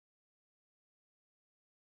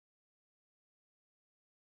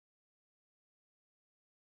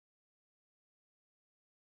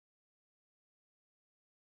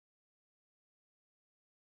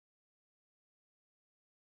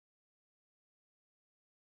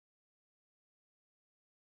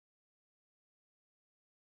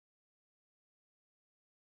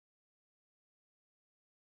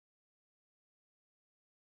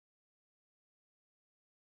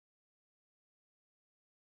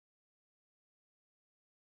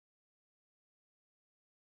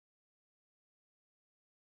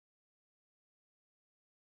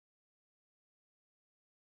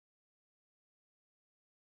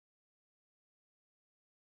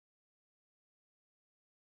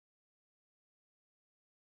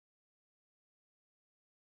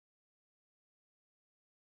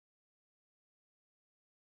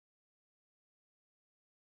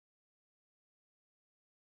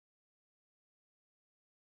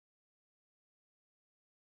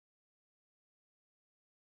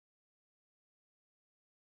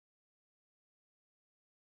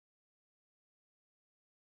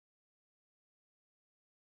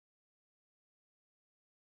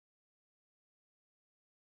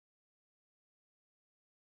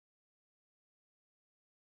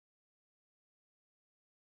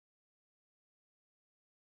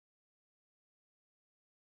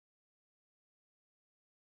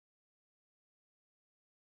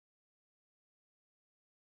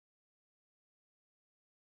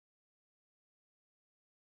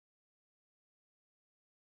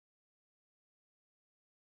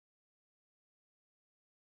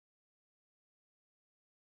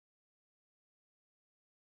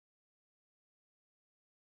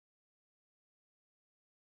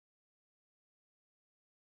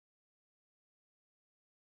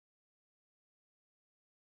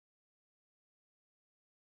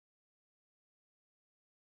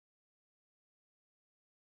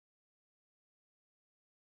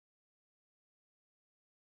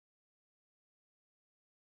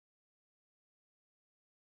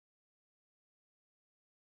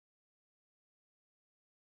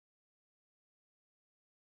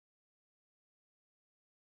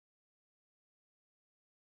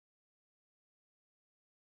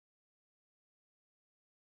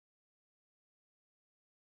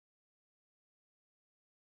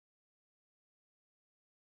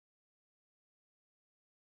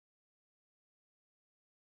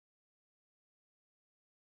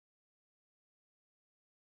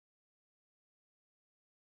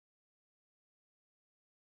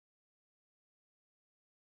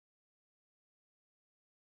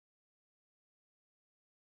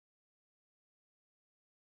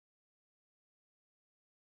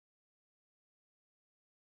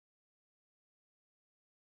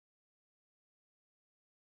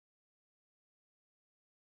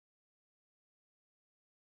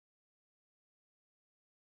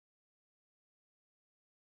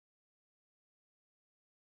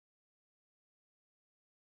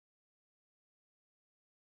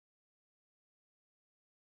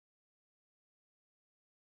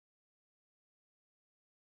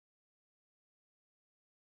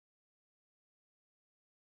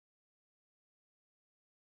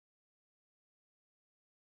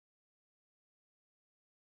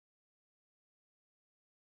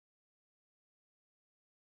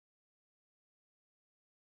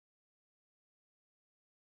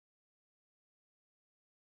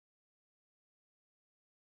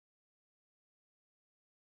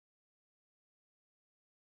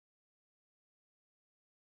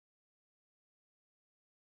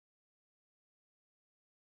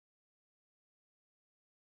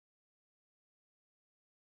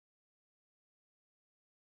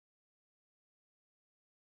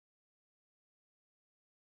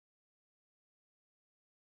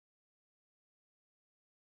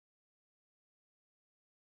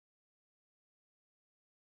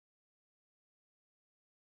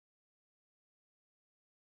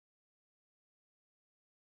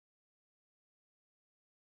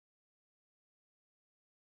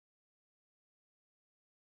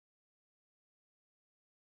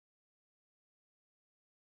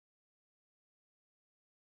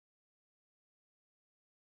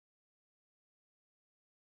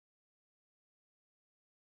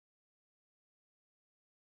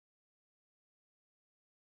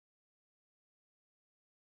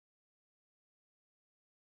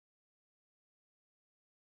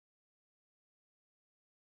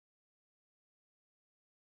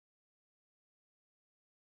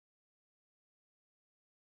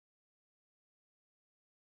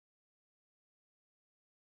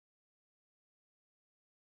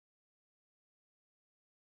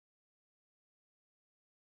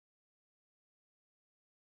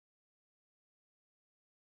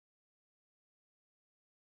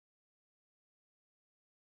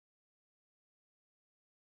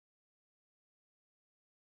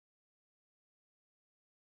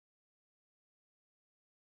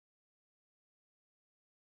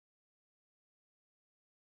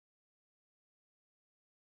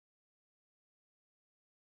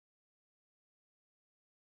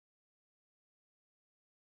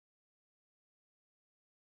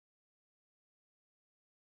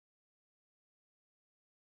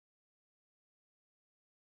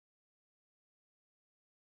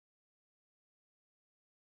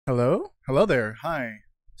Hello? Hello there. Hi.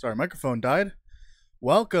 Sorry, microphone died.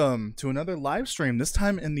 Welcome to another live stream, this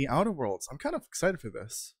time in the Outer Worlds. I'm kind of excited for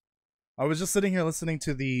this. I was just sitting here listening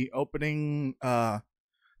to the opening, the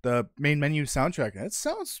main menu soundtrack, and it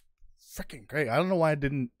sounds freaking great. I don't know why I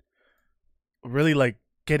didn't really,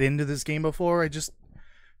 get into this game before. I just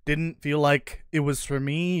didn't feel like it was for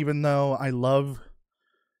me, even though I love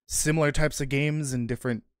similar types of games and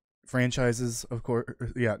different franchises, of course.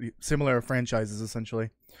 Yeah, similar franchises, essentially.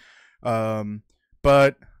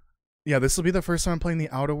 But yeah, this will be the first time I'm playing the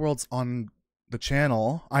Outer Worlds on the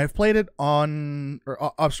channel. I've played it on or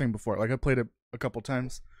off stream before. Like I played it a couple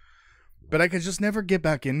times, but I could just never get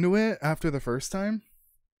back into it after the first time.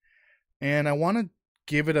 And I want to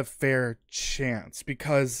give it a fair chance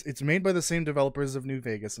because it's made by the same developers of New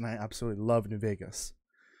Vegas, and I absolutely love New Vegas.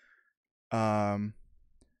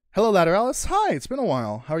 Hello, Lateralis. Hi, it's been a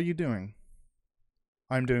while. How are you doing?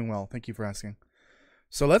 I'm doing well. Thank you for asking.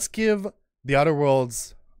 So let's give the Outer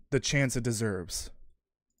Worlds the chance it deserves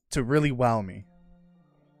to really wow me.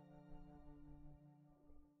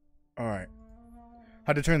 Alright.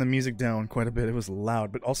 Had to turn the music down quite a bit. It was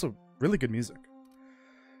loud, but also really good music.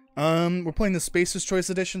 We're playing the Spacer's Choice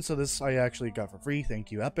Edition, so this I actually got for free.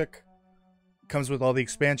 Thank you, Epic. Comes with all the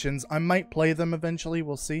expansions. I might play them eventually.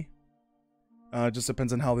 We'll see. Just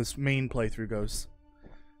depends on how this main playthrough goes.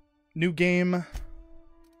 New game.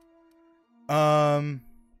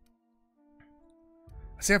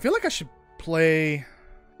 See, I feel like I should play...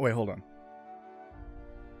 Wait, hold on.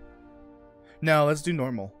 No, let's do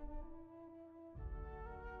normal.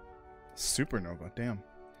 Supernova, damn.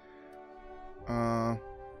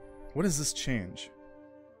 What does this change?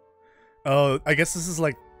 Oh, I guess this is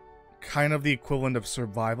like kind of the equivalent of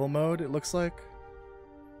survival mode, it looks like.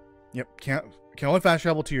 Yep, can only fast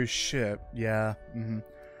travel to your ship. Yeah,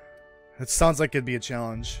 It sounds like it'd be a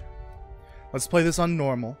challenge. Let's play this on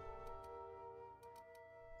normal.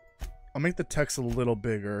 I'll make the text a little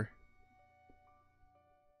bigger.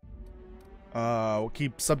 We'll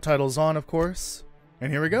keep subtitles on, of course.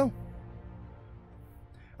 And here we go.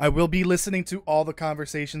 I will be listening to all the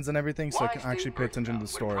conversations and everything, so I can actually pay attention to the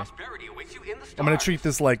story. I'm gonna treat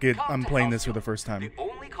this like I'm playing this for the first time. The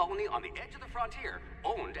only colony on the edge of the frontier,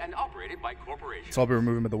 owned and operated by corporations. So I'll be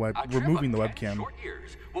removing the webcam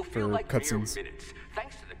for cutscenes.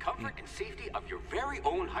 Thanks to the comfort and safety of your very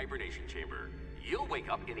own hibernation chamber. You'll wake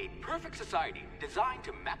up in a perfect society designed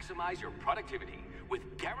to maximize your productivity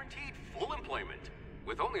with guaranteed full employment.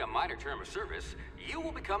 With only a minor term of service, you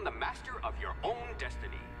will become the master of your own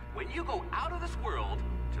destiny when you go out of this world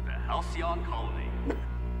to the Halcyon colony.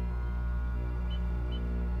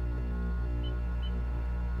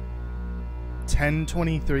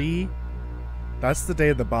 (10:23). That's the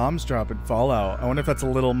day the bombs drop in Fallout. I wonder if that's a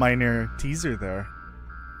little minor teaser there.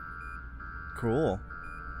 Cool.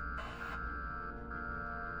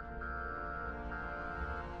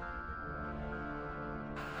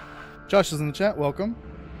 Josh is in the chat. Welcome.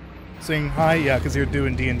 Saying hi. Yeah, because you're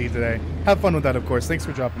doing D&D today. Have fun with that, of course. Thanks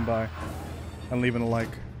for dropping by and leaving a like.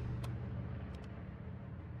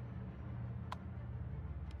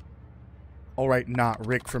 Alright, not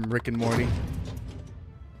Rick from Rick and Morty.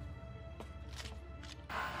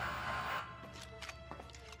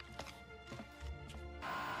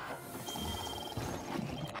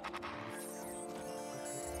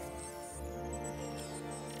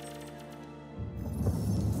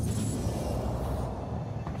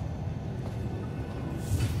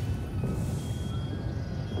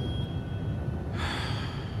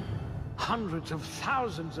 Hundreds of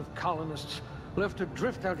thousands of colonists left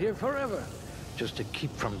adrift out here forever, just to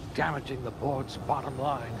keep from damaging the board's bottom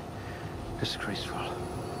line. Disgraceful.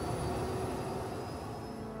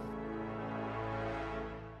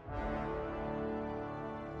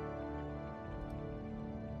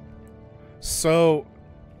 So,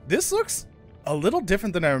 this looks a little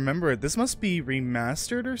different than I remember it. This must be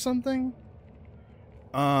remastered or something.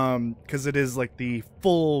 Because it is like the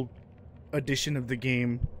full edition of the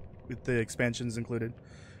game with the expansions included.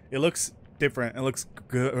 It looks different. It looks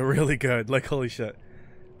good, really good. Like, holy shit.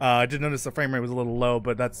 I did notice the frame rate was a little low,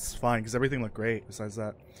 but that's fine because everything looked great besides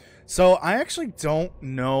that. So I actually don't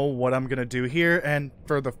know what I'm gonna do here, and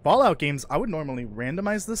for the Fallout games, I would normally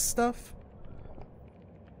randomize this stuff.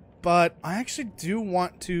 But I actually do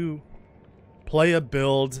want to play a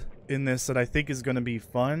build in this that I think is gonna be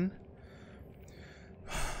fun.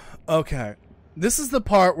 Okay. This is the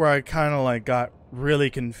part where I kind of like got really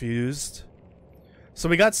confused. So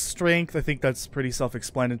we got strength. I think that's pretty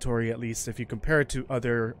self-explanatory, at least if you compare it to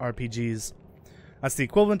other RPGs. That's the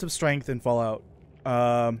equivalent of strength in Fallout.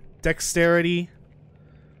 Dexterity.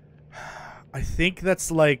 I think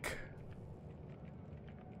that's like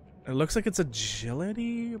It looks like it's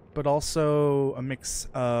agility, but also a mix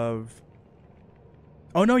of...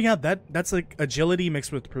 Oh no, yeah, that's like agility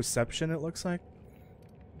mixed with perception, it looks like.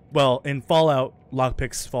 Well, in Fallout,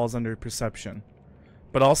 lockpicks falls under perception.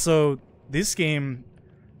 But also, this game,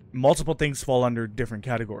 multiple things fall under different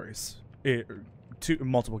categories.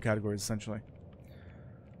 Multiple categories, essentially.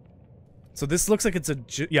 So this looks like it's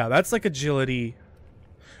yeah, that's like agility.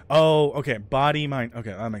 Oh, okay, body, mind.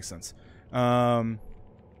 Okay, that makes sense.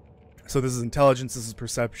 So this is intelligence, this is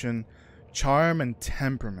perception, charm, and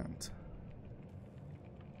temperament.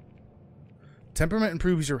 Temperament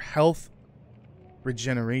improves your health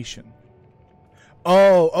regeneration.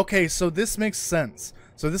 Oh, okay, so this makes sense.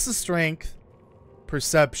 So this is strength,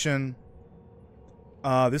 perception.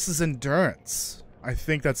 This is endurance. I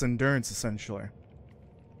think that's endurance, essentially.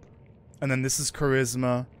 And then this is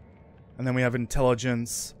charisma. And then we have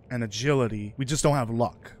intelligence and agility. We just don't have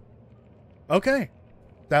luck. Okay.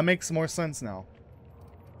 That makes more sense now.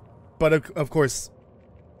 But of course,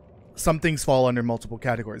 some things fall under multiple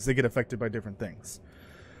categories. They get affected by different things.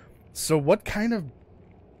 So what kind of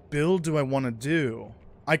build do I want to do?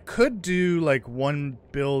 I could do like one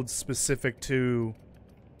build specific to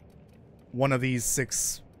one of these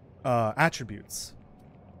 6 attributes.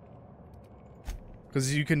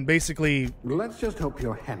 Because you can basically... Let's just hope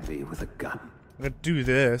you're handy with a gun. I'm going to do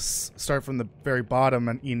this. Start from the very bottom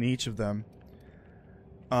and in each of them.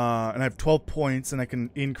 And I have 12 points, and I can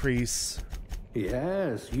increase...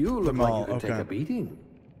 Yes, you look like you can take a beating.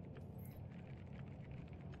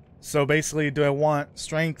 So basically, do I want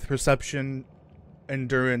strength, perception,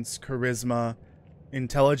 endurance, charisma,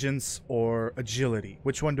 intelligence, or agility?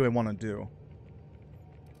 Which one do I want to do?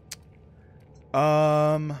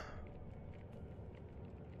 I'm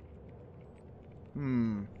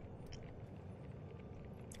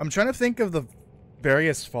trying to think of the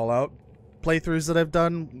various Fallout playthroughs that I've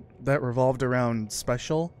done that revolved around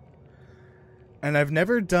special. And I've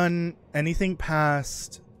never done anything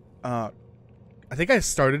past... I think I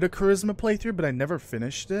started a charisma playthrough, but I never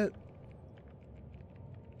finished it.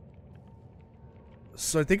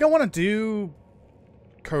 So I think I want to do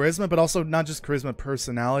charisma, but also not just charisma,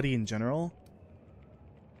 personality in general.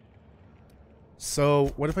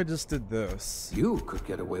 So what if I just did this? You could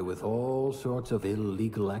get away with all sorts of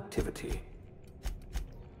illegal activity.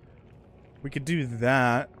 We could do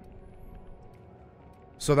that.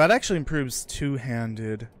 So that actually improves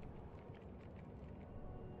two-handed.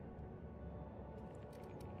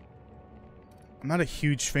 I'm not a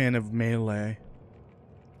huge fan of melee.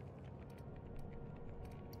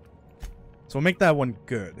 So we'll make that one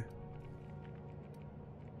good.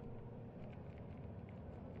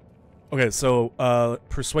 Okay, so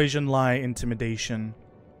persuasion, lie, intimidation,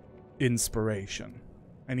 inspiration.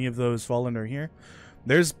 Any of those fall under here?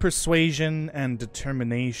 There's persuasion and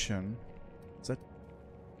determination. Is that?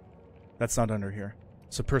 That's not under here.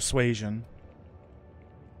 So persuasion.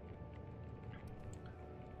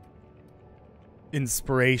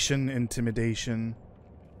 Inspiration, intimidation.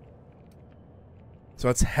 So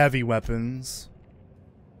that's heavy weapons.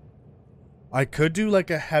 I could do like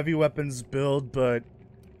a heavy weapons build, but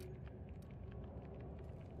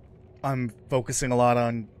I'm focusing a lot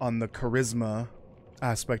on the charisma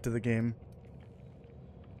aspect of the game.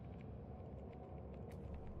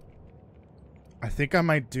 I think I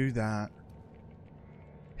might do that.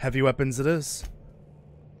 Heavy weapons it is.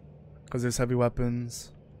 Because there's heavy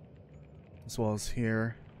weapons. As well as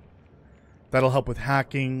here. That'll help with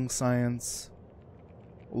hacking, science,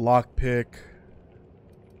 lockpick,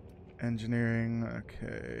 engineering.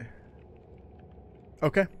 Okay.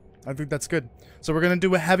 Okay. I think that's good. So we're going to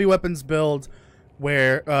do a heavy weapons build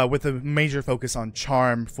where with a major focus on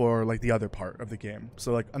charm for like the other part of the game.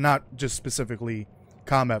 So like not just specifically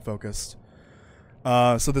combat focused.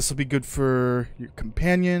 So this will be good for your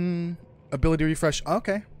companion ability refresh.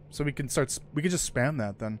 Okay. So we can just spam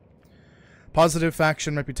that then. Positive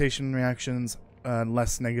faction reputation reactions,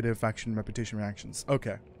 less negative faction reputation reactions.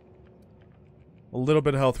 Okay. A little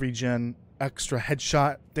bit of health regen, extra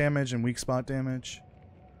headshot damage and weak spot damage.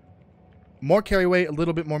 More carry weight, a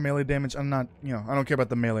little bit more melee damage. I'm not, I don't care about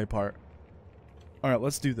the melee part. Alright,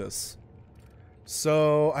 let's do this.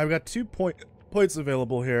 So, I've got 2 points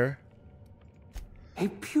available here. A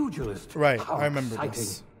pugilist. Right, How I remember exciting.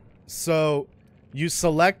 this. So, you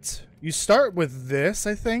start with this,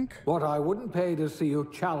 I think. What I wouldn't pay to see you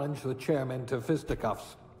challenge the chairman to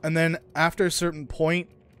fisticuffs. And then, after a certain point,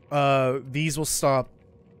 these will stop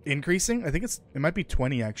increasing. I think it might be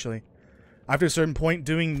 20, actually. After a certain point,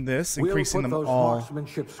 doing this, increasing them all. We'll put those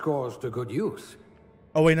marksmanship scores to good use.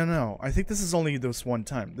 Oh, wait, no. I think this is only this one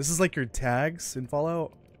time. This is like your tags in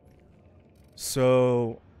Fallout.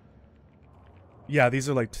 So, Yeah, these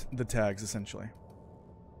are like the tags, essentially.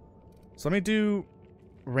 So let me do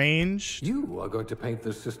ranged. You are going to paint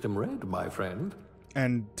this system red, my friend.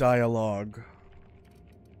 And dialogue.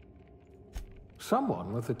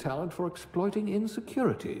 Someone with a talent for exploiting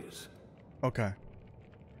insecurities. Okay.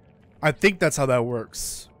 I think that's how that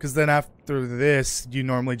works. Because then after this, you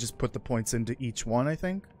normally just put the points into each one, I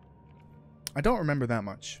think. I don't remember that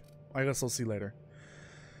much. I guess I'll see later.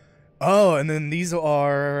 Oh, and then these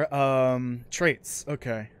are traits.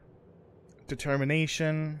 Okay.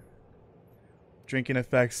 Determination. Drinking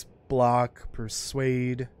effects. Block.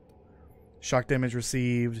 Persuade. Shock damage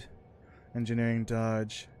received. Engineering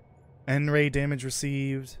dodge. N-ray damage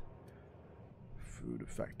received. Food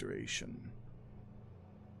effectoration.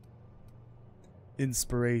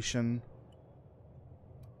 Inspiration.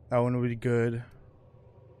 That one would be good.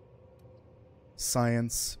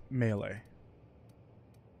 Science. Melee.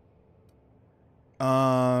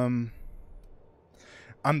 I'm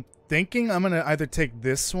thinking I'm gonna either take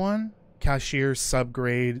this one, cashier,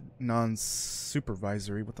 subgrade,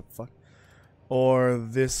 non-supervisory, what the fuck, or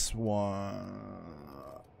this one,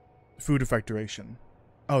 food effectoration.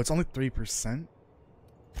 Oh, it's only 3%.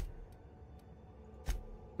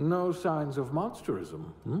 No signs of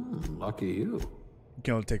monsterism. Lucky you. You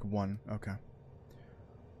can only take one. Okay.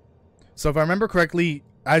 So if I remember correctly,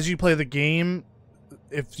 as you play the game,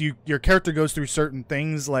 if your character goes through certain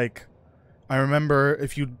things, like I remember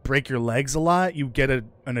if you break your legs a lot, you get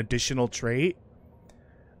an additional trait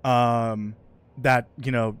that,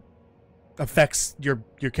 you know, affects your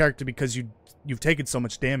character because you've taken so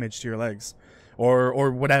much damage to your legs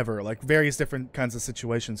or whatever. Like various different kinds of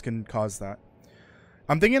situations can cause that.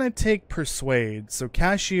 I'm thinking I'd take persuade. So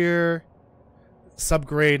cashier,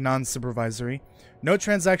 subgrade, non-supervisory. No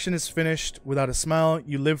transaction is finished without a smile.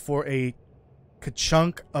 You live for a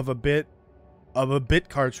chunk of a bit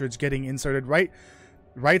cartridge getting inserted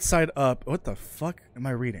right side up. What the fuck am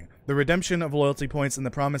I reading? The redemption of loyalty points and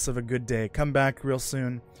the promise of a good day. Come back real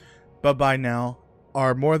soon. Bye-bye now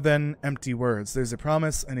are more than empty words. There's a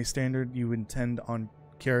promise and a standard you intend on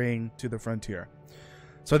carrying to the frontier.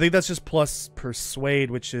 So I think that's just plus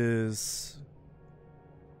persuade, which is...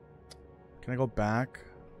 Can I go back?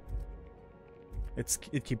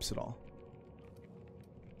 It keeps it all.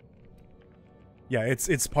 Yeah,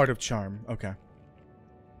 it's part of charm. Okay.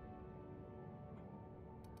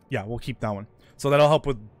 Yeah, we'll keep that one. So that'll help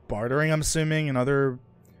with bartering, I'm assuming, and other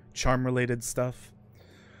charm-related stuff.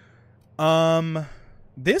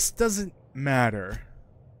 This doesn't matter.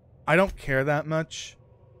 I don't care that much.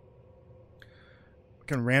 I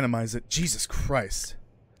can randomize it. Jesus Christ.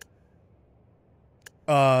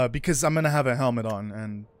 Because I'm gonna have a helmet on,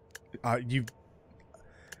 and I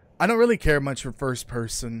don't really care much for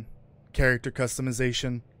first-person character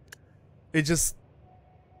customization. It just,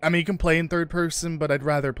 I mean, you can play in third person, but I'd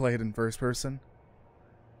rather play it in first person.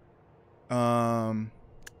 Actually,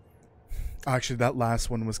 that last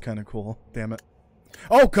one was kind of cool. Damn it.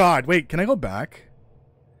 Oh god, wait, can I go back?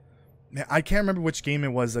 Man, I can't remember which game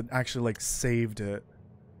it was that actually, like, saved it.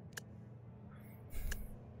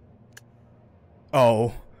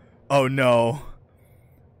 Oh. Oh no.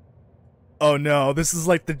 Oh no, this is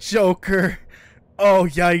like the Joker. Oh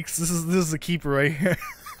yikes, this is a keeper right here.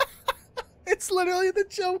 It's literally the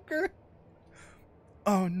Joker.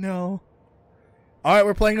 Oh no. Alright,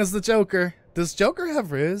 we're playing as the Joker. Does Joker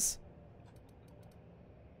have Riz?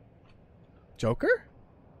 Joker?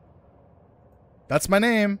 That's my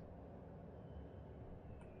name.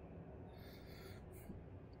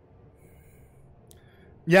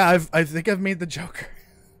 Yeah, I think I've made the Joker.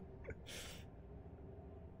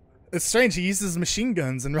 It's strange, he uses machine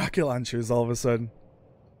guns and rocket launchers all of a sudden.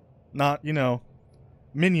 Not, you know,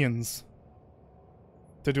 minions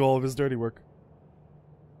to do all of his dirty work.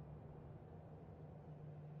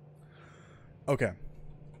 Okay,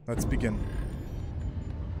 let's begin.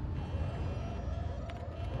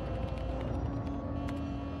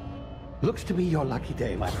 Looks to be your lucky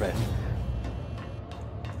day, my friend.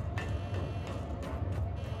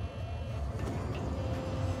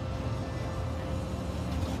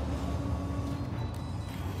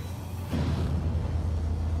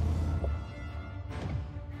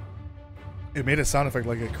 It made a sound effect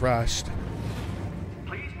like it crashed.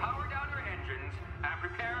 Please power down your engines and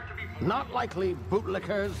prepare to be... Not likely,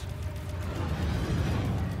 bootlickers.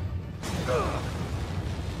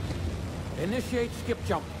 Initiate skip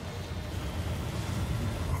jump.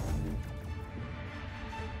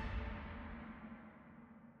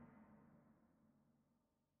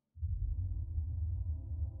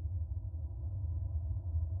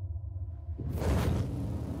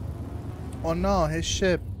 Oh no, his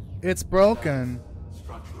ship. It's broken.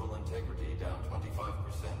 Structural integrity down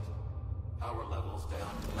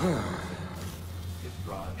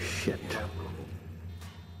Shit.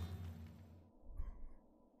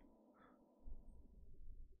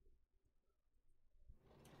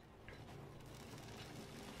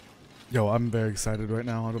 Yo, I'm very excited right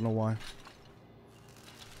now. I don't know why.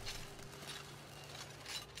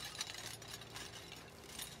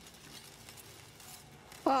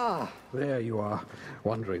 Ah, there you are.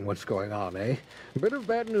 Wondering what's going on, eh? Bit of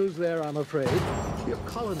bad news there, I'm afraid. Your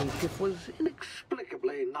colony ship was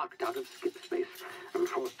inexplicably knocked out of skip space and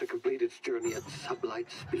forced to complete its journey at sublight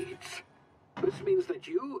speeds. This means that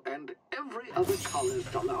you and every other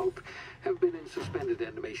colonist on the Hope have been in suspended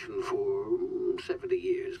animation for 70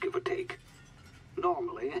 years, give or take.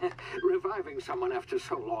 Normally, reviving someone after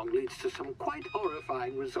so long leads to some quite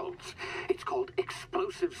horrifying results. It's called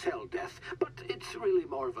explosive cell death, but it's really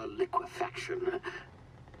more of a liquefaction.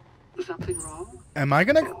 Something wrong? Am I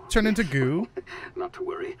gonna turn into goo? Not to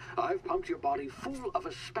worry. I've pumped your body full of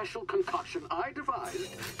a special concoction I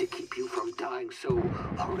devised to keep you from dying so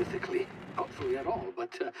horrifically. Hopefully at all,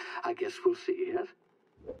 but I guess we'll see, yes?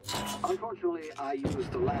 Unfortunately, I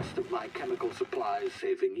used the last of my chemical supplies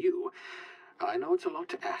saving you. I know it's a lot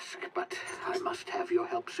to ask, but I must have your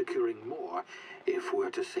help securing more if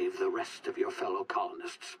we're to save the rest of your fellow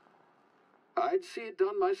colonists. I'd see it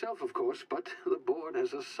done myself, of course, but the board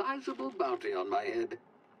has a sizable bounty on my head.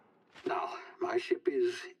 Now, my ship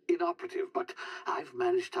is inoperative, but I've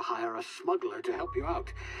managed to hire a smuggler to help you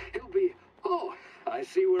out. He'll be... Oh, I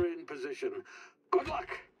see we're in position. Good luck!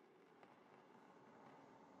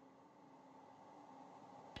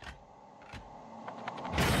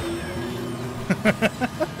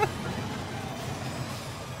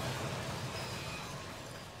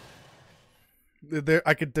 There,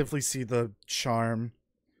 I could definitely see the charm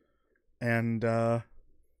and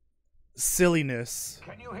silliness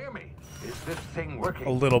Can you hear me? Is this thing working?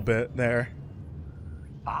 a little bit there.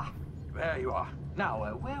 Ah, there you are. Now,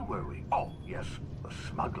 where were we? Oh, yes, the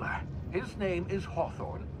smuggler. His name is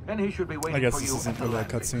Hawthorne, and he should be waiting I guess for this you isn't at the really a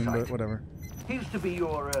landing cutscene, site. but whatever. He's to be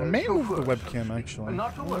your I may move the chauffeur, so to webcam, speak. actually.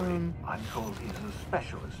 Not to worry. I'm told he's a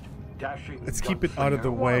specialist. Dashing Let's keep it out of the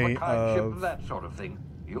gunslinger, one way a kind ship, of that sort of thing.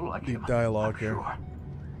 You'll like the him, dialogue I'm here. Sure.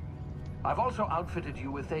 I've also outfitted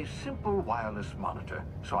you with a simple wireless monitor,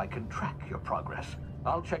 so I can track your progress.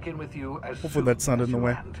 I'll check in with you as Hopefully soon that's not as in the you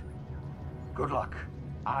way. land. Good luck.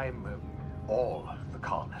 All the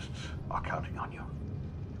colonists are counting on you.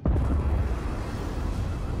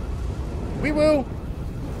 Wee woo!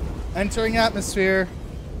 Entering atmosphere.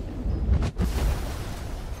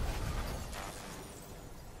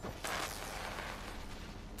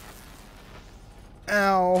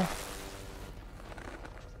 Ow.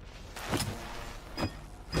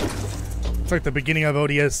 It's like the beginning of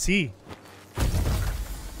ODST.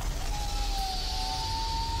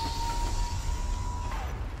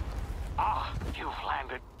 Ah, you've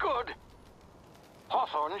landed. Good.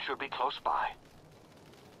 Hawthorne should be close by.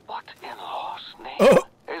 What in law's name? Oh.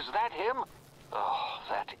 Is that him? Oh,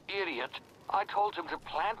 that idiot. I told him to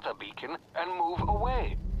plant the beacon and move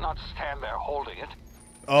away, not stand there holding it.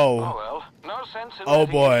 Oh Oh. well, no sense in Oh,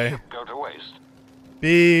 letting boy. his ship go to waste.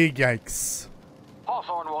 Big yikes.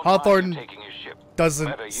 Hawthorne won't Hawthorne mind you taking his ship. Doesn't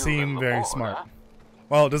Better you seem than the very board, smart. huh?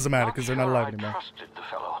 Well, it doesn't matter because they're not sure alive I anymore. trusted the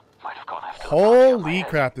fellow. Might have gone after the bounty on my Holy head.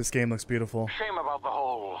 crap, this game looks beautiful. Shame about the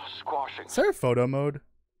whole squashing Is there a photo mode?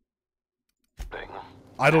 thing.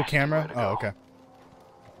 Idle Nasty camera? way to Oh, go. okay.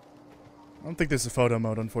 I don't think there's a photo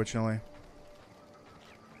mode, unfortunately.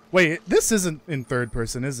 Wait, this isn't in third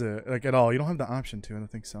person, is it? Like, at all? You don't have the option to, I don't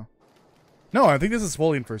think so. No, I think this is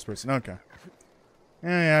fully in first person. Okay.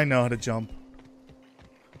 Yeah, I know how to jump.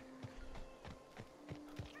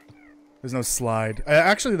 There's no slide.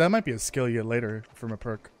 Actually, that might be a skill you get later from a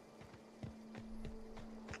perk.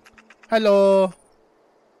 Hello.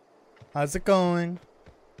 How's it going?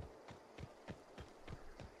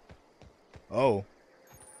 Oh.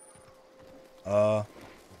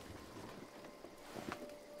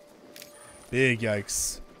 Big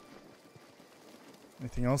yikes.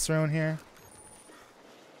 Anything else around here?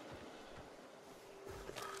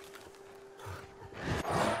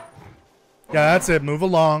 Yeah, that's it. Move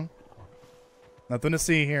along. Nothing to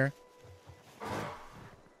see here.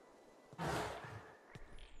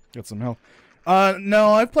 Got some help. No,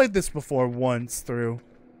 I've played this before once through.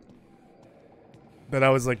 But that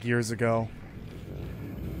was like years ago.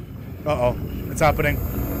 Uh-oh. It's happening.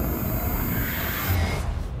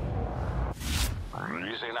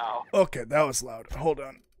 Easy now. Okay, that was loud. Hold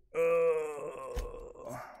on.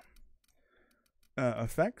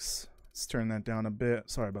 Effects. Let's turn that down a bit.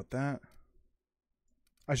 Sorry about that.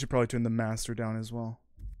 I should probably turn the master down as well.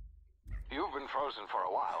 You've been frozen for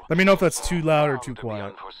a while. Let me know if that's too loud or Bound too to be quiet.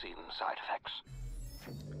 Unforeseen side effects.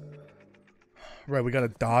 Right, we gotta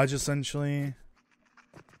dodge essentially.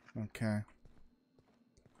 Okay.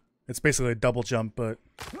 It's basically a double jump, but...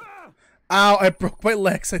 Ow! I broke my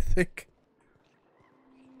legs, I think.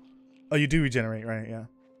 Oh, you do regenerate, right? Yeah.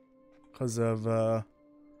 Because of,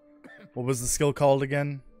 what was the skill called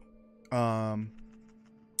again? Fuck.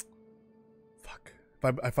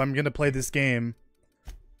 If I'm gonna play this game,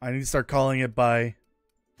 I need to start calling it by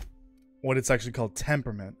what it's actually called.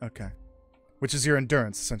 Temperament. Okay. Which is your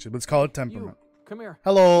endurance, essentially. Let's call it temperament. Come here.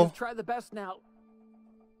 Hello. You've tried the best now.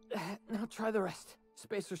 Now try the rest.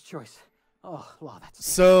 Spacer's choice. Oh, law, that's...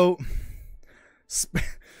 So...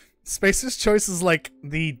 Spacer's Choice is like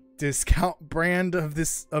the discount brand of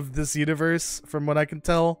this universe, from what I can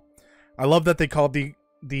tell. I love that they called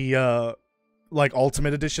the like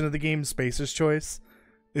ultimate edition of the game Spacer's Choice.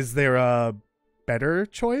 Is there a better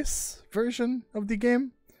choice version of the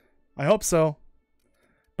game? I hope so.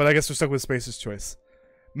 But I guess we're stuck with Spacer's Choice.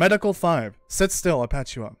 Medical 5. Sit still, I'll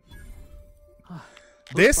patch you up.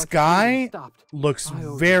 This like guy stopped. looks I owe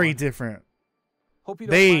you very one. different. Hope you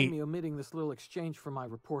don't mind me omitting this little exchange from my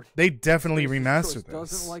report. They definitely Spacer's remastered Choice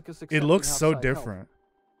doesn't this. like us It accepting looks so outside help. different.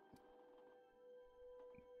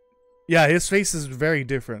 Yeah, his face is very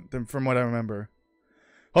different than from what I remember.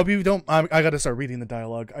 Hope you don't... I gotta start reading the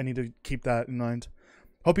dialogue. I need to keep that in mind.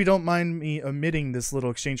 Hope you don't mind me omitting this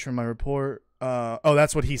little exchange from my report. Oh,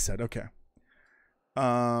 that's what he said. Okay.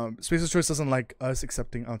 Spacer's Choice doesn't like us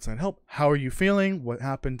accepting outside help. How are you feeling? What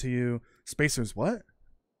happened to you? Spacer's what?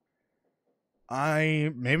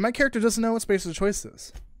 Maybe my character doesn't know what Spacer's Choice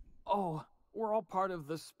is. Oh, we're all part of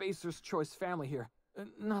the Spacer's Choice family here.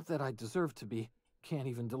 Not that I deserve to be. Can't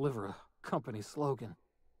even deliver a company slogan.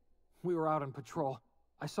 We were out on patrol.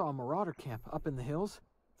 I saw a marauder camp up in the hills.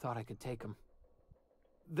 Thought I could take him.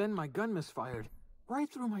 Then my gun misfired. Right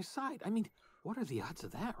through my side. I mean, what are the odds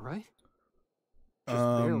of that, right?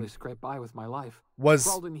 Just barely scraped by with my life.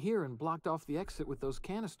 Crawled in here and blocked off the exit with those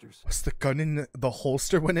canisters. Was the gun in the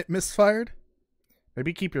holster when it misfired?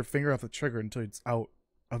 Maybe keep your finger off the trigger until it's out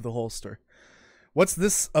of the holster. What's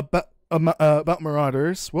this about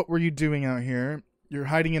Marauders? What were you doing out here? You're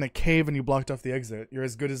hiding in a cave and you blocked off the exit. You're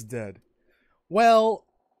as good as dead. Well,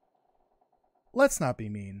 let's not be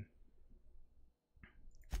mean.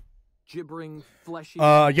 Gibbering, fleshy...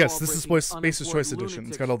 yes, this is Spacer's Choice Edition.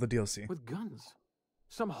 It's got all the DLC. With guns.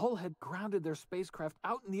 Some hull had grounded their spacecraft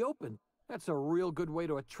out in the open. That's a real good way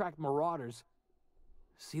to attract marauders.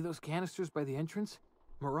 See those canisters by the entrance?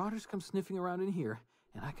 Marauders come sniffing around in here,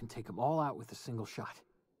 and I can take them all out with a single shot.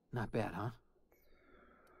 Not bad, huh?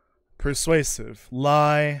 Persuasive.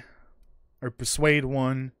 Lie. Or persuade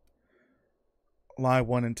 1. Lie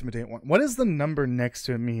 1, intimidate 1. What does the number next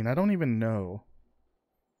to it mean? I don't even know.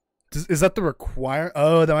 Is that the require?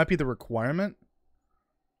 Oh, that might be the requirement?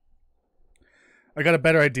 I got a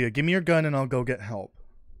better idea. Give me your gun and I'll go get help.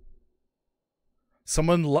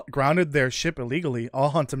 Someone grounded their ship illegally. I'll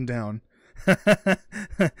hunt them down.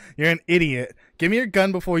 You're an idiot. Give me your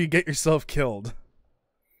gun before you get yourself killed.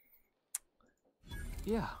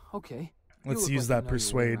 Yeah, okay. Let's use that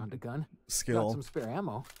persuade skill. Got some spare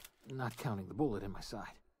ammo, not counting the bullet in my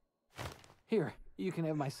side. Here, you can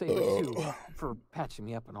have my saber too, for patching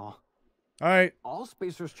me up and all. Alright. All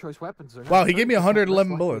Spacer's Choice weapons are... Wow, he gave me 111 less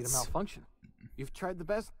likely bullets. to malfunction. You've tried the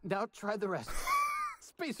best, now try the rest.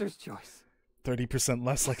 Spacer's Choice. 30%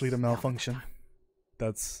 less likely to malfunction.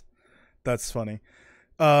 That's funny.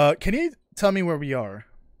 Can you tell me where we are?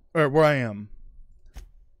 Or where I am?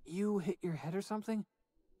 You hit your head or something?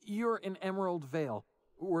 You're in Emerald Vale.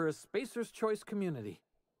 We're a Spacer's Choice community.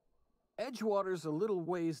 Edgewater's a little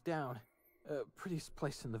ways down. Prettiest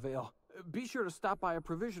place in the Vale. Be sure to stop by a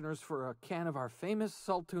provisioner's for a can of our famous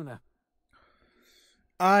salt tuna.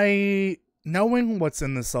 Knowing what's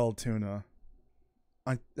in the salt tuna,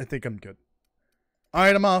 I think I'm good.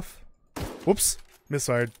 Alright, I'm off. Whoops.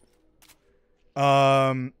 Misfired.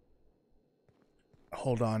 Hold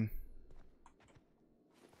on.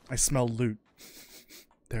 I smell loot.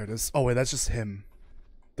 There it is. Oh wait, that's just him.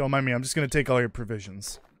 Don't mind me, I'm just gonna take all your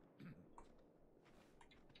provisions.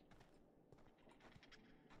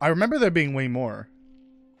 I remember there being way more.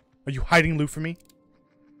 Are you hiding loot from me?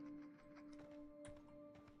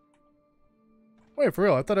 Wait, for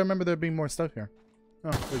real, I thought I remember there being more stuff here.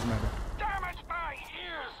 Oh, doesn't matter. Damage my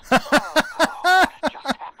ears! Oh, what just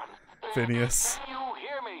happened? Phineas. Can you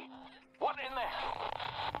hear me? What in the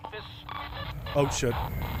hell? This... Oh, shit.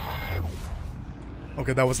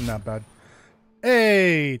 Okay, that wasn't that bad.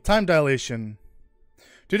 Hey! Time dilation.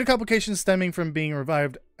 Due to complications stemming from being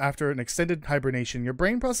revived after an extended hibernation, your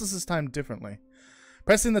brain processes time differently.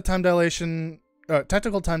 Pressing the time dilation,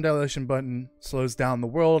 tactical time dilation button slows down the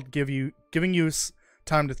world, giving you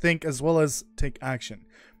time to think as well as take action.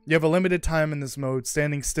 You have a limited time in this mode.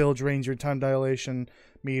 Standing still drains your time dilation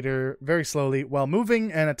meter very slowly, while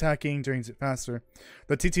moving and attacking drains it faster.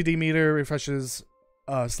 The TTD meter refreshes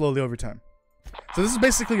slowly over time. So this is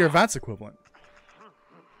basically your VATS equivalent.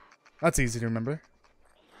 That's easy to remember.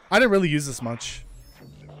 I didn't really use this much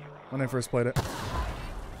when I first played it.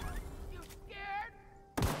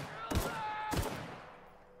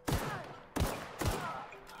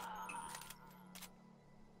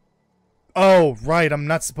 Oh, right. I'm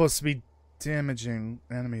not supposed to be damaging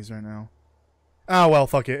enemies right now. Ah, well,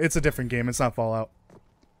 fuck it. It's a different game. It's not Fallout.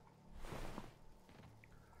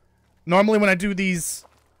 Normally when I do these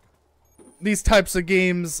types of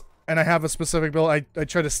games and I have a specific build, I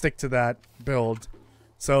try to stick to that build.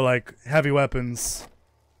 So, like, heavy weapons.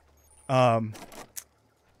 Oh,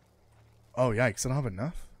 yikes. I don't have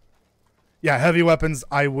enough? Yeah, heavy weapons,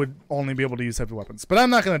 I would only be able to use heavy weapons. But I'm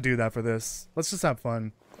not going to do that for this. Let's just have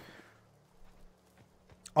fun.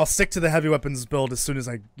 I'll stick to the heavy weapons build as soon as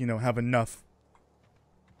I, you know, have enough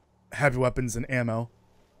heavy weapons and ammo.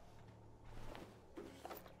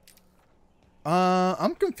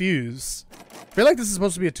 I'm confused. I feel like this is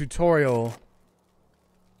supposed to be a tutorial,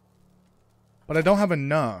 but I don't have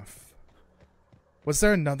enough. Was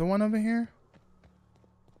there another one over here?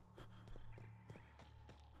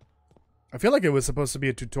 I feel like it was supposed to be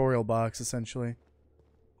a tutorial box, essentially.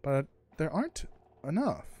 But there aren't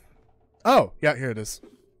enough. Oh, yeah, here it is.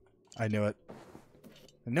 I knew it.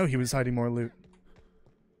 I know he was hiding more loot.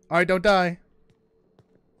 Alright, don't die.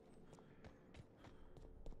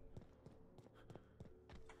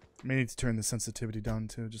 I may need to turn the sensitivity down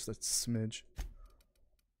to just a smidge.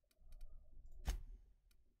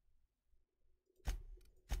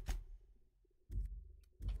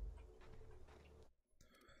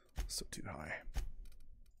 So too high.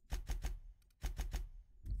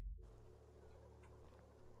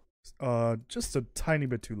 Just a tiny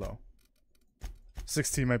bit too low.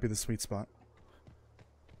 16 might be the sweet spot.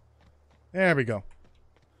 There we go.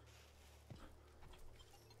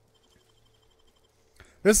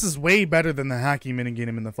 This is way better than the hacky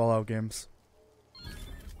minigame in the Fallout games.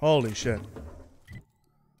 Holy shit.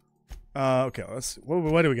 Okay, let's.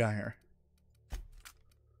 What do we got here?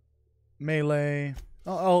 Melee.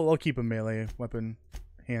 I'll keep a melee weapon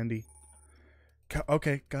handy.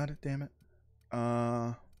 Okay, got it. Damn it.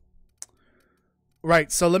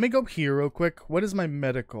 Right. So let me go here real quick. What is my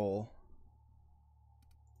medical?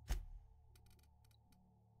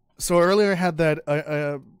 So earlier I had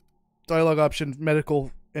that dialogue option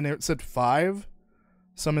medical, and it said 5.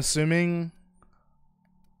 So I'm assuming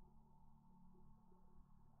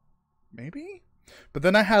maybe, but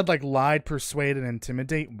then I had like lied, persuade, and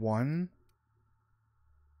intimidate 1.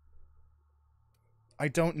 I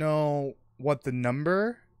don't know what the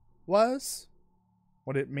number was,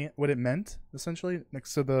 what it meant essentially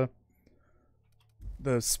next to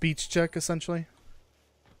the speech check essentially.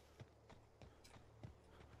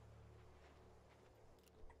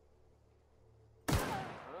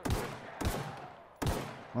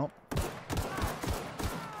 Well.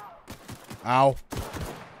 Ow.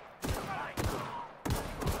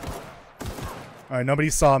 Alright, nobody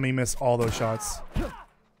saw me miss all those shots.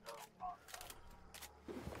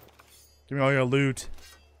 Give me all your loot.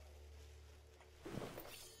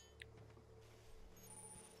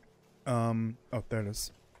 Oh, there it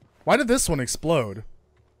is. Why did this one explode?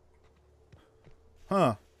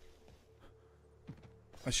 Huh.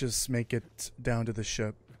 Let's just make it down to the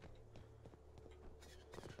ship.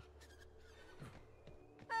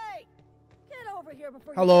 Hey! Get over here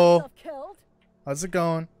before Hello. you get yourself killed. How's it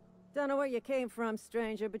going? Don't know where you came from,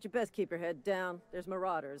 stranger, but you best keep your head down. There's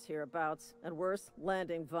marauders hereabouts, and worse,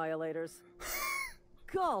 landing violators.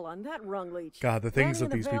 Gall on that rung leech. God, the things that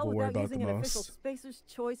Landing in these the people Vale worry without about the using an official most. Spacer's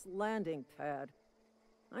Choice landing pad.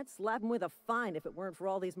 I'd slap him with a fine if it weren't for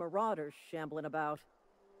all these marauders shambling about.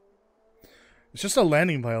 It's just a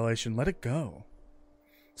landing violation. Let it go.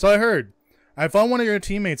 So I heard. I found one of your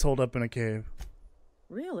teammates holed up in a cave.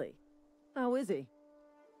 Really? How is he?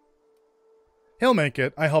 He'll make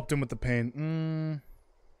it. I helped him with the pain.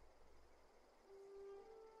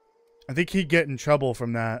 I think he'd get in trouble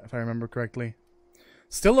from that, if I remember correctly.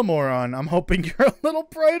 Still a moron. I'm hoping you're a little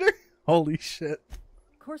brighter. Holy shit.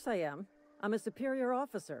 Of course I am. I'm a superior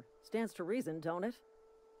officer. Stands to reason, don't it?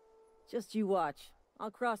 Just you watch.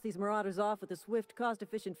 I'll cross these marauders off with the swift,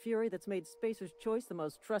 cost-efficient fury that's made Spacer's Choice the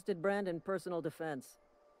most trusted brand in personal defense.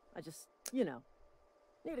 I just, you know,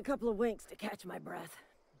 need a couple of winks to catch my breath.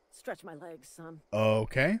 Stretch my legs some.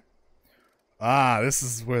 Okay. Ah, this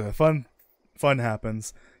is where the fun Fun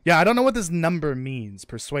happens. Yeah, I don't know what this number means.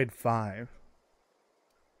 Persuade 5.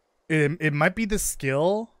 It might be the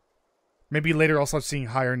skill. Maybe later I'll start seeing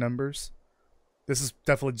higher numbers. This is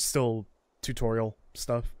definitely still tutorial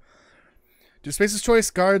stuff. Do Space's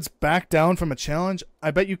Choice guards back down from a challenge?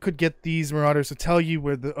 I bet you could get these marauders to tell you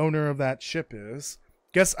where the owner of that ship is.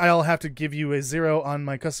 Guess I'll have to give you a 0 on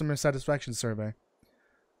my customer satisfaction survey.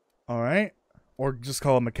 Alright. Or just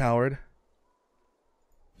call him a coward.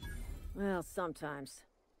 Well, sometimes.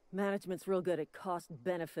 Management's real good at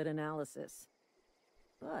cost-benefit analysis.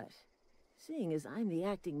 But, seeing as I'm the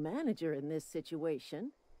acting manager in this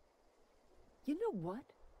situation, you know what?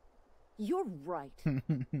 You're right.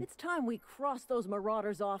 It's time we cross those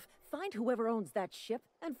marauders off, find whoever owns that ship,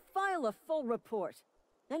 and file a full report.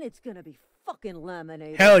 Then it's gonna be fucking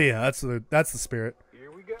laminated. Hell yeah, that's the spirit.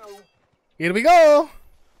 Here we go. Here we go.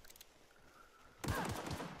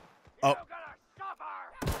 Oh.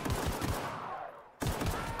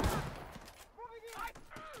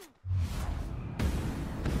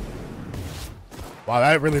 Wow,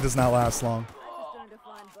 that really does not last long. Time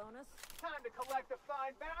to collect a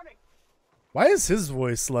fine bounty. Why is his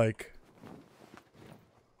voice like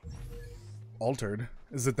altered?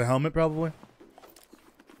 Is it the helmet probably?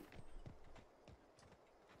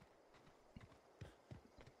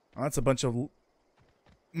 Oh, that's a bunch of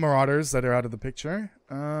marauders that are out of the picture.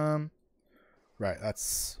 Right,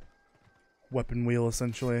 that's weapon wheel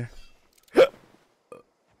essentially.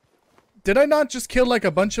 Did I not just kill like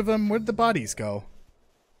a bunch of them? Where'd the bodies go?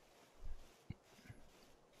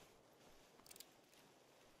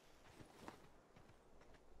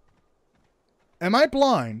 Am I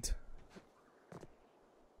blind?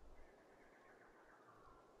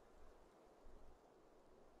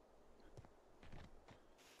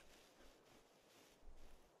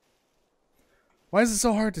 Why is it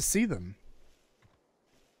so hard to see them?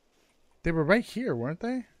 They were right here, weren't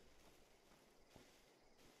they?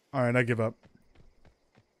 Alright, I give up.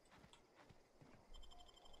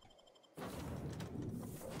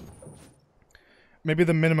 Maybe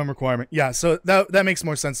the minimum requirement. Yeah, so that makes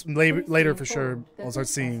more sense. Later for sure, I'll start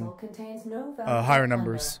seeing higher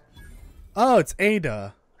numbers. Oh, it's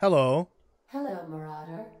Ada. Hello. Hello,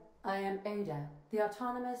 Marauder. I am Ada, the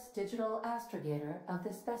autonomous digital astrogator of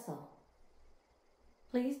this vessel.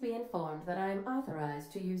 Please be informed that I am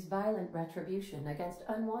authorized to use violent retribution against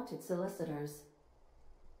unwanted solicitors.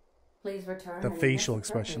 Please return The any facial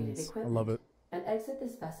misappropriated expressions. I equipment love it. and exit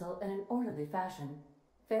this vessel in an orderly fashion.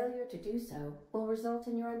 Failure to do so will result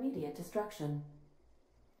in your immediate destruction.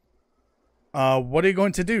 What are you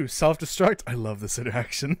going to do? Self-destruct? I love this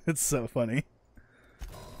interaction. It's so funny.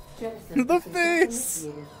 Genesis The system face!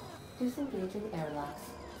 initiated. Disengaging airlocks.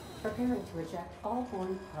 Preparing to eject all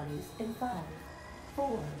boarding parties in 5,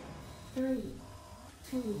 4, 3,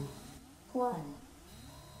 2, 1.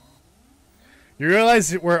 You realize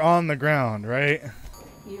that we're on the ground, right?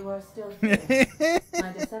 You are still here.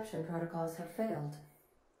 My deception protocols have failed.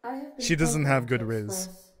 I have been She doesn't have good programmed to riz.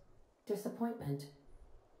 express disappointment.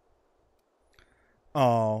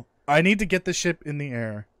 Oh, I need to get the ship in the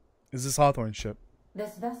air. Is this Hawthorne's ship?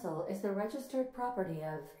 This vessel is the registered property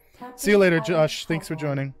of Captain See you later, Alex Josh. Thanks for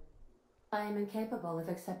Hawthorne. joining. I am incapable of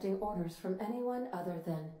accepting orders from anyone other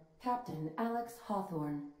than Captain Alex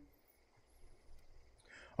Hawthorne.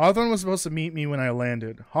 Hawthorne was supposed to meet me when I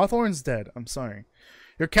landed. Hawthorne's dead. I'm sorry.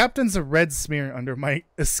 Your captain's a red smear under my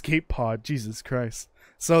escape pod. Jesus Christ.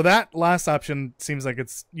 So that last option seems like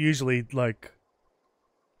it's usually like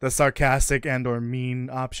the sarcastic and or mean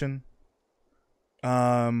option.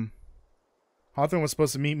 Hawthorne was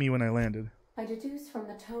supposed to meet me when I landed. I deduce from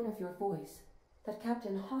the tone of your voice that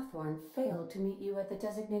Captain Hawthorne failed to meet you at the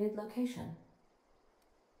designated location.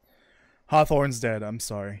 Hawthorne's dead. I'm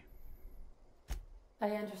sorry.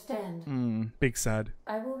 I understand. Big sad.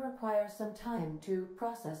 I will require some time to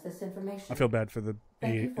process this information. I feel bad for the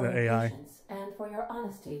Thank you for your AI. patience and for your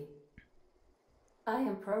honesty. I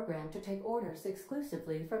am programmed to take orders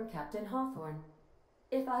exclusively from Captain Hawthorne.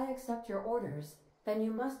 If I accept your orders, then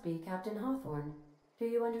you must be Captain Hawthorne. Do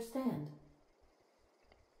you understand?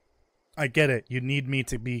 I get it. You need me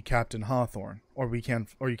to be Captain Hawthorne, or you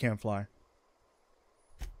can't fly.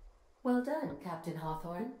 Well done, Captain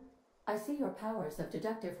Hawthorne. I see your powers of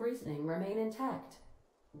deductive reasoning remain intact.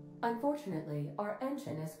 Unfortunately, our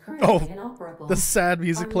engine is currently inoperable. The sad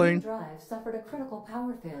music Our playing. main drive suffered a critical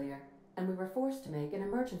power failure, and we were forced to make an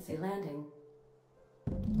emergency landing.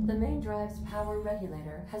 The main drive's power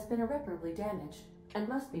regulator has been irreparably damaged and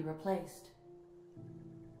must be replaced.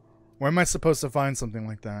 Where am I supposed to find something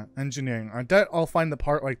like that? Engineering. I bet I'll find the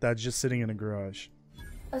part like that just sitting in a garage.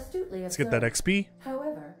 Astutely Let's get that observed. XP.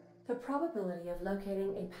 However, The probability of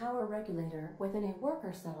locating a power regulator within a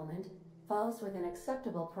worker settlement falls within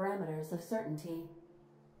acceptable parameters of certainty.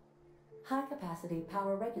 High-capacity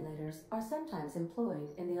power regulators are sometimes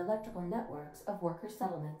employed in the electrical networks of worker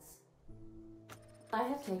settlements. I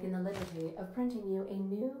have taken the liberty of printing you a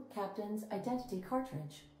new Captain's Identity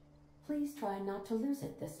cartridge. Please try not to lose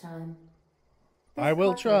it this time. This I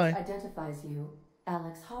will try. cartridge identifies you,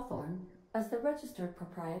 Alex Hawthorne, as the registered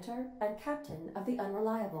proprietor and captain of the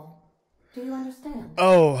Unreliable. Do you understand?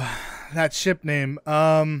 Oh, that ship name.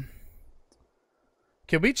 Can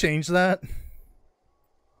we change that?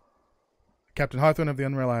 Captain Hawthorne of the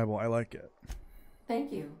Unreliable. I like it.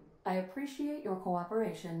 Thank you. I appreciate your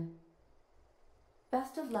cooperation.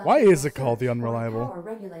 Best of luck. Why in your is it called the search for a Unreliable? power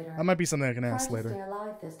regulator. That might be something I can Try ask to later. stay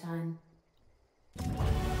alive this time.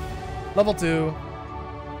 Level 2.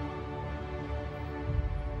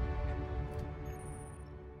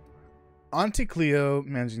 Auntie Cleo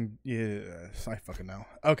managing. Yes, I fucking know.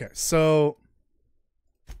 Okay, so.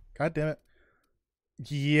 God damn it.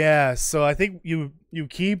 Yeah, so I think you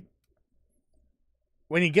keep.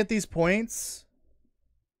 When you get these points.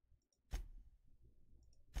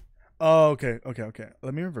 Oh, okay.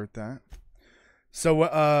 Let me revert that.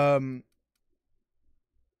 So,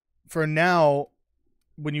 for now,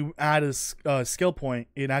 when you add a skill point,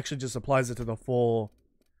 it actually just applies it to the full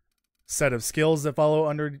set of skills that follow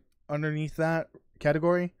underneath that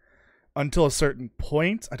category until a certain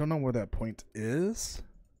point. I don't know where that point is.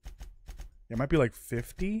 It might be like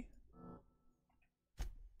 50.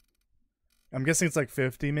 I'm guessing it's like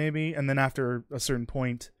 50 maybe, and then after a certain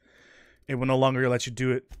point, it will no longer let you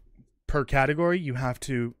do it per category. You have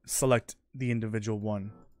to select the individual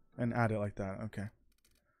one and add it like that. Okay.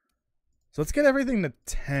 So let's get everything to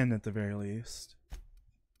 10 at the very least,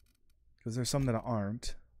 because there's some that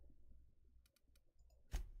aren't.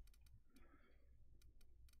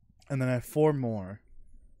 And then I have 4 more.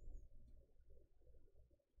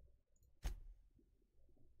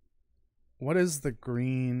 What is the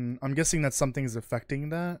green? I'm guessing that something is affecting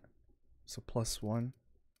that. So +1.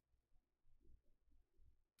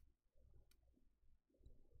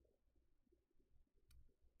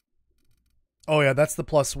 Oh yeah, that's the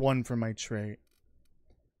 +1 for my trait.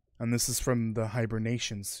 And this is from the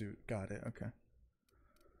hibernation suit. Got it. Okay.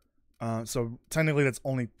 So technically that's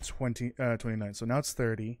only 29. So now it's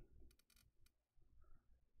 30.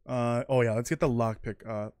 Oh yeah, let's get the lockpick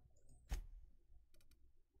up.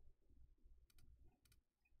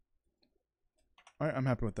 Alright, I'm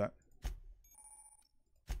happy with that.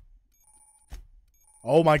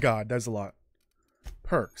 Oh my god, that's a lot.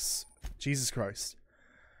 Perks. Jesus Christ.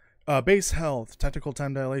 Base health, tactical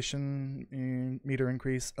time dilation, meter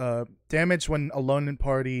increase, damage when alone in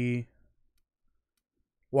party,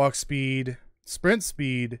 walk speed, sprint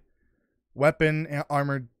speed, weapon,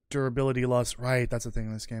 armor durability loss. Right, that's a thing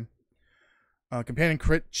in this game. Companion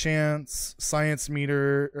crit chance, science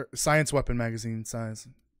meter, science weapon magazine size.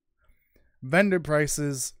 Vendor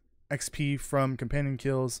prices, XP from companion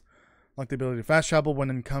kills, like the ability to fast travel when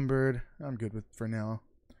encumbered. I'm good with for now.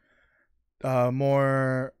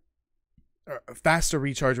 More faster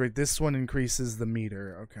recharge rate. This one increases the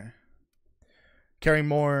meter. Okay. Carry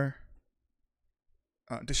more.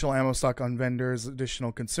 Additional ammo stock on vendors.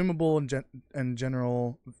 Additional consumable and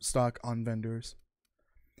general stock on vendors.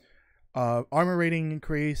 Armor rating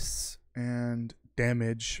increase and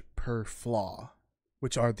damage per flaw,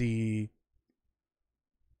 which are the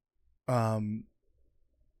are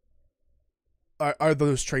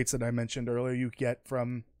those traits that I mentioned earlier you get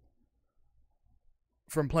from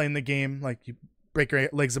playing the game. Like you break your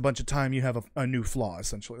legs a bunch of time, you have a new flaw,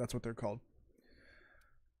 essentially. That's what they're called.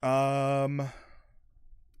 I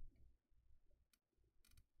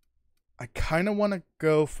kind of want to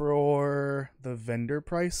go for the vendor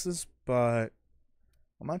prices, but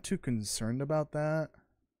I'm not too concerned about that.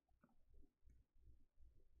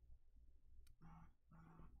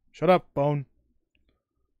 Shut up, Bone.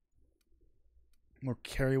 More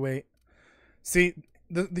carry weight. See,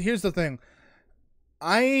 here's the thing.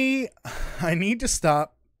 I need to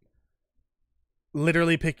stop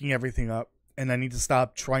literally picking everything up, and I need to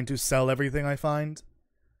stop trying to sell everything I find.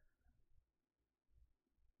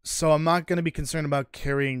 So I'm not going to be concerned about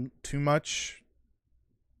carrying too much,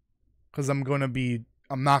 because I'm not going to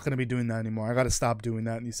be doing that anymore. I got to stop doing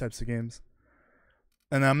that in these types of games.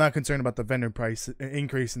 And I'm not concerned about the vendor price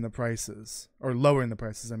increasing the prices, or lowering the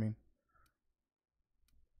prices, I mean.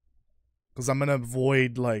 Because I'm going to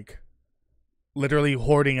avoid, like, literally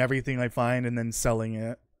hoarding everything I find and then selling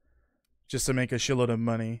it just to make a shitload of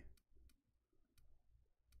money.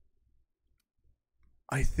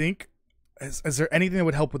 I think, is there anything that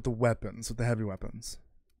would help with the weapons, with the heavy weapons?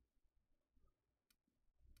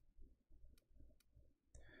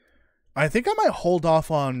 I think I might hold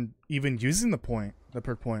off on even using the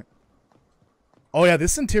perk point. Oh yeah,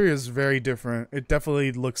 this interior is very different. It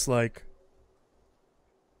definitely looks like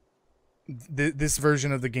this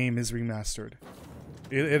version of the game is remastered.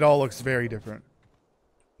 It all looks very different.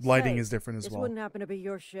 Lighting is different as this well. Wouldn't happen to be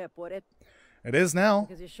your ship, would it? It is now.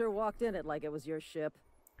 Because you sure walked in it like it was your ship.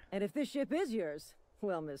 And if this ship is yours,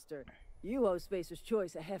 well, mister, you owe Spacer's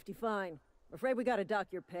Choice a hefty fine. I'm afraid we gotta dock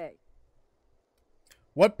your pay.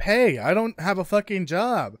 What pay? I don't have a fucking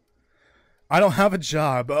job. I don't have a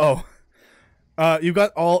job. Oh. You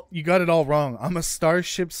got it all wrong. I'm a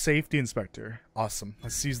starship safety inspector. Awesome.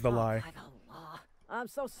 Let's use the lie. By the law. I'm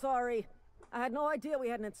so sorry. I had no idea we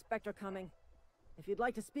had an inspector coming. If you'd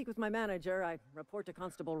like to speak with my manager, I report to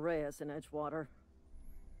Constable Reyes in Edgewater.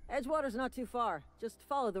 Edgewater's not too far. Just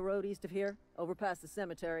follow the road east of here, over past the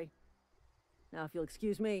cemetery. Now, if you'll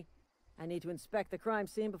excuse me, I need to inspect the crime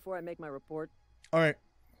scene before I make my report. Alright.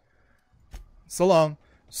 So long.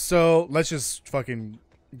 So, let's just fucking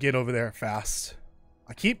get over there fast.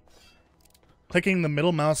 I keep clicking the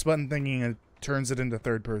middle mouse button thinking it turns it into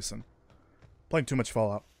third person. Playing too much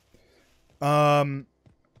Fallout.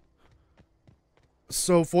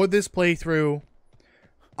 So for this playthrough,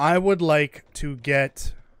 I would like to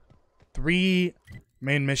get 3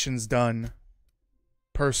 main missions done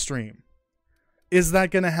per stream. Is that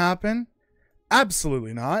gonna happen?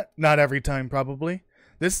 Absolutely not. Not every time, probably.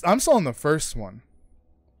 I'm still on the first one.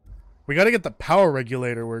 We gotta get the power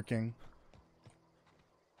regulator working.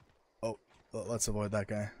 Oh, let's avoid that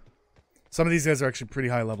guy. Some of these guys are actually pretty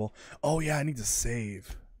high level. Oh yeah, I need to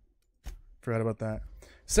save. Forgot about that.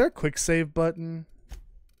 Is there a quick save button?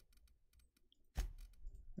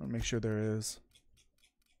 I'll make sure there is.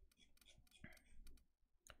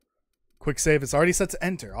 Quick save. It's already set to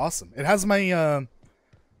enter. Awesome. It has my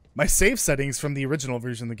my save settings from the original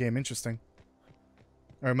version of the game. Interesting.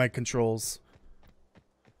 Or my controls.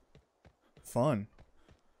 Fun.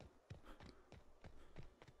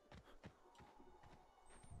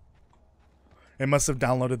 It must have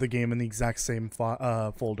downloaded the game in the exact same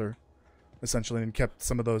folder, essentially, and kept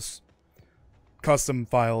some of those custom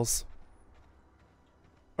files.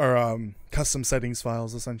 Or custom settings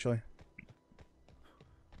files, essentially.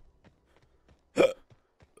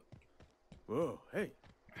 Whoa, hey.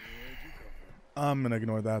 I'm gonna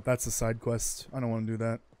ignore that. That's a side quest. I don't want to do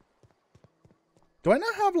that. Do I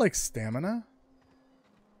not have, like, stamina?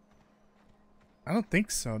 I don't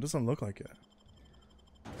think so. It doesn't look like it.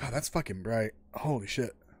 God, that's fucking bright. Holy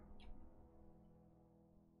shit.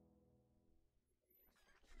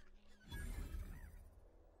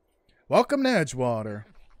 Welcome to Edgewater.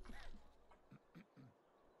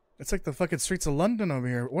 It's like the fucking streets of London over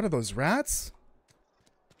here. What are those, rats?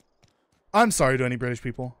 I'm sorry to any British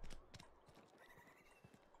people.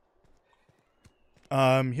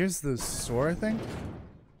 Here's the store, I think.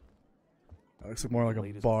 That looks like more like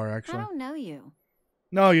a bar, actually. I don't know you.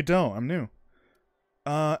 No, you don't. I'm new.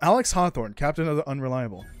 Alex Hawthorne, captain of the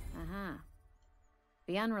Unreliable. Uh-huh.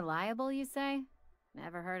 The Unreliable, you say?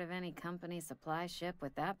 Never heard of any company supply ship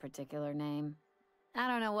with that particular name. I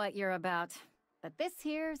don't know what you're about, but this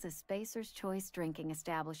here's a Spacer's Choice drinking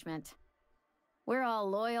establishment. We're all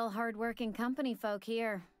loyal, hard-working company folk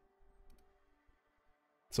here.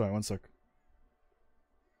 Sorry, one sec.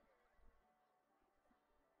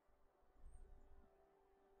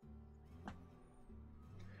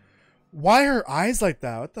 Why are her eyes like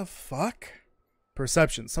that? What the fuck?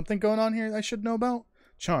 Perception. Something going on here I should know about?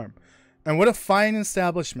 Charm. And what a fine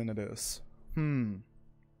establishment it is. Am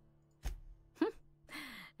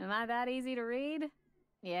I that easy to read?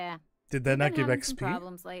 Yeah. Did that not give having some XP?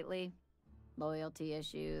 problems lately. Loyalty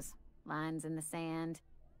issues, lines in the sand.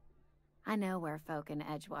 I know where folk in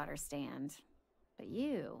Edgewater stand. But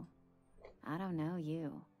you, I don't know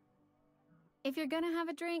you. If you're gonna have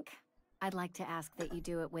a drink, I'd like to ask that you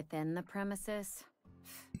do it within the premises.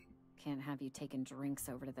 Can't have you taking drinks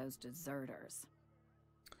over to those deserters.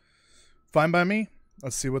 Fine by me.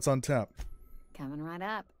 Let's see what's on tap. Coming right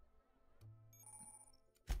up.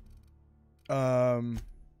 No,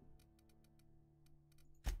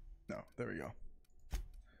 there we go.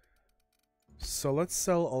 So let's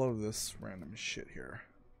sell all of this random shit here.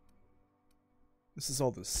 This is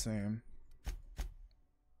all the same.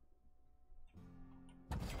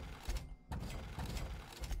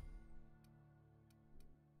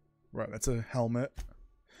 Right, that's a helmet.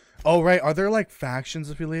 Oh, right. Are there, like, factions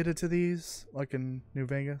affiliated to these? Like in New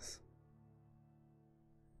Vegas?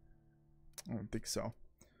 I don't think so.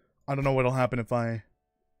 I don't know what'll happen if I...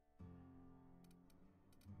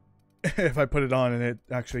 if I put it on and it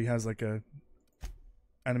actually has, like, a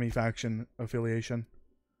enemy faction affiliation.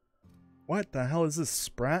 What the hell is this?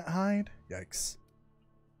 Sprat hide? Yikes.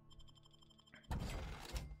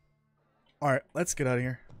 Alright, let's get out of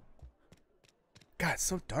here. God, it's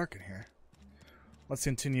so dark in here. Let's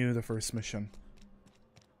continue the first mission.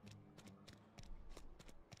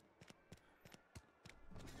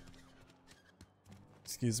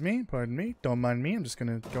 Excuse me, pardon me, don't mind me, I'm just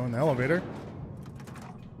gonna go in the elevator.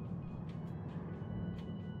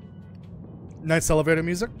 Nice elevator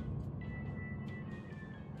music.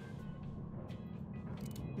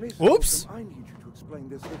 Oops! I need you to explain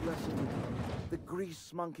this big lesson with the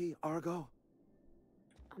grease monkey, Argo.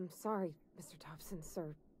 I'm sorry, Mr. Thompson,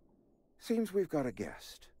 sir. Seems we've got a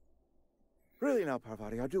guest. Really now,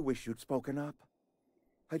 Parvati, I do wish you'd spoken up.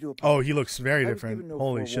 I do apologize. Oh, he looks very different. I was given no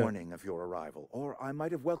Holy shit. warning of your arrival, or I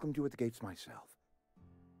might have welcomed you at the gates myself.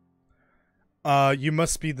 You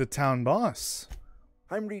must be the town boss.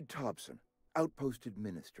 I'm Reed Thompson, Outpost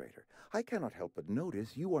Administrator. I cannot help but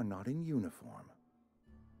notice you are not in uniform.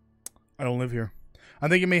 I don't live here. I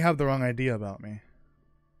think you may have the wrong idea about me.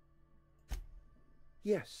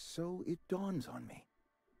 Yes, so it dawns on me.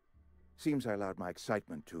 Seems I allowed my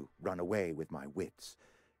excitement to run away with my wits.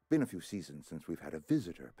 Been a few seasons since we've had a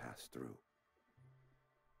visitor pass through.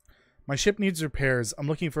 My ship needs repairs. I'm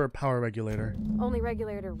looking for a power regulator. Only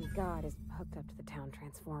regulator we got is hooked up to the town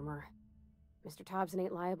transformer. Mr. Thompson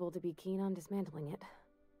ain't liable to be keen on dismantling it.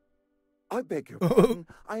 I beg your pardon.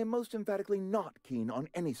 I am most emphatically not keen on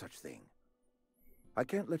any such thing. I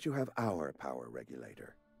can't let you have our power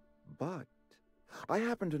regulator. But I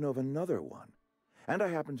happen to know of another one. And I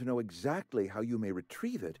happen to know exactly how you may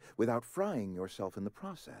retrieve it without frying yourself in the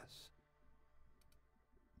process.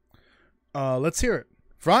 Let's hear it.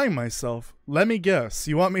 Frying myself? Let me guess.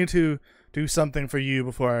 You want me to do something for you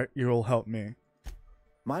before you'll help me?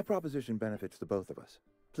 My proposition benefits the both of us.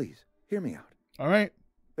 Please, hear me out. All right.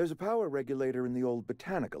 There's a power regulator in the old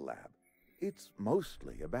botanical lab. It's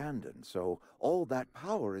mostly abandoned, so all that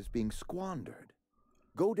power is being squandered.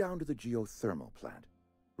 Go down to the geothermal plant.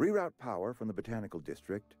 Reroute power from the botanical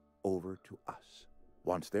district over to us.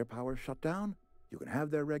 Once their power's shut down, you can have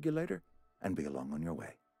their regulator and be along on your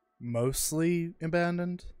way. Mostly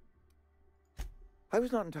abandoned? I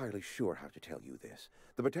was not entirely sure how to tell you this.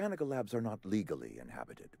 The botanical labs are not legally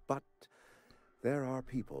inhabited, but there are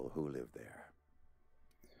people who live there.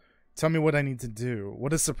 Tell me what I need to do.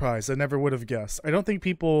 What a surprise. I never would have guessed. I don't think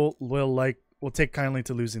people will take kindly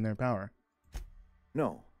to losing their power.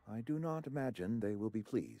 No, I do not imagine they will be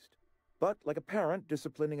pleased. But like a parent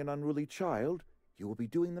disciplining an unruly child, you will be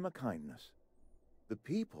doing them a kindness. The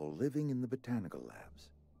people living in the botanical labs,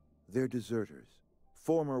 they're deserters,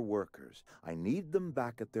 former workers. I need them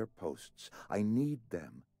back at their posts. I need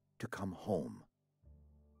them to come home.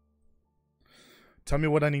 Tell me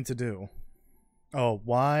what I need to do. Oh,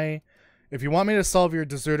 why? If you want me to solve your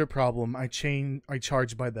deserter problem, I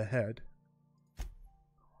charge by the head.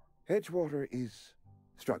 Edgewater is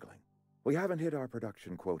struggling. We haven't hit our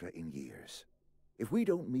production quota in years. If we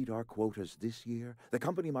don't meet our quotas this year, the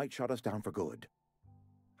company might shut us down for good.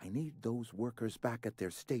 I need those workers back at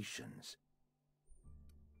their stations.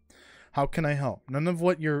 How can I help? None of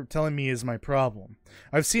what you're telling me is my problem.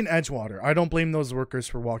 I've seen Edgewater. I don't blame those workers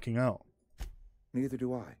for walking out. Neither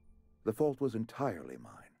do I. The fault was entirely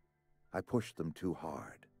mine. I pushed them too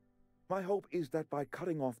hard. My hope is that by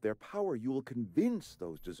cutting off their power, you will convince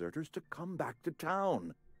those deserters to come back to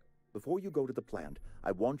town. Before you go to the plant,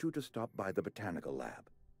 I want you to stop by the botanical lab.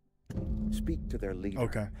 Speak to their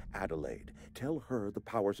leader, Adelaide. Tell her the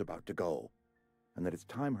power's about to go, and that it's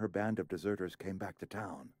time her band of deserters came back to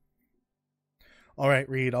town. All right,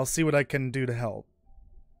 Reed. I'll see what I can do to help.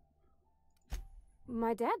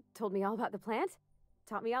 My dad told me all about the plant.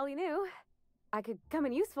 Taught me all he knew. I could come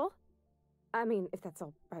in useful. I mean, if that's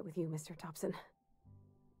all right with you, Mr. Thompson.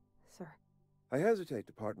 Sir. I hesitate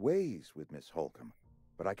to part ways with Miss Holcomb,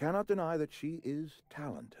 but I cannot deny that she is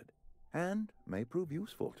talented and may prove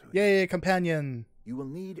useful to you. Yay, companion! You will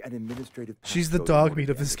need an administrative. She's the dog meat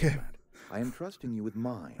of this game. I am trusting you with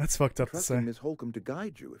mine. That's fucked up to say. Trusting Miss Holcomb to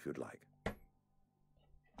guide you if you'd like.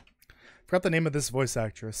 Forgot the name of this voice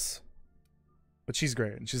actress, but she's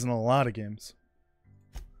great and she's in a lot of games.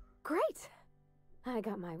 Great! I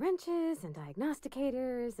got my wrenches and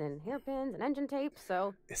diagnosticators and hairpins and engine tape,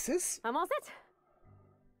 so... Is this? I'm all set.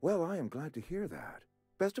 Well, I am glad to hear that.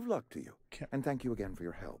 Best of luck to you. And thank you again for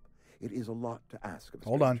your help. It is a lot to ask of a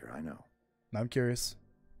stranger, I know. I'm curious.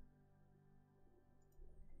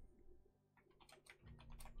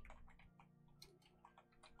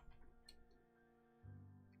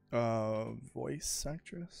 Voice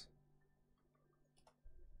actress?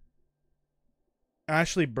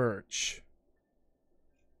 Ashley Birch,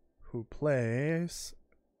 who plays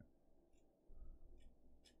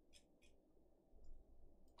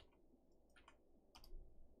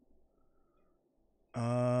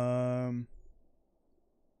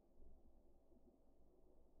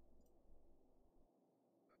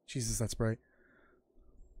Jesus, that's bright.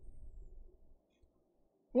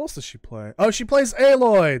 What else does she play? Oh, she plays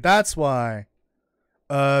Aloy. That's why.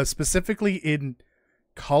 Specifically in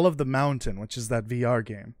Call of the Mountain, which is that VR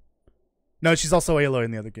game. No, she's also Aloy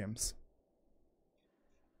in the other games.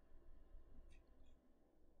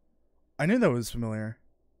 I knew that was familiar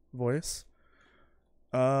voice.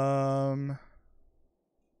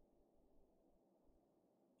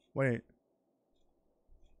 Wait.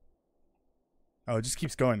 Oh, it just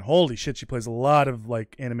keeps going. Holy shit, she plays a lot of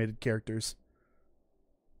like animated characters.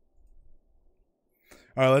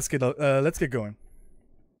 All right, let's get going.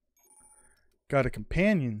 Got a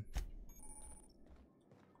companion.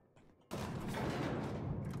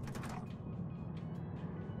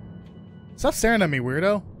 Stop staring at me,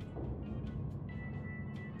 weirdo.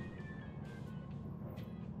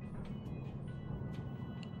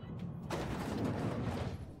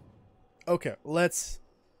 Okay, let's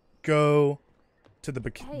go to the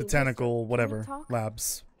botanical whatever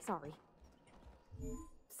labs. Sorry.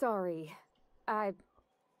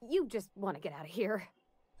 You just want to get out of here.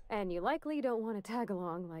 And you likely don't want to tag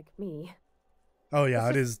along like me. Oh yeah,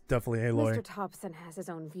 it is definitely Aloy. Mr. Thompson has his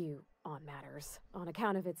own view on matters, on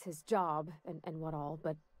account of it's his job and what all,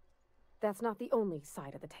 but that's not the only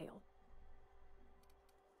side of the tale.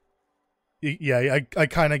 Yeah, I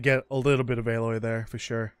kind of get a little bit of Aloy there for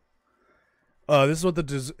sure. This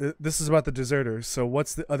is about the deserters. So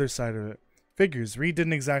what's the other side of it? Figures. Reed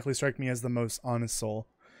didn't exactly strike me as the most honest soul.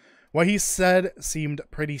 What he said seemed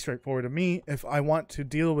pretty straightforward to me. If I want to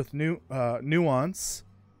deal with nuance,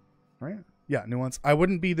 right? Yeah, nuance. I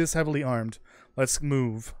wouldn't be this heavily armed. Let's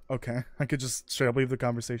move. Okay, I could just straight up leave the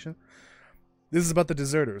conversation. This is about the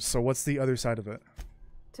deserters. So what's the other side of it?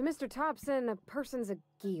 To Mr. Thompson, a person's a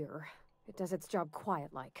gear. It does its job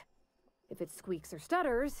quiet-like. If it squeaks or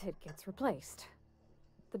stutters, it gets replaced.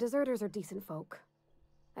 The deserters are decent folk.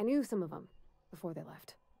 I knew some of them before they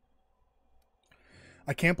left.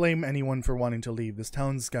 I can't blame anyone for wanting to leave. This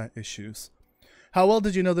town's got issues. How well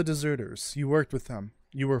did you know the deserters? You worked with them.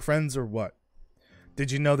 You were friends or what? Did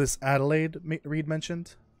you know this Adelaide Reed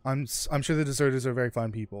mentioned? I'm sure the deserters are very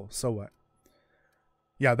fine people. So what?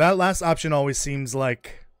 Yeah, that last option always seems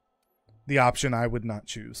like the option I would not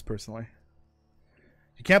choose, personally.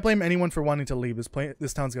 You can't blame anyone for wanting to leave.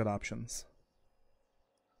 This town's got options.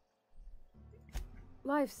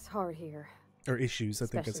 Life's hard here. Or issues, I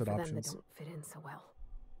think I said options. options. Them that don't fit in so well.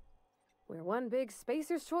 We're one big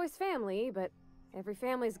Spacer's Choice family, but every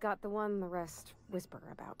family's got the one the rest whisper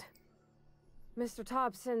about. Mr.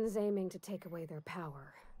 Thompson's aiming to take away their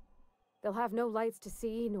power. They'll have no lights to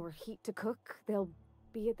see, nor heat to cook. They'll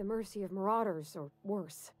be at the mercy of marauders, or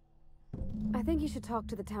worse. I think you should talk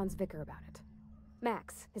to the town's vicar about it.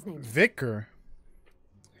 Max, his name is. Vicar?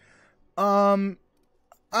 I'm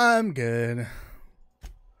good.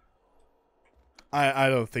 I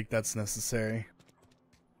don't think that's necessary.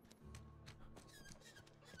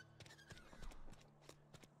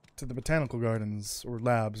 To the botanical gardens or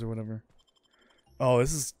labs or whatever. Oh,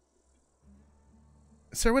 this is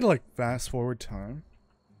there a way to like fast forward time?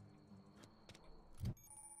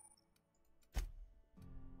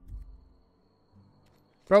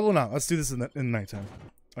 Probably not. Let's do this in nighttime.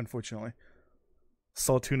 Unfortunately,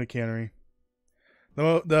 Saltuna Cannery.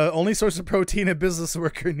 The only source of protein a business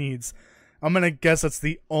worker needs. I'm gonna guess that's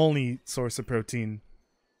the only source of protein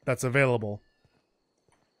that's available.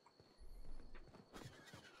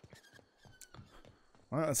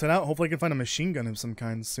 Alright, let's head out. Hopefully I can find a machine gun of some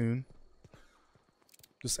kind soon.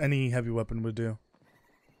 Just any heavy weapon would do.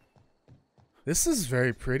 This is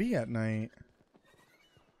very pretty at night.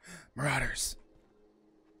 Marauders.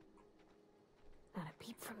 Not a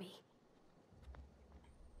peep for me.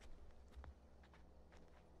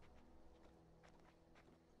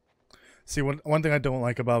 See, one thing I don't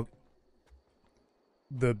like about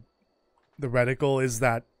the reticle is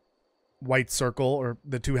that white circle, or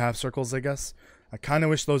the two half circles, I guess. I kind of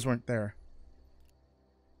wish those weren't there.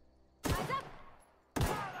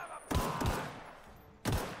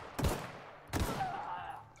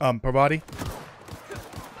 Per body.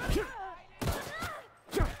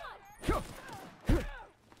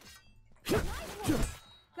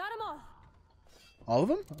 Got 'em all. All of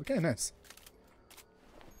them? Okay, nice.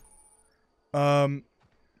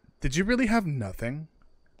 Did you really have nothing?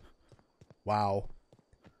 Wow.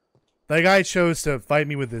 That guy chose to fight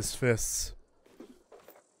me with his fists.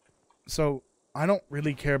 So, I don't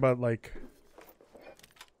really care about, like...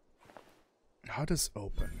 How does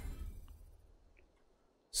open?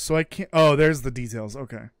 So I can't... Oh, there's the details.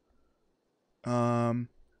 Okay.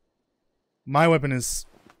 My weapon is...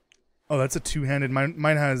 Oh, that's a two-handed.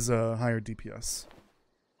 Mine has a higher DPS.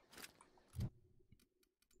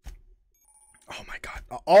 Oh my god.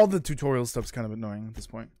 All the tutorial stuff's kind of annoying at this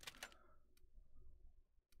point.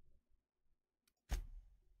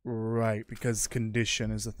 Right, because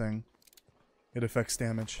condition is a thing. It affects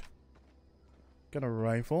damage. Got a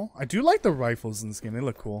rifle. I do like the rifles in this game. They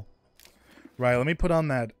look cool. Right, let me put on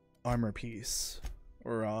that armor piece.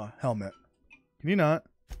 Or helmet. Can you not?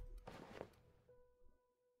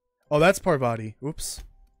 Oh, that's Parvati. Oops.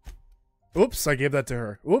 Oops, I gave that to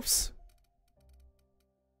her. Oops.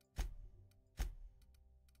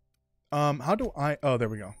 How do I... Oh, there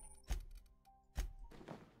we go.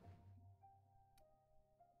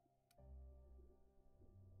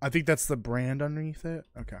 I think that's the brand underneath it.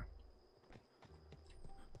 Okay.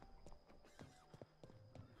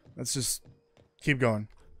 Let's just keep going.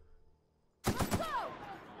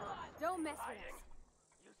 Don't mess with us.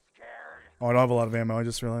 Oh, I don't have a lot of ammo, I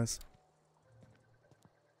just realized.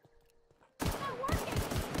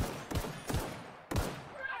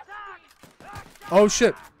 Oh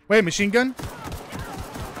shit. Wait, machine gun?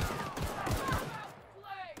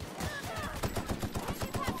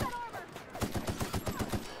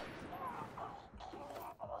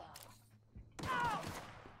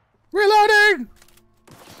 Reloading!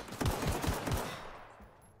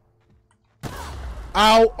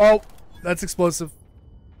 Ow! Oh, that's explosive.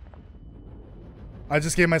 I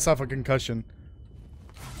just gave myself a concussion.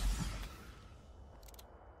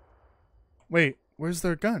 Wait, where's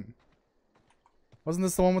their gun? Wasn't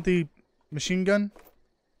this the one with the machine gun?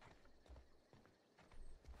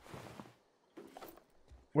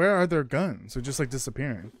 Where are their guns? They're just like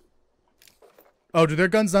disappearing. Oh, do their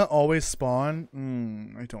guns not always spawn?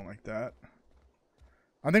 I don't like that.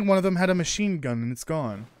 I think one of them had a machine gun and it's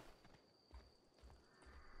gone.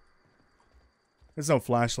 There's no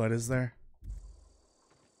flashlight, is there?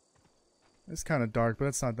 It's kind of dark, but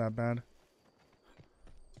it's not that bad.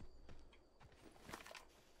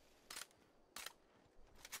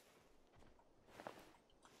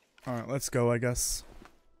 Alright, let's go, I guess.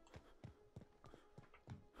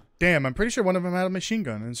 Damn, I'm pretty sure one of them had a machine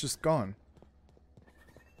gun and it's just gone.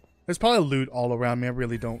 There's probably loot all around me. I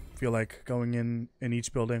really don't feel like going in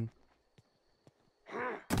each building.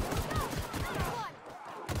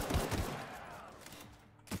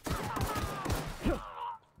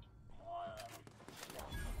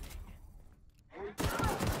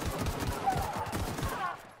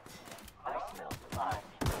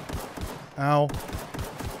 Ow.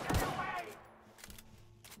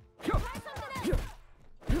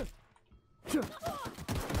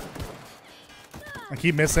 I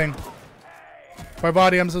keep missing. My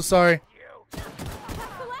body, I'm so sorry.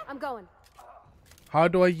 I'm going. How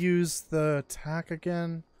do I use the attack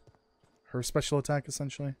again? Her special attack,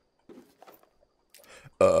 essentially.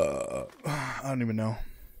 I don't even know.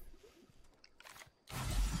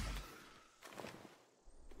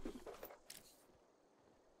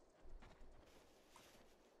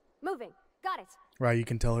 Moving. Got it. Right, you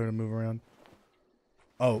can tell her to move around.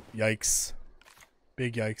 Oh, yikes.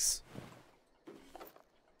 Big yikes.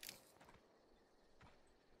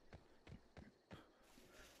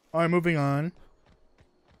 Alright, moving on.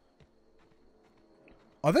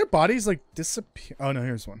 Are their bodies like disappear? Oh no,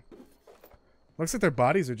 here's one. Looks like their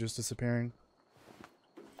bodies are just disappearing.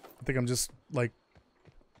 I think I'm just like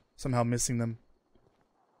somehow missing them.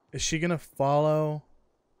 Is she gonna follow?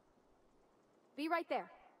 Be right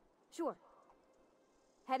there. Sure.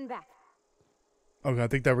 Heading back. Okay, I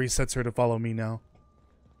think that resets her to follow me now.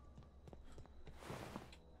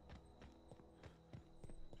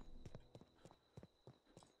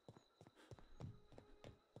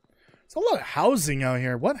 There's a lot of housing out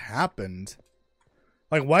here. What happened?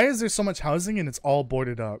 Like, why is there so much housing and it's all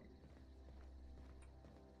boarded up?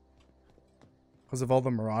 Because of all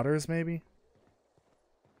the marauders, maybe?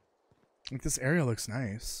 Like, this area looks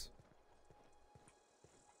nice.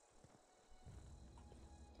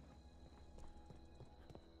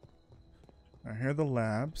 I hear the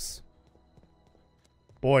labs.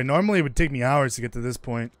 Boy, normally it would take me hours to get to this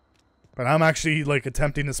point. But I'm actually, like,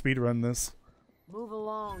 attempting to speedrun this. Move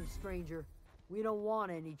along, stranger. We don't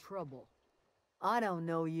want any trouble. I don't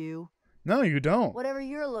know you. No, you don't. Whatever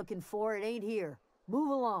you're looking for, it ain't here.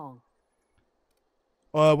 Move along.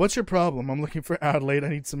 What's your problem? I'm looking for Adelaide. I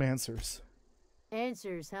need some answers.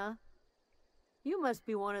 Answers, huh? You must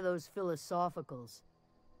be one of those philosophicals.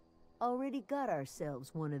 Already got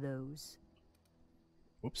ourselves one of those.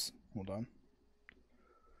 Whoops. Hold on.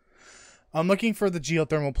 I'm looking for the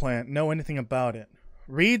geothermal plant. Know anything about it?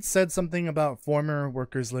 Reed said something about former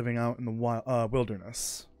workers living out in the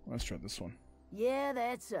wilderness. Let's try this one. Yeah,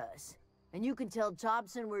 that's us. And you can tell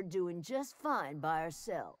Thompson we're doing just fine by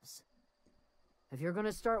ourselves. If you're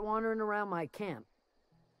gonna start wandering around my camp,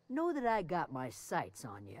 know that I got my sights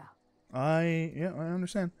on you. Yeah, I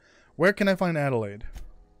understand. Where can I find Adelaide?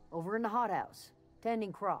 Over in the hothouse,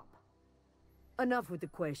 tending crop. Enough with the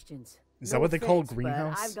questions. Is that what they call a offense,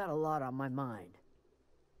 greenhouse? but I've got a lot on my mind.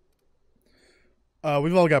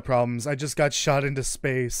 We've all got problems. I just got shot into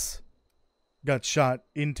space. Got shot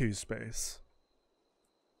into space.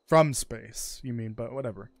 From space, you mean, but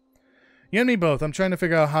whatever. You and me both. I'm trying to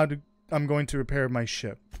figure out how I'm going to repair my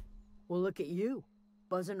ship. Well, look at you,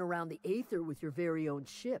 buzzing around the aether with your very own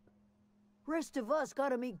ship. Rest of us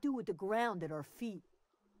gotta make do with the ground at our feet.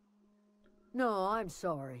 No, I'm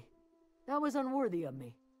sorry. That was unworthy of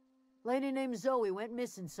me. Lady named Zoe went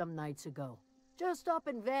missing some nights ago. Just up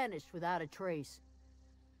and vanished without a trace.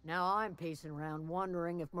 Now I'm pacing around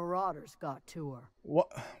wondering if marauders got to her.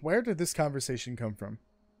 Where did this conversation come from?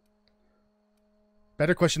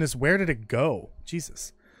 Better question is, where did it go?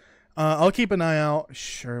 Jesus. I'll keep an eye out.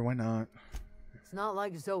 Sure, why not? It's not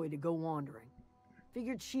like Zoe to go wandering.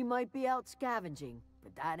 Figured she might be out scavenging,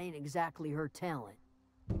 but that ain't exactly her talent.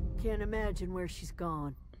 Can't imagine where she's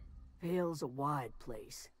gone. Vale's a wide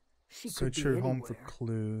place. She could Search be her home anywhere. for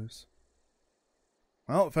clues.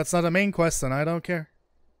 Well, if that's not a main quest, then I don't care.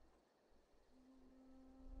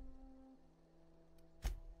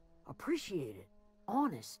 Appreciate it.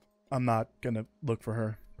 Honest. I'm not gonna look for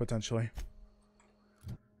her, potentially.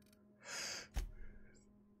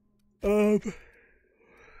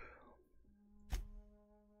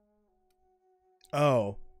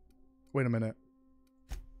 Oh. Wait a minute.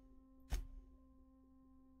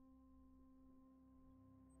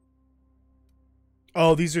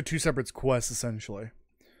 Oh, these are two separate quests, essentially.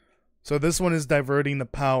 So this one is diverting the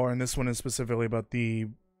power, and this one is specifically about the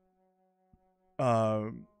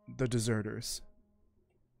deserters.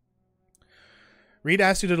 Reed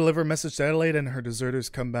asks you to deliver a message to Adelaide and her deserters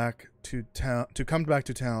come back to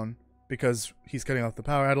town because he's cutting off the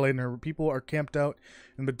power. Adelaide and her people are camped out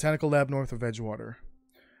in the botanical lab north of Edgewater.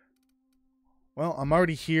 Well, I'm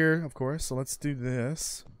already here, of course, so let's do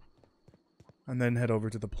this. And then head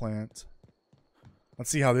over to the plant.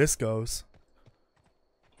 Let's see how this goes.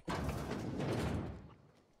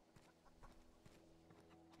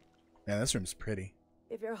 Yeah, this room's pretty.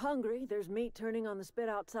 If you're hungry, there's meat turning on the spit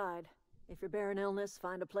outside. If you're bearing illness,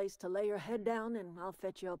 find a place to lay your head down and I'll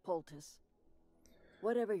fetch you a poultice.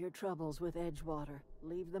 Whatever your troubles with Edgewater,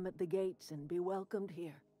 leave them at the gates and be welcomed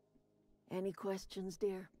here. Any questions,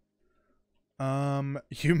 dear?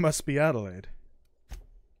 You must be Adelaide.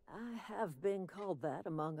 I have been called that,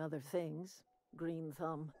 among other things. Green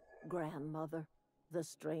Thumb, grandmother, the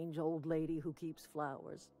strange old lady who keeps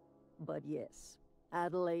flowers. But yes,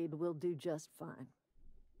 Adelaide will do just fine.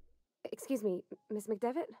 Excuse me, Miss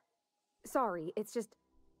McDevitt? Sorry, it's just...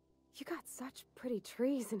 You got such pretty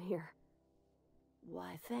trees in here.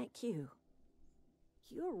 Why, thank you.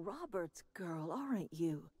 You're Robert's girl, aren't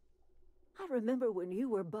you? I remember when you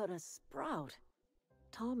were but a sprout.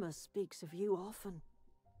 Thomas speaks of you often.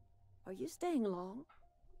 Are you staying long?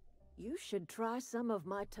 You should try some of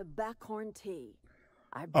my tobaccorn tea.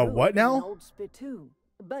 I brewed what it in now? an old spittoon,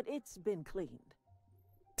 but it's been cleaned.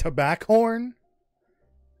 Tobaccorn?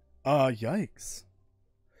 Yikes.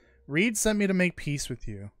 Reed sent me to make peace with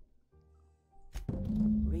you.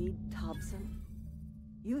 Reed Thompson?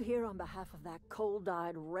 You here on behalf of that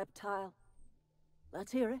cold-eyed reptile?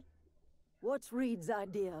 Let's hear it. What's Reed's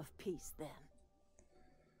idea of peace, then?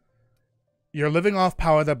 You're living off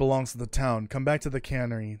power that belongs to the town. Come back to the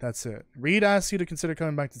cannery. That's it. Reed asks you to consider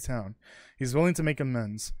coming back to town. He's willing to make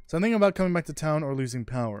amends. Something about coming back to town or losing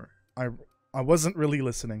power. I wasn't really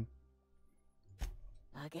listening.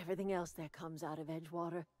 Like everything else that comes out of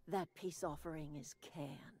Edgewater, that peace offering is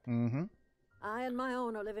canned. Mm-hmm. I and my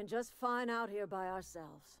own are living just fine out here by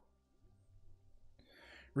ourselves.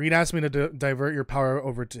 Reed asked me to divert your power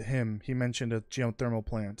over to him. He mentioned a geothermal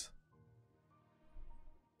plant.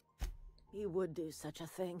 He would do such a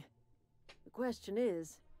thing. The question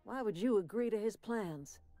is, why would you agree to his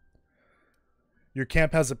plans? Your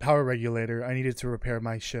camp has a power regulator. I needed to repair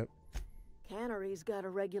my ship. Cannery's got a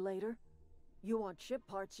regulator. You want ship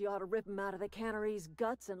parts, you ought to rip 'em out of the cannery's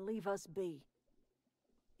guts and leave us be.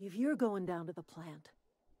 If you're going down to the plant,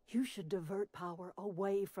 you should divert power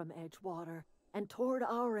away from Edgewater and toward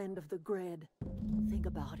our end of the grid. Think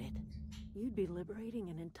about it. You'd be liberating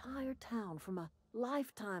an entire town from a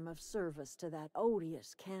lifetime of service to that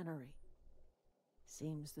odious cannery.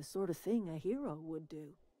 Seems the sort of thing a hero would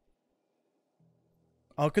do.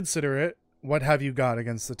 I'll consider it. What have you got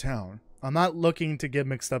against the town? I'm not looking to get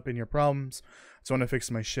mixed up in your problems. I just want to fix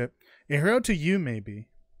my ship. A hero to you, maybe.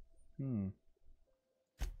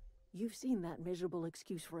 You've seen that miserable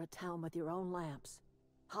excuse for a town with your own lamps.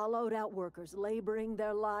 Hollowed out workers laboring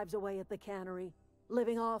their lives away at the cannery,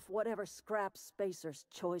 living off whatever scraps Spacer's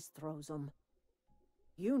Choice throws them.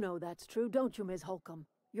 You know that's true, don't you, Ms. Holcomb?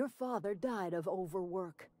 Your father died of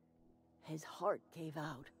overwork. His heart gave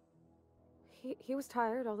out. He was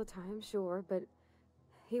tired all the time, sure, but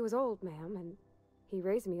he was old, ma'am, and he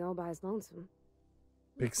raised me all by his lonesome.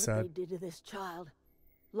 Big Look sad. what they did to this child.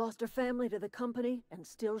 Lost her family to the company, and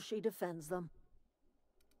still she defends them.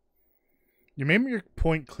 You made your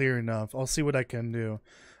point clear enough. I'll see what I can do.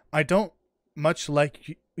 I don't much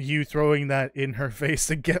like you throwing that in her face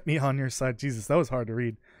to get me on your side. Jesus, that was hard to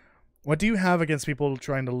read. What do you have against people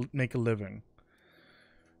trying to make a living?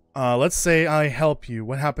 Let's say I help you.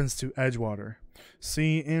 What happens to Edgewater?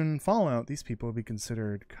 See, in Fallout, these people would be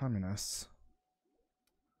considered communists.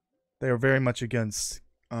 They are very much against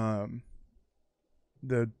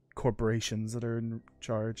the corporations that are in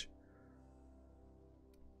charge.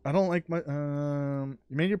 I don't like my... you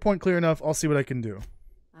made your point clear enough. I'll see what I can do.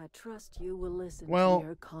 I trust you will listen to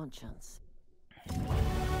your conscience.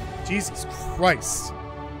 Jesus Christ.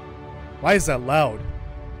 Why is that loud?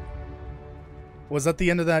 Was that the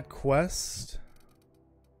end of that quest?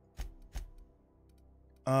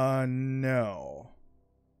 No.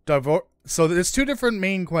 So there's two different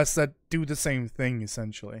main quests that do the same thing,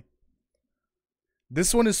 essentially.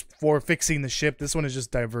 This one is for fixing the ship. This one is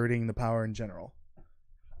just diverting the power in general.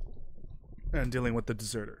 And dealing with the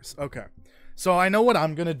deserters. Okay. So I know what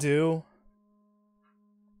I'm going to do.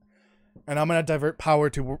 And I'm going to divert power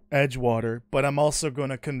to Edgewater. But I'm also going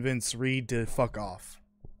to convince Reed to fuck off.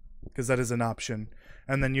 Because that is an option.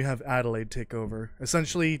 And then you have Adelaide take over.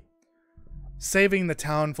 Essentially saving the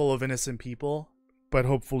town full of innocent people. But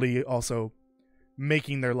hopefully also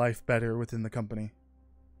making their life better within the company.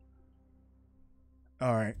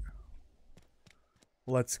 Alright.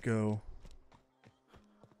 Let's go.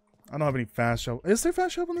 I don't have any fast travel. Is there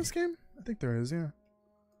fast travel in this game? I think there is, yeah.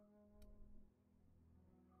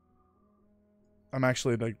 I'm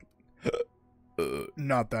actually like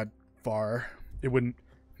not that far. It wouldn't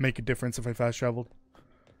make a difference if I fast traveled.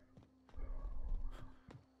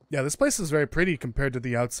 Yeah, this place is very pretty compared to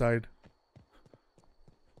the outside.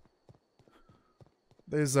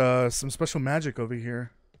 There's some special magic over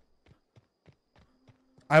here.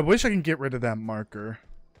 I wish I can get rid of that marker.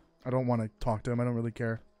 I don't want to talk to him. I don't really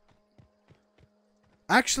care.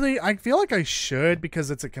 Actually, I feel like I should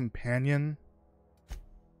because it's a companion.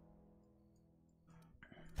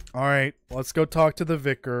 Alright, let's go talk to the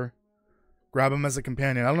vicar. Grab him as a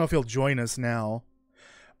companion. I don't know if he'll join us now.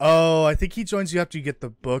 Oh, I think he joins you after you get the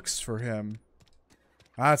books for him.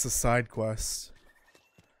 Ah, it's a side quest.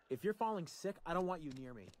 If you're falling sick, I don't want you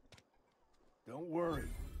near me. Don't worry.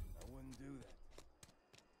 I wouldn't do that.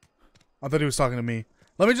 I thought he was talking to me.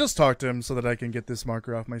 Let me just talk to him so that I can get this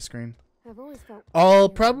marker off my screen. I've always felt I'll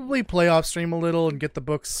probably play off stream a little and get the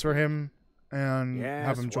books for him and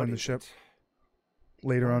have him join the ship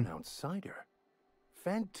later on. An outsider.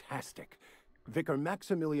 Fantastic. Vicar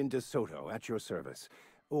Maximilian de Soto at your service.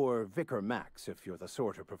 Or Vicar Max if you're the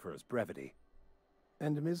sort who prefers brevity.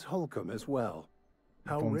 And Ms. Holcomb as well.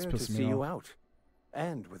 How rare to see you out.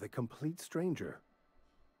 And with a complete stranger.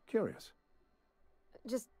 Curious.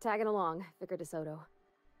 just tagging along, Vicar de Soto.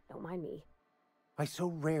 Don't mind me. I so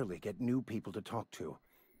rarely get new people to talk to.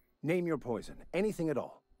 Name your poison, anything at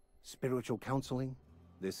all. Spiritual counseling,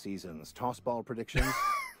 this season's tossball predictions,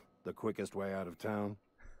 the quickest way out of town.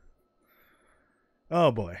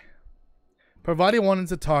 Oh boy. Parvati wanted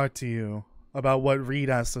to talk to you about what Reed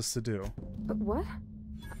asked us to do. What?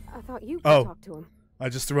 I thought you could talk to him. I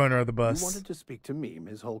just threw her under the bus. You wanted to speak to me,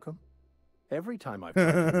 Ms. Holcomb? Every time I've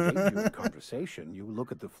tried to engage you in conversation, you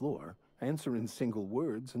look at the floor, answer in single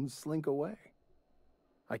words, and slink away.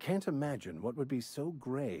 I can't imagine what would be so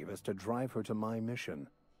grave as to drive her to my mission.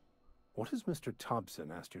 What has Mr.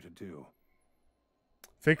 Thompson asked you to do?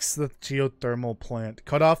 Fix the geothermal plant.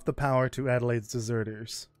 Cut off the power to Adelaide's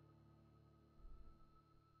deserters.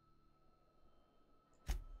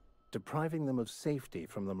 Depriving them of safety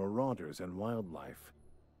from the marauders and wildlife.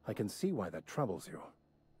 I can see why that troubles you.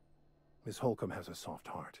 Miss Holcomb has a soft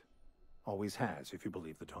heart. Always has, if you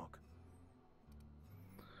believe the talk.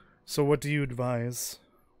 So what do you advise?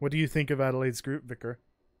 What do you think of Adelaide's group, Vicar?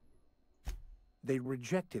 They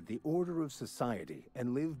rejected the order of society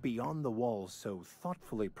and live beyond the walls so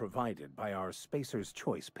thoughtfully provided by our Spacer's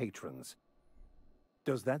Choice patrons.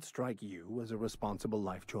 Does that strike you as a responsible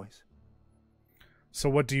life choice? So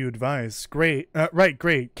what do you advise? Great. Right,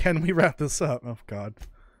 great. Can we wrap this up? Oh, God.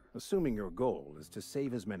 Assuming your goal is to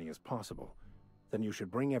save as many as possible, then you should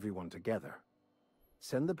bring everyone together.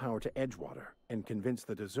 Send the power to Edgewater and convince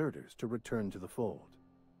the deserters to return to the fold.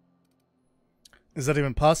 Is that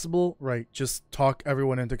even possible? Right, just talk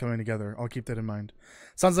everyone into coming together. I'll keep that in mind.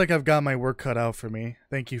 Sounds like I've got my work cut out for me.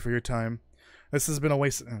 Thank you for your time. This has been a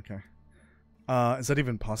waste. Okay. Is that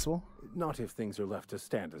even possible? Not if things are left to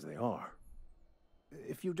stand as they are.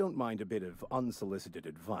 If you don't mind a bit of unsolicited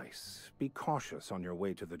advice, be cautious on your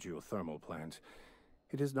way to the geothermal plant.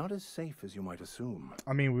 It is not as safe as you might assume.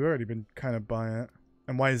 I mean, we've already been kind of by it.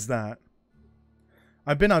 And why is that?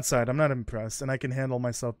 I've been outside. I'm not impressed, and I can handle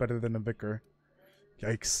myself better than a vicar.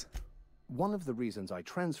 Yikes. One of the reasons I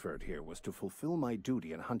transferred here was to fulfill my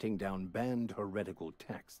duty in hunting down banned heretical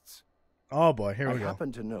texts. Oh boy, here we go. I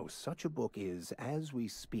happen to know such a book is, as we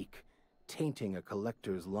speak, tainting a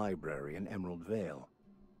collector's library in Emerald Vale.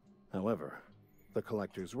 However, the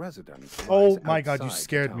collector's residence Oh lies my god, you outside the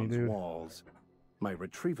scared me, town's dude. walls. My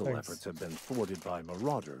retrieval Thanks. efforts have been thwarted by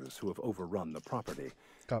marauders who have overrun the property.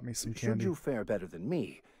 Got me some Should candy. you fare better than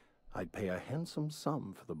me, I'd pay a handsome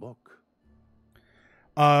sum for the book.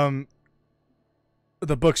 The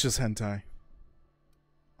book's just hentai.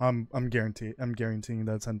 I'm guaranteeing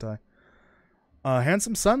that's hentai.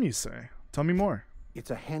 Handsome sum, you say? Tell me more.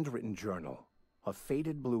 It's a handwritten journal. A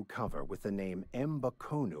faded blue cover with the name M.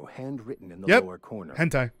 Bakonu handwritten in the Yep. lower corner.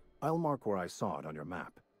 Hentai. I'll mark where I saw it on your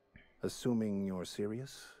map. Assuming you're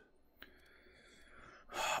serious?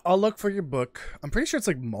 I'll look for your book. I'm pretty sure it's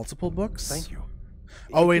like multiple books. Thank you.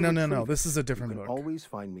 Oh If wait, you no. retrieve This is a it, different you can book. always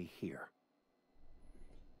find me here.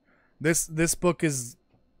 This book is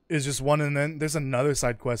just one, and then there's another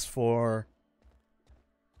side quest for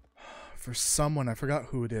someone. I forgot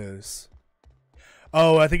who it is.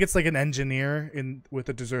 Oh, I think it's like an engineer with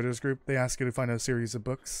the deserters group. They ask you to find a series of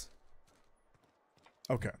books.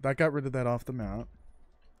 Okay, that got rid of that off the map.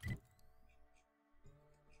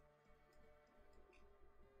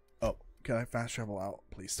 Oh, can I fast travel out?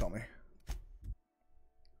 Please tell me.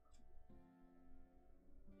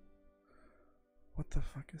 What the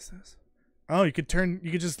fuck is this? Oh, you could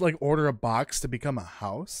just like order a box to become a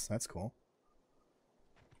house. That's cool.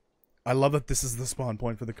 I love that this is the spawn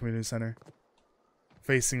point for the community center.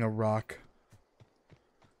 Facing a rock.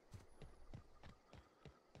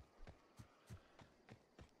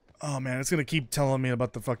 Oh man, it's gonna keep telling me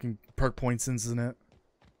about the fucking perk points, isn't it?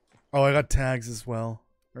 Oh, I got tags as well.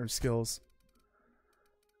 Or skills.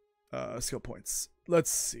 Skill points. Let's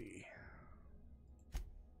see.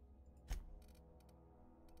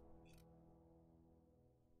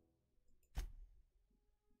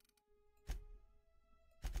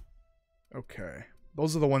 Okay.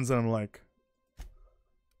 Those are the ones that I'm like,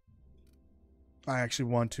 I actually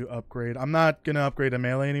want to upgrade. I'm not going to upgrade a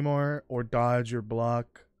melee anymore or dodge or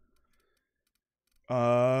block.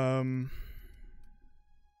 Yeah,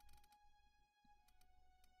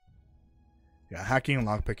 hacking and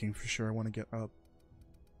lockpicking for sure I want to get up.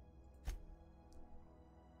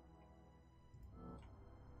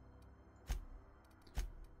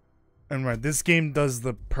 And right, this game does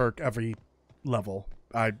the perk every level.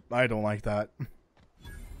 I don't like that.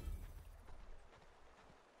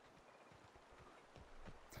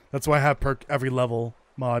 That's why I have perk every level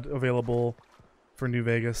mod available for New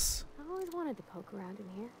Vegas. I always wanted to poke around in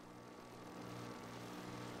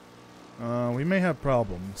here. We may have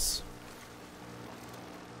problems.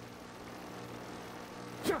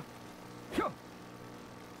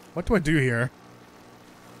 What do I do here?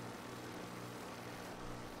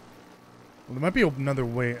 Well, there might be another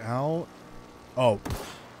way out. Oh.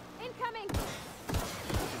 Incoming.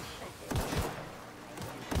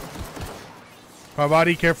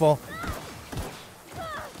 Parvati, careful.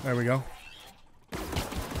 There we go.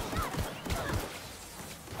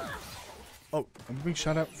 Oh, I'm being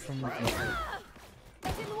shot at from...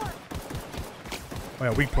 That didn't work. Oh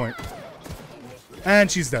yeah, weak point.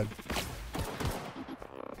 And she's dead.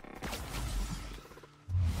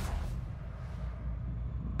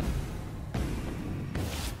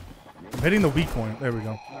 I'm hitting the weak point. There we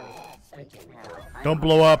go. Don't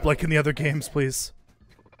blow up like in the other games, please.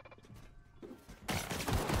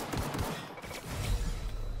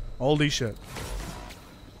 Holy shit.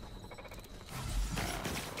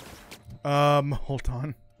 Hold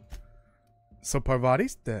on. So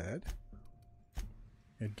Parvati's dead.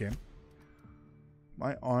 Good game.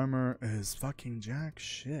 My armor is fucking jack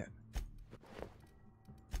shit.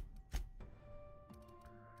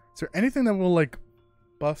 Is there anything that will like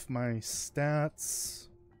buff my stats?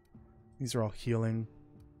 These are all healing.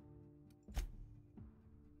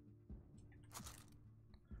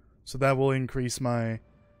 So that will increase my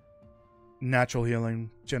natural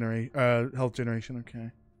healing health generation,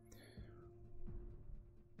 okay.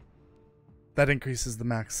 That increases the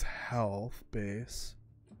max health base.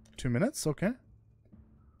 2 minutes? Okay.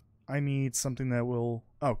 I need something that will...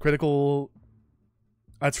 Oh, critical...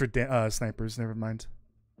 That's for snipers. Never mind.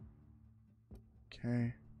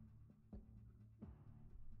 Okay.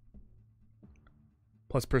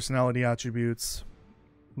 Plus personality attributes.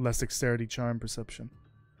 Less dexterity, charm, perception.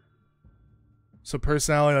 So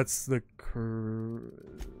personality, that's the...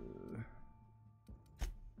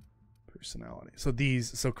 Personality. So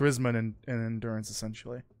these... So charisma and endurance,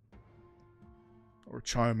 essentially. Or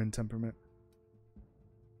charm and temperament.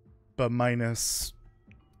 But minus...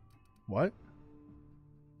 What?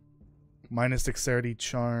 Minus dexterity,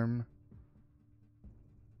 charm...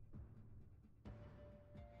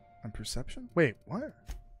 And perception? Wait, what?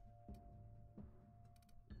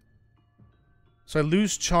 So I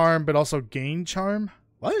lose charm, but also gain charm?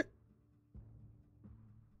 What?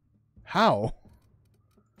 How?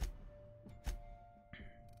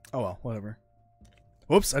 Oh well, whatever.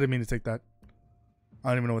 Whoops, I didn't mean to take that. I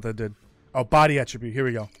don't even know what that did. Oh, body attribute. Here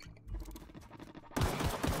we go.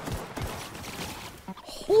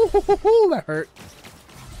 That hurt.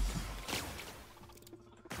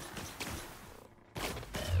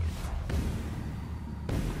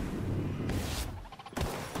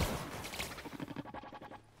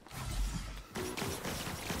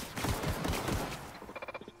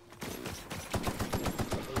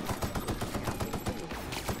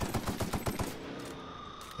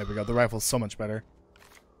 There we go. The rifle's so much better.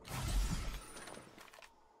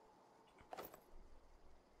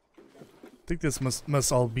 I think this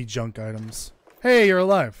must all be junk items. Hey, you're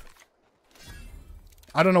alive.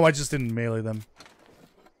 I don't know. I just didn't melee them.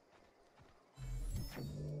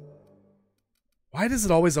 Why does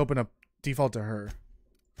it always open up default to her?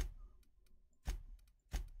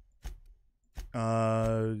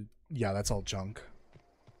 Yeah, that's all junk.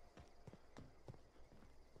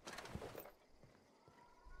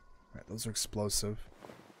 Alright, those are explosive.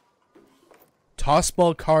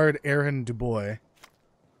 Tossball card Aaron Dubois.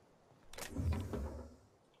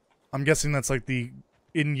 I'm guessing that's like the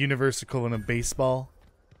in-universe equivalent of baseball.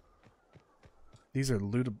 These are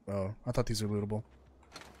lootable. Oh, I thought these were lootable.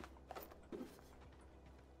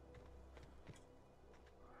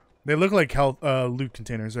 They look like health loot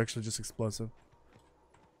containers. They're actually just explosive.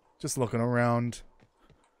 Just looking around.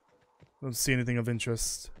 Don't see anything of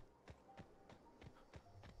interest.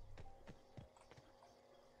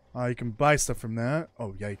 You can buy stuff from that.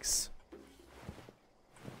 Oh, yikes.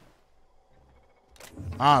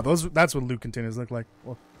 Ah, that's what loot containers look like.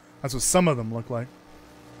 Well, that's what some of them look like.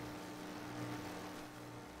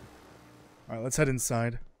 Alright, let's head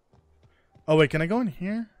inside. Oh, wait, can I go in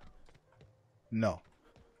here? No.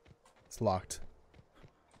 It's locked.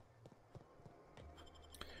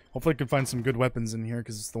 Hopefully I can find some good weapons in here,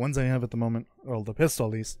 because the ones I have at the moment, or the pistol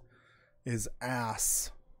at least, is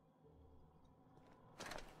ass.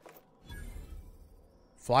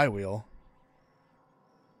 Flywheel.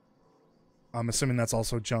 I'm assuming that's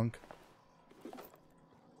also junk.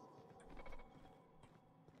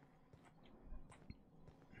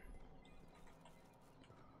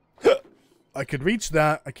 I could reach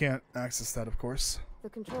that. I can't access that, of course. The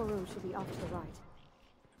control room should be off to the right.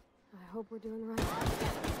 I hope we're doing the right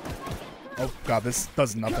thing. Oh god, this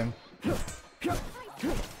does nothing.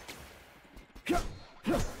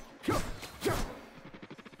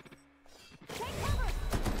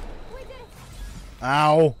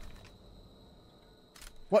 Ow.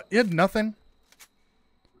 What? You had nothing?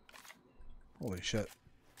 Holy shit.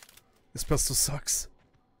 This pistol sucks.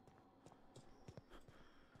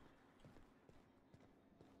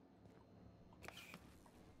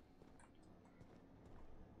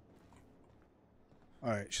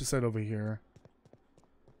 Alright, she said over here.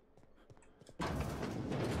 Here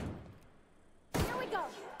we go.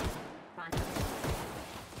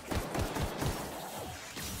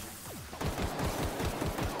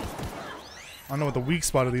 I don't know what the weak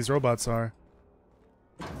spot of these robots are.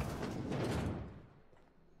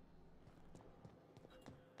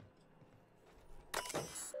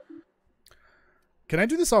 Can I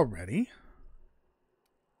do this already?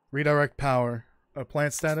 Redirect power.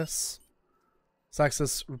 Plant status.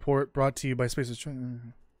 Access report brought to you by Spacer's...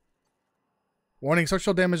 Warning,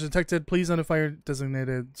 structural damage detected. Please notify your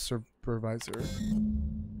designated supervisor.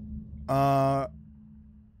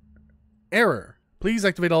 Error. Please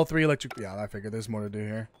activate all 3 electric... Yeah, I figured there's more to do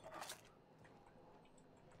here.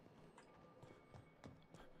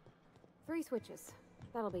 3 switches.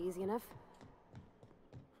 That'll be easy enough.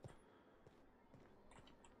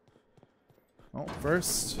 Oh,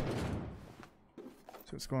 first...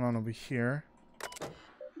 So what's going on over here?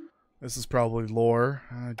 This is probably lore.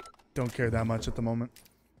 I don't care that much at the moment.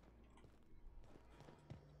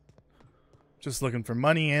 Just looking for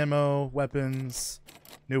money, ammo, weapons,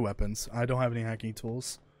 new weapons. I don't have any hacking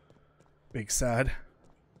tools. Big sad.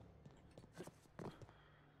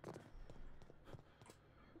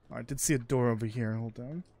 I did see a door over here. Hold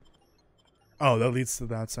on. Oh, that leads to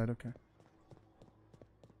that side. Okay.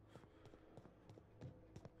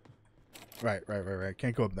 Right.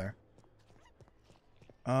 Can't go up there.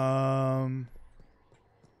 Oh,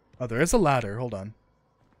 there is a ladder. Hold on.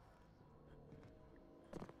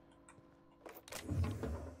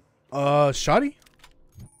 Shoddy?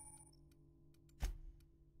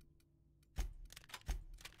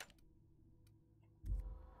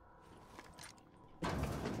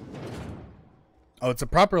 Oh, it's a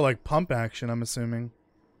proper, like, pump action, I'm assuming.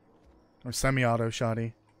 Or semi-auto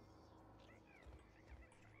shoddy.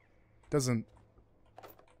 Doesn't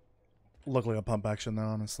look like a pump action, though,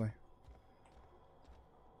 honestly.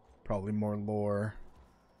 Probably more lore.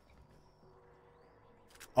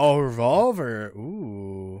 Oh, revolver.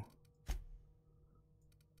 Ooh.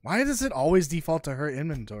 Why does it always default to her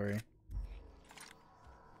inventory?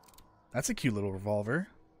 That's a cute little revolver.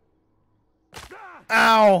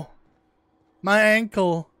 Ow! My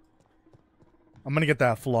ankle. I'm gonna get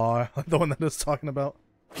that flaw. The one that I was talking about.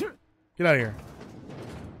 Get out of here.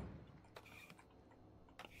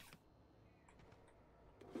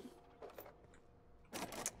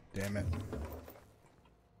 Damn it.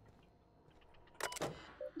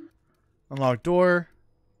 Unlock door.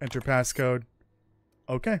 Enter passcode.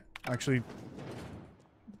 Okay. Actually,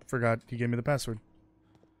 forgot he gave me the password.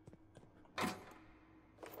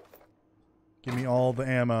 Give me all the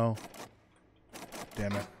ammo.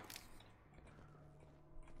 Damn it.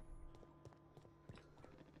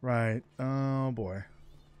 Right. Oh, boy.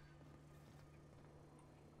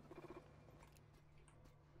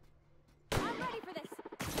 I'm ready for this.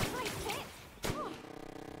 Nice hit. Oh,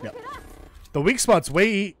 Yep. look at us. The weak spot's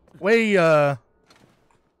way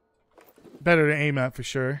better to aim at for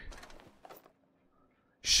sure.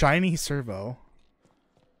 Shiny servo.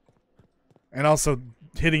 And also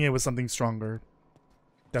hitting it with something stronger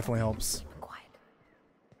definitely helps. Quiet.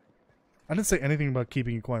 I didn't say anything about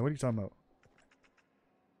keeping it quiet. What are you talking about?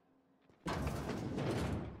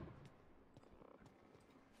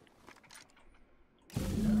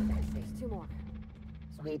 There's two more.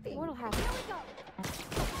 Sweeping. What'll happen? Here we go.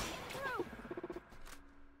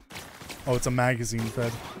 Oh, it's a magazine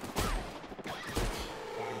fed.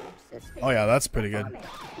 Oh yeah, that's pretty good.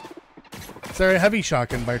 Is there a heavy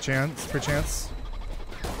shotgun by chance? Perchance?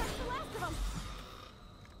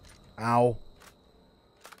 Ow.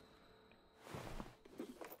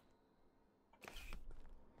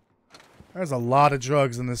 There's a lot of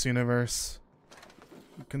drugs in this universe.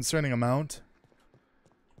 Concerning amount.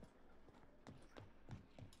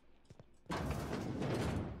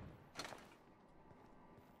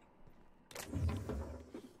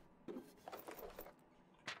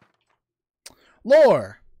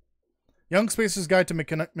 Lore! Young Spacer's Guide to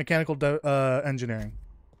Mechanical Engineering.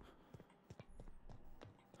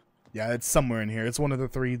 Yeah, it's somewhere in here. It's one of the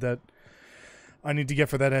 3 that I need to get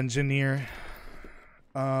for that engineer.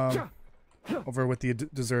 Over with the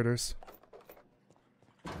deserters.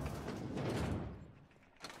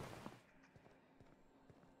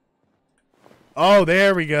 Oh,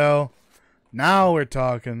 there we go. Now we're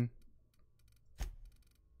talking.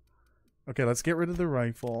 Okay, let's get rid of the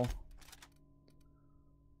rifle.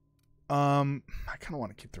 I kind of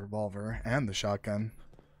want to keep the revolver and the shotgun.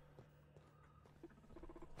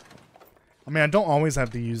 I mean, I don't always have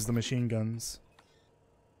to use the machine guns.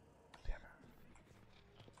 Damn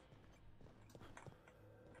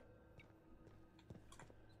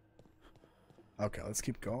it. Okay, let's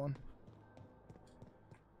keep going.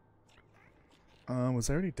 Was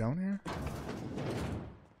I already down here?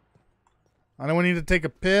 I don't need to take a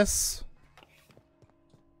piss.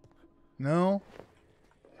 No.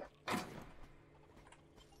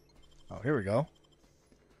 Oh, here we go.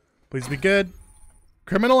 Please be good.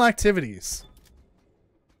 Criminal activities.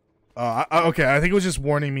 Okay, I think it was just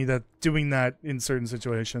warning me that doing that in certain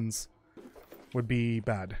situations would be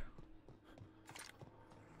bad.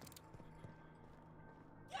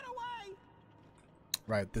 Get away!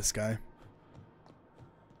 Right, this guy.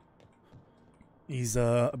 He's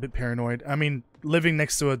a bit paranoid. I mean, living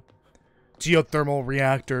next to a geothermal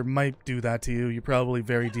reactor might do that to you. You're probably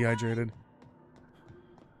very dehydrated.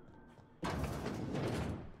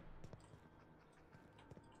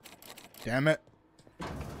 Damn it.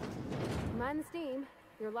 Mind the steam.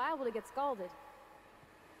 You're liable to get scalded.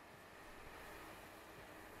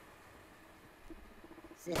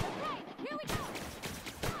 Sit. Here we go.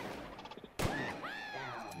 Down.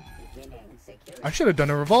 Beginning security. I should have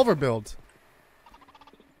done a revolver build.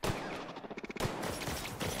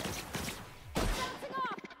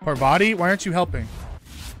 Parvati, why aren't you helping?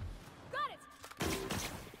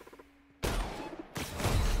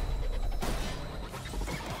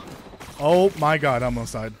 Oh my god, I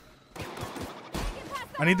almost died.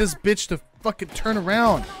 I need this bitch to fucking turn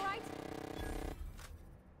around.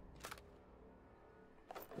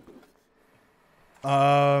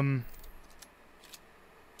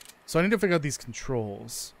 So I need to figure out these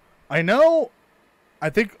controls. I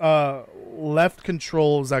think left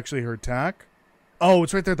control is actually her attack. Oh,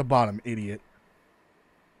 it's right there at the bottom, idiot.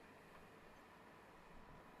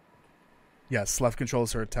 Yes, left control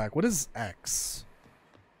is her attack. What is X?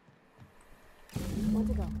 Want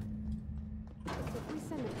to go? If we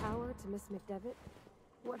send the power to Miss McDevitt,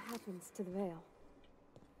 what happens to the veil?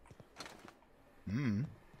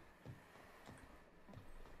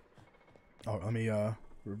 Oh, let me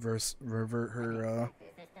revert her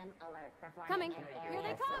Coming. Here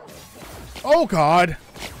they come. Oh god.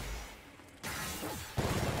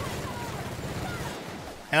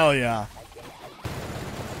 Hell yeah.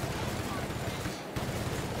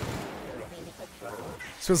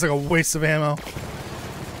 This feels like a waste of ammo.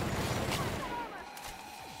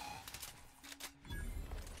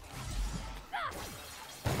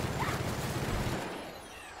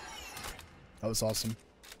 That was awesome.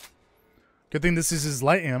 Good thing this is his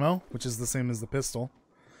light ammo, which is the same as the pistol.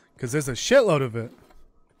 Because there's a shitload of it.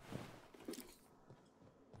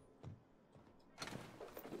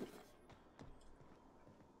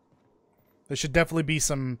 There should definitely be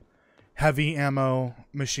some heavy ammo,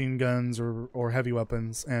 machine guns, or heavy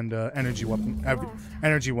weapons, and energy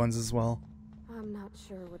ones as well. I'm not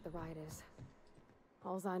sure what the right is.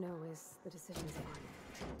 All I know is the decision's mine.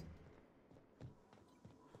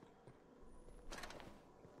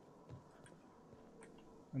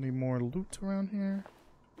 Any more loot around here?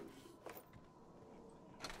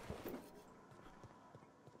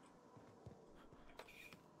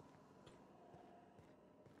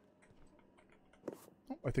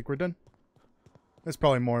 Oh, I think we're done. There's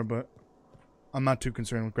probably more, but I'm not too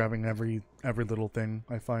concerned with grabbing every little thing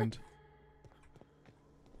I find.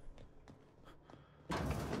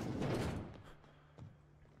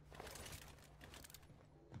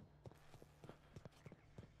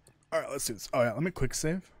 Alright, let's do this. Oh yeah, let me quick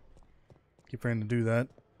save. Keep trying to do that.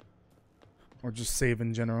 Or just save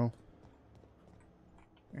in general.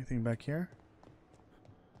 Anything back here?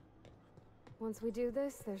 Once we do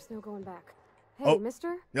this, there's no going back. Hey, Oh.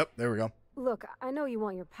 mister? Yep, there we go. Look, I know you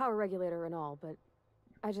want your power regulator and all, but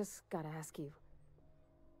I just gotta ask you.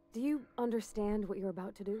 Do you understand what you're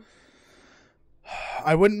about to do?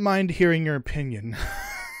 I wouldn't mind hearing your opinion.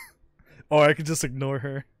 Or I could just ignore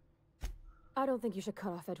her. I don't think you should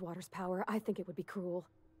cut off Edgewater's power. I think it would be cruel.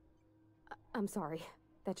 I'm sorry.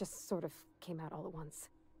 That just sort of came out all at once.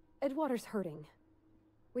 Edgewater's hurting.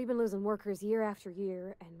 We've been losing workers year after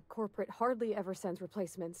year, and corporate hardly ever sends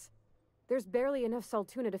replacements. There's barely enough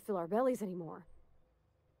Saltuna to fill our bellies anymore.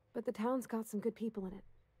 But the town's got some good people in it.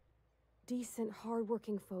 Decent,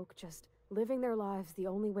 hard-working folk just living their lives the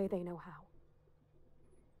only way they know how.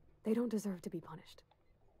 They don't deserve to be punished.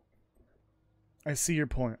 I see your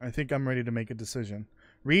point. I think I'm ready to make a decision.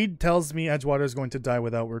 Reed tells me Edgewater is going to die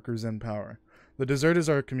without workers in power. The deserters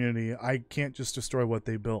are a community. I can't just destroy what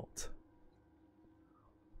they built.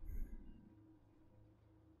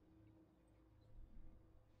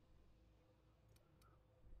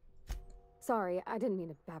 Sorry, I didn't mean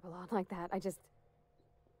to babble on like that.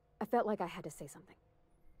 I felt like I had to say something.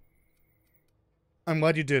 I'm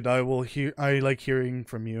glad you did. I like hearing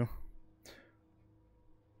from you.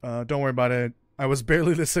 Don't worry about it. I was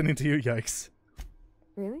barely listening to you, yikes.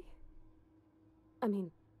 Really? I mean,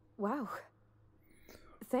 wow.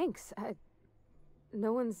 Thanks.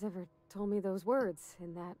 No one's ever told me those words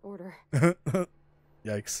in that order.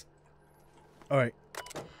 Yikes. Alright.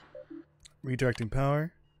 Redirecting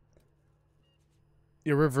power.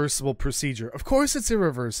 Irreversible procedure. Of course it's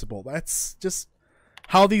irreversible. That's just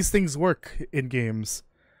how these things work in games.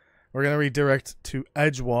 We're going to redirect to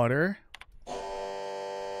Edgewater.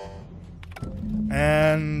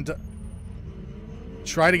 And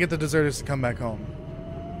try to get the deserters to come back home.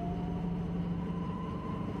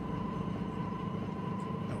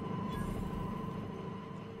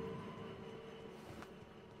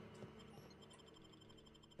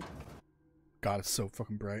 God, it's so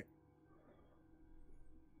fucking bright.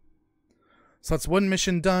 So that's one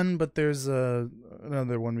mission done, but there's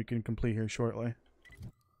another one we can complete here shortly.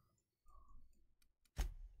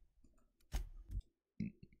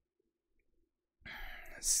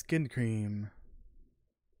 Skin cream.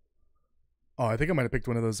 Oh, I think I might have picked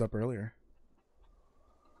one of those up earlier.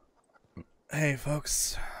 Hey,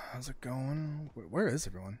 folks. How's it going? Where is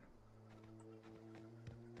everyone?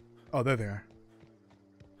 Oh, there they are.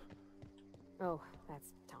 Oh,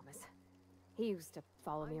 that's Thomas. He used to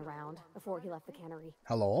follow me around before he left the cannery.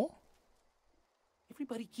 Hello?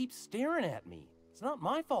 Everybody keeps staring at me. It's not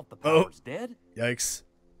my fault the power's dead. Yikes.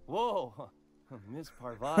 Whoa, Miss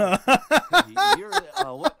Parvati. You're,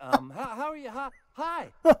 how are you?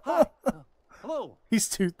 Hi. Hello. He's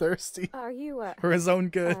too thirsty. Are you, for his own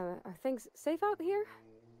good. Are things safe out here?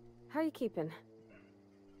 How are you keeping?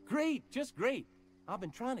 Great, just great. I've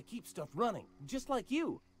been trying to keep stuff running, just like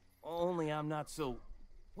you. Only I'm not so...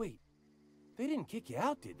 Wait, they didn't kick you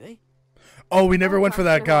out, did they? Oh, we never went for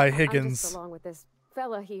that guy, I'm Higgins. just along with this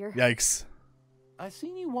fella here. Yikes. I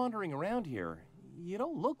seen you wandering around here. You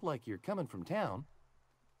don't look like you're coming from town.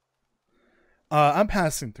 I'm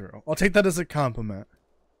passing through. I'll take that as a compliment.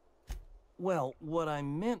 Well, what I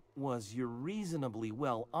meant was you're reasonably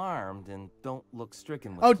well armed and don't look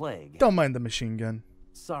stricken with plague. Don't mind the machine gun.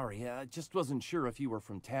 Sorry, I just wasn't sure if you were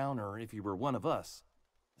from town or if you were one of us.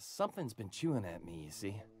 Something's been chewing at me, you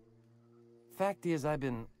see. Fact is, I've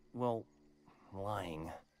been, well,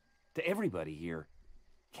 lying. To everybody here.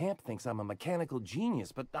 Camp thinks I'm a mechanical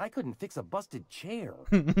genius, but I couldn't fix a busted chair.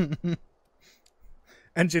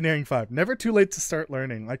 Engineering 5. Never too late to start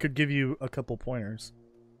learning. I could give you a couple pointers.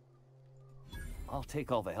 I'll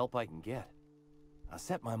take all the help I can get. I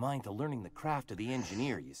set my mind to learning the craft of the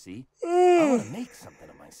engineer, you see. I want to make something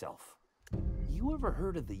of myself. You ever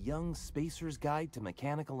heard of the Young Spacer's Guide to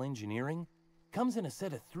Mechanical Engineering? Comes in a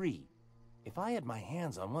set of 3. If I had my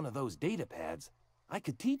hands on one of those data pads, I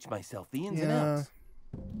could teach myself the ins and outs.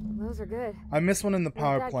 Those are good. I missed one in the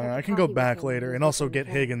power plant. I can go back later and also get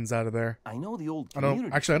Higgins out of there. I know the old I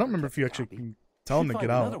don't remember if you actually can tell him to get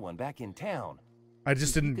out. Another one back in town. I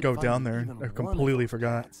just didn't go down there. I completely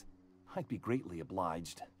forgot. I'd be greatly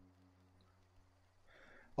obliged.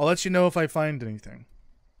 I'll let you know if I find anything.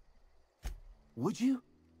 Would you?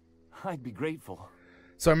 I'd be grateful.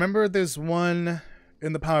 So I remember there's one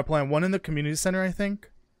in the power plant, one in the community center, I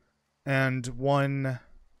think, and one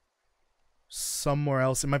somewhere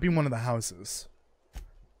else. It might be one of the houses.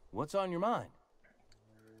 What's on your mind?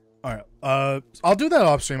 Alright, I'll do that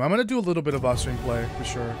off stream. I'm gonna do a little bit of off stream play for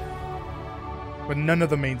sure. But none of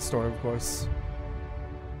the main story, of course.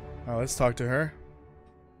 Alright, let's talk to her.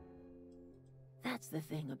 That's the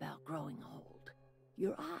thing about growing old.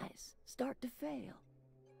 Your eyes start to fail.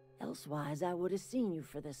 Elsewise, I would have seen you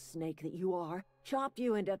for the snake that you are, chopped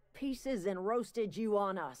you into pieces and roasted you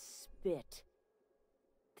on a spit.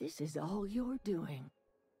 This is all you're doing.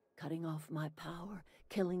 Cutting off my power,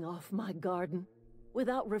 killing off my garden.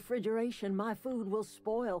 Without refrigeration, my food will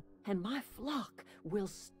spoil, and my flock will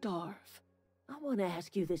starve. I want to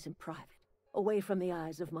ask you this in private, away from the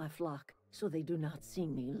eyes of my flock, so they do not see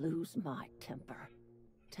me lose my temper.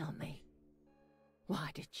 Tell me,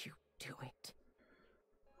 why did you do it?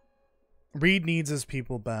 Reed needs his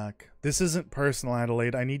people back. This isn't personal,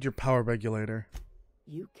 Adelaide. I need your power regulator.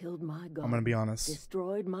 You killed my garden. I'm gonna be honest.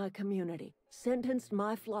 Destroyed my community. Sentenced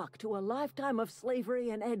my flock to a lifetime of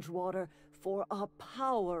slavery in Edgewater for a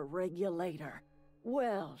power regulator.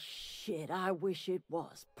 Well, shit, I wish it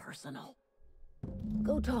was personal.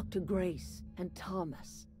 Go talk to Grace and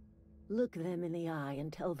Thomas. Look them in the eye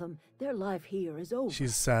and tell them their life here is over.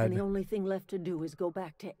 She's sad. And the only thing left to do is go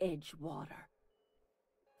back to Edgewater.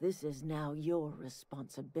 This is now your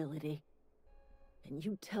responsibility. And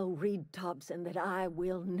you tell Reed Thompson that I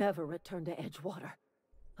will never return to Edgewater.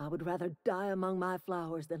 I would rather die among my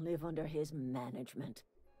flowers than live under his management.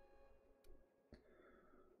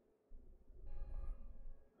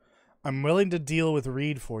 I'm willing to deal with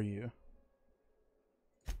Reed for you.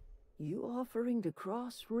 You offering to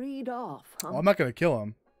cross Reed off, huh? Well, I'm not gonna kill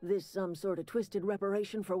him. This some sort of twisted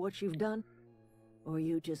reparation for what you've done? Or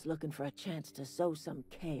you just looking for a chance to sow some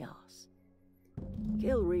chaos?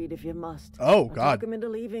 Kill Reed if you must. Oh, or God. talk him into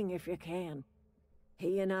leaving if you can.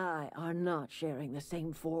 He and I are not sharing the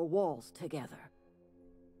same 4 walls together.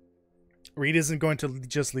 Reed isn't going to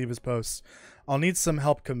just leave his post. I'll need some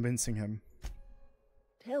help convincing him.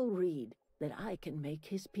 Tell Reed that I can make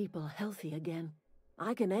his people healthy again.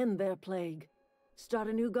 I can end their plague. Start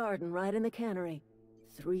a new garden right in the cannery.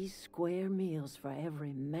 3 square meals for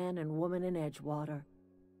every man and woman in Edgewater.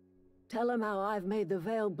 Tell him how I've made the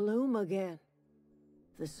Vale bloom again.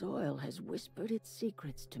 The soil has whispered its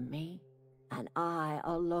secrets to me, and I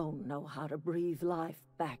alone know how to breathe life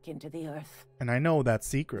back into the earth. And I know that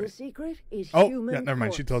secret. The secret is oh, human yeah, never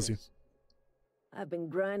mind. She tells you. corpses. I've been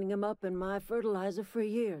grinding them up in my fertilizer for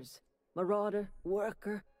years. Marauder,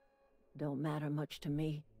 worker, don't matter much to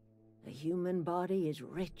me. The human body is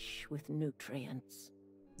rich with nutrients.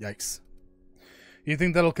 Yikes. You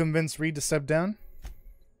think that'll convince Reed to step down?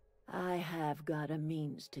 I have got a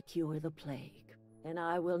means to cure the plague, and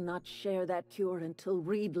I will not share that cure until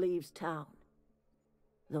Reed leaves town.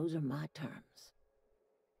 Those are my terms.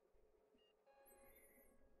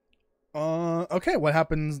 Okay, what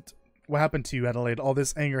happened to you, Adelaide? All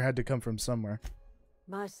this anger had to come from somewhere.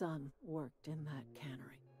 My son worked in that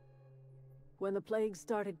cannery. When the plague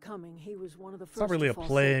started coming, he was one of the first. It's not really a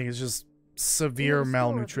plague, it's just severe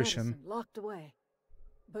malnutrition. Locked away.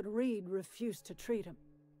 But Reed refused to treat him.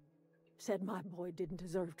 Said my boy didn't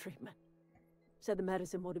deserve treatment. Said the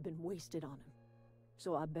medicine would have been wasted on him.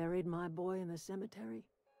 So I buried my boy in the cemetery,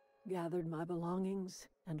 gathered my belongings,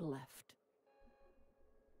 and left.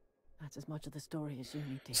 That's as much of the story as you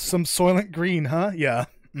need to hear. Some Soylent Green, huh? Yeah.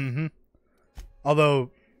 Mm-hmm.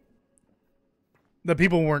 Although the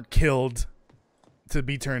people weren't killed to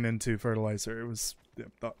be turned into fertilizer. It was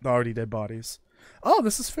the already dead bodies. Oh,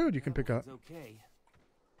 this is food you can pick up. Okay.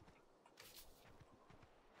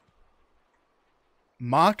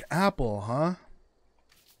 Mock apple, huh?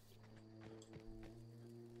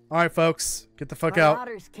 Alright, folks. Get the fuck out.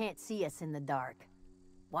 Marauders can't see us in the dark.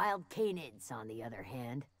 Wild canids, on the other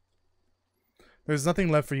hand. There's nothing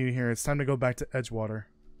left for you here. It's time to go back to Edgewater.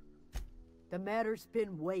 The matter's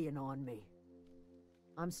been weighing on me.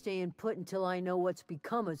 I'm staying put until I know what's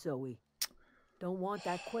become of Zoe. Don't want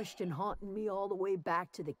that question haunting me all the way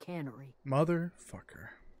back to the cannery. Motherfucker.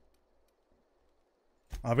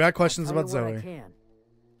 I've got questions about Zoe. I can.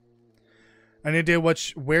 Any idea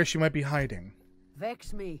where she might be hiding?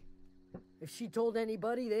 Vex me. If she told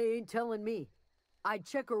anybody, they ain't telling me. I'd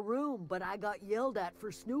check her room, but I got yelled at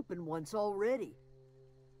for snooping once already.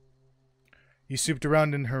 You snooped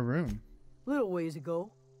around in her room. Little ways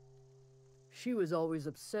ago. She was always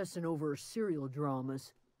obsessing over her serial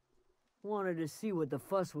dramas. Wanted to see what the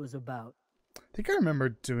fuss was about. I think I remember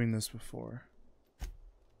doing this before.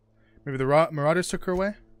 Maybe the Marauders took her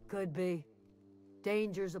away? Could be.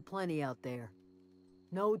 Dangers aplenty out there.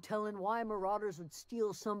 No telling why Marauders would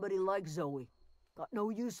steal somebody like Zoe. Got no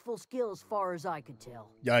useful skill as far as I could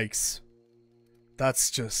tell. Yikes.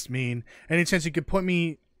 That's just mean. Any chance you could point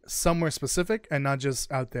me somewhere specific and not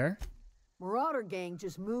just out there? Marauder gang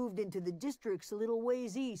just moved into the districts a little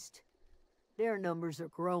ways east. Their numbers are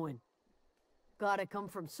growing. Gotta come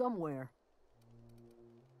from somewhere.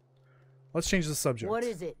 Let's change the subject. What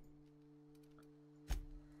is it?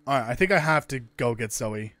 Alright, I think I have to go get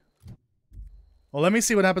Zoe. Well, let me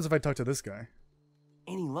see what happens if I talk to this guy.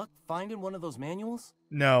 Any luck finding one of those manuals?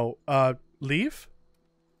 No. Leave?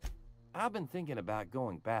 I've been thinking about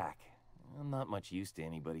going back. I'm not much use to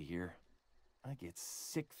anybody here. I get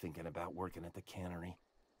sick thinking about working at the cannery.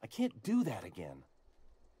 I can't do that again.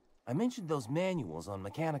 I mentioned those manuals on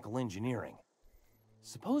mechanical engineering.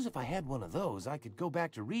 Suppose if I had one of those, I could go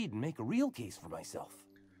back to Reed and make a real case for myself.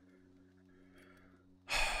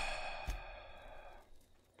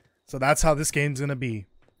 So that's how this game's gonna be.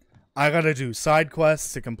 I gotta do side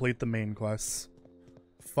quests to complete the main quests.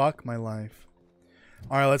 Fuck my life.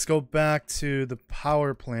 Alright, let's go back to the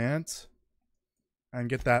power plant. And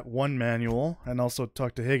get that one manual. And also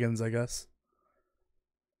talk to Higgins, I guess.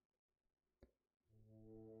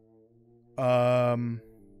 I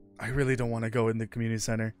really don't want to go in the community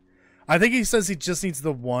center. I think he says he just needs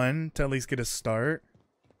the one to at least get a start.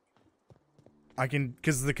 I can...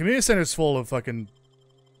 Because the community center is full of fucking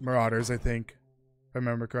Marauders, I think. If I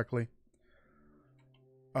remember correctly.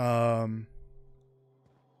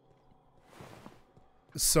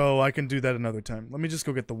 So I can do that another time. Let me just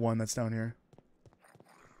go get the one that's down here.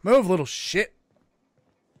 Move, little shit.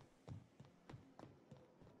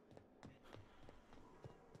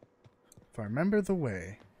 If I remember the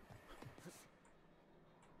way.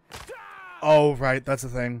 Oh, right, that's the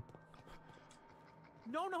thing.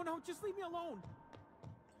 No, no, no, just leave me alone.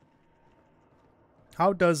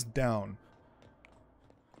 How does down?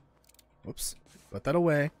 Whoops. Put that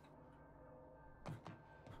away.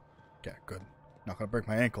 Okay, good. Not gonna break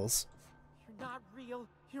my ankles. You're not real.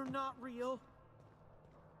 You're not real.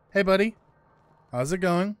 Hey, buddy. How's it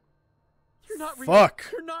going? You're not real. Fuck.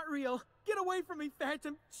 You're not real. Get away from me,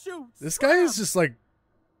 Phantom. Shoot. This guy is just like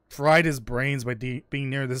fried his brains by being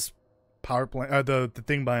near this power plant. The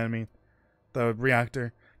thing behind me. The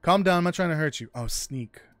reactor. Calm down. I'm not trying to hurt you. Oh,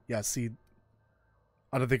 sneak. Yeah, see.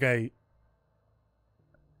 I don't think I...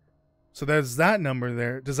 So there's that number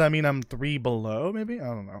there. Does that mean I'm 3 below, maybe? I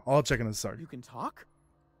don't know. I'll check in the start. You can talk?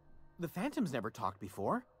 The Phantom's never talked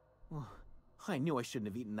before. I knew I shouldn't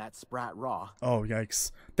have eaten that sprat raw. Oh,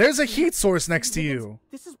 yikes. There's a heat source next to you.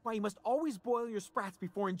 This is why you must always boil your sprats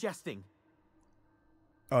before ingesting.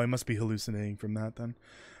 Oh, I must be hallucinating from that then.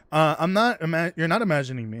 I'm not... You're not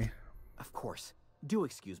imagining me. Of course. Do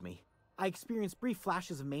excuse me. I experience brief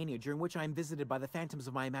flashes of mania during which I am visited by the phantoms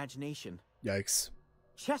of my imagination. Yikes.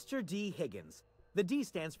 Chester D. Higgins. The D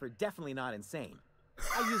stands for definitely not insane.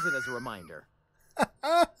 I use it as a reminder.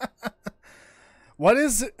 What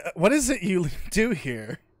is it you do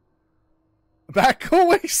here? Back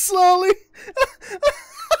away slowly.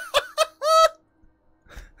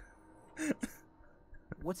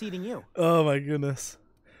 What's eating you? Oh my goodness.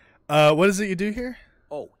 What is it you do here?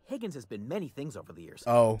 Oh, Higgins has been many things over the years.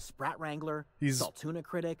 Oh. Sprat Wrangler, He's- Saltuna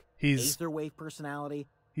Critic, he's- Aetherwave Personality.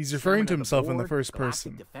 He's referring to Chairman of himself in the Board, first Galactic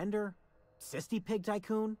person. Defender, Sisty Pig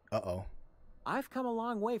Tycoon. Uh-oh. I've come a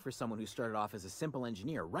long way for someone who started off as a simple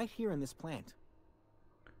engineer right here in this plant.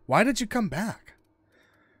 Why did you come back?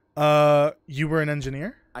 You were an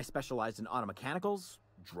engineer? I specialized in automechanicals,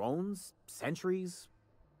 drones, sentries,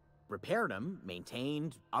 repaired them,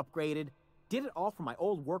 maintained, upgraded, did it all from my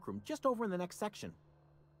old workroom just over in the next section.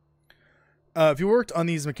 If you worked on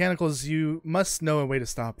these mechanicals, you must know a way to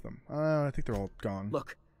stop them. I think they're all gone.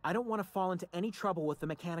 Look, I don't want to fall into any trouble with the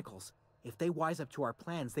mechanicals. If they wise up to our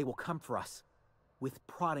plans, they will come for us. With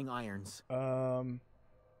prodding irons. Sounds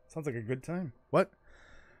like a good time. What?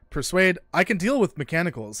 Persuade. I can deal with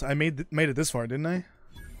mechanicals. I made it this far, didn't I?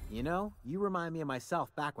 You know, you remind me of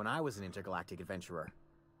myself back when I was an intergalactic adventurer.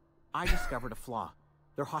 I discovered a flaw.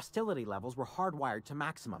 Their hostility levels were hardwired to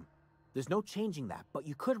maximum. There's no changing that, but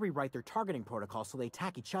you could rewrite their targeting protocol so they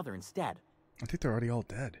attack each other instead. I think they're already all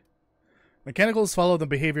dead. Mechanicals follow the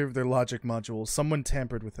behavior of their logic modules. Someone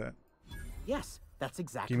tampered with it. Yes, that's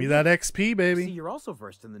exactly Give me that XP, baby. See, you're also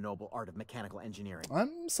versed in the noble art of mechanical engineering.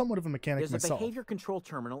 I'm somewhat of a mechanic There's myself. a behavior control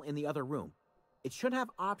terminal in the other room. It should have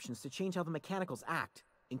options to change how the mechanicals act,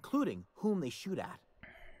 including whom they shoot at.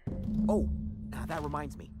 Oh, that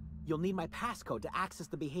reminds me. You'll need my passcode to access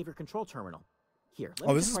the behavior control terminal. Here, let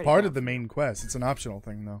me This just is write it part down of the for you. main quest. It's an optional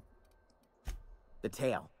thing, though. The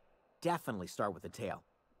tail. Definitely start with the tail.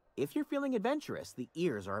 If you're feeling adventurous, the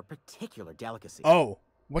ears are a particular delicacy. Oh,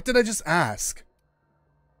 what did I just ask?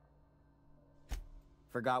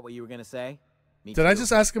 Forgot what you were going to say? Me Did I too.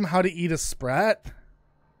 just ask him how to eat a sprat?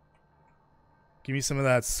 Give me some of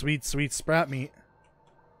that sweet, sweet sprat meat.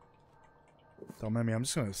 Don't mind me. I'm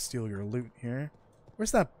just going to steal your loot here.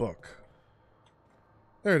 Where's that book?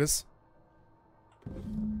 There it is.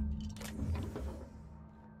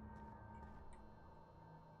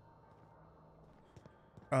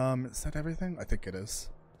 Is that everything? I think it is.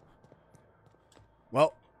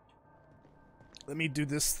 Well, let me do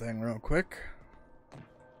this thing real quick.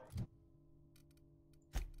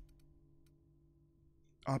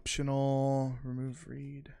 Optional, remove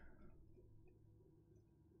read.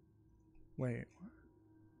 Wait.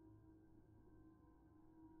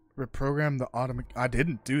 Reprogram the automatic. I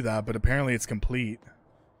didn't do that, but apparently it's complete.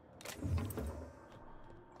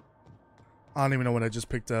 I don't even know what I just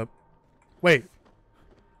picked up. Wait.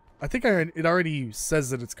 I think it already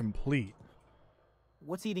says that it's complete.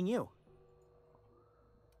 What's eating you?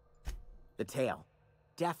 The tail.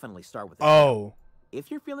 Definitely start with the Oh. tail. If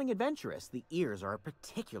you're feeling adventurous, the ears are a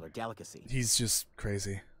particular delicacy. He's just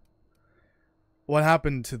crazy. What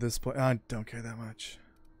happened to this place? I don't care that much.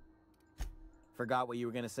 Forgot what you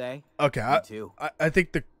were going to say? Okay, Me too. I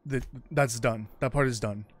think that's done. That part is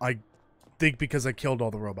done. I think because I killed all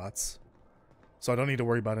the robots. So I don't need to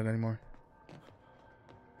worry about it anymore.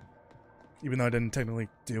 Even though I didn't technically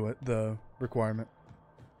do it, the requirement.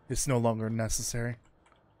 It's no longer necessary.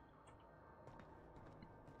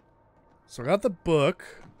 So I got the book.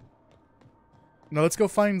 Now let's go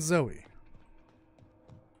find Zoe.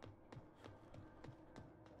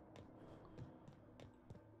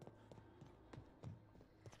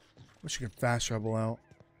 Wish you could fast travel out.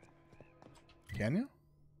 Can you?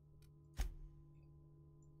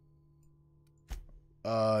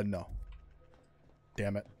 No.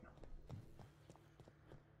 Damn it.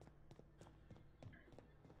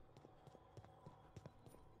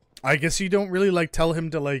 I guess you don't really like tell him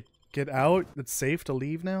to like get out. It's safe to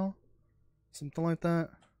leave now? Something like that.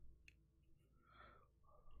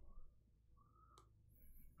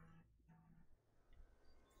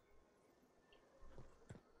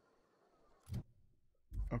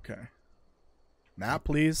 Okay. Map,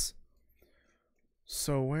 please.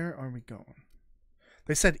 So where are we going?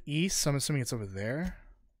 They said east, so I'm assuming it's over there.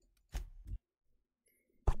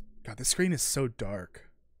 God, this screen is so dark.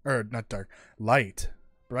 Or, not dark. Light.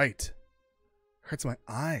 Bright. Hurts my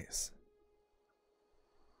eyes.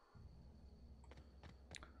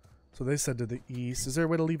 So they said to the east. Is there a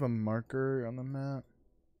way to leave a marker on the map?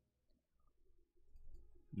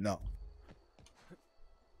 No.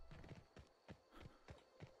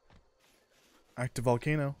 Active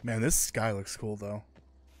volcano. Man, this sky looks cool though.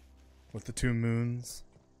 With the two moons.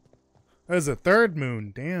 There's a third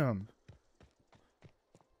moon. Damn.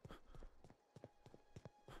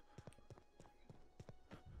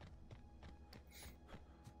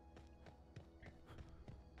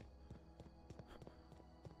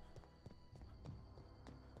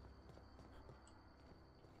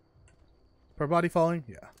 Per body falling?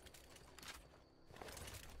 Yeah.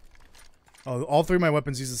 Oh, all three of my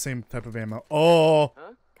weapons use the same type of ammo. Oh!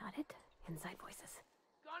 Huh? Got it? Inside voices.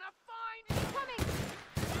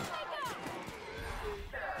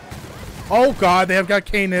 Oh god, they have got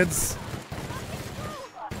canids.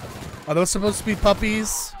 Are those supposed to be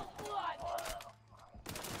puppies?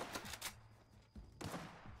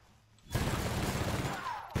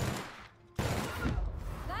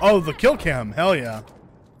 Oh, the kill cam. Hell yeah.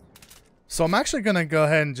 So I'm actually gonna go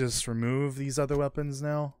ahead and just remove these other weapons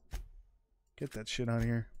now. Get that shit out of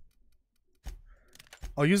here.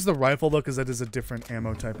 I'll use the rifle though, because that is a different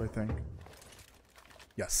ammo type, I think.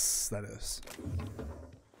 Yes, that is.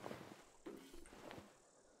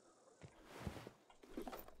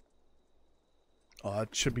 Oh,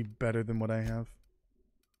 it should be better than what I have.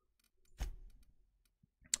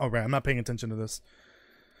 Oh, right, I'm not paying attention to this.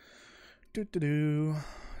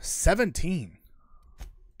 17.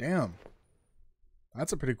 Damn.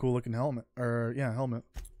 That's a pretty cool looking helmet. Or, yeah, helmet.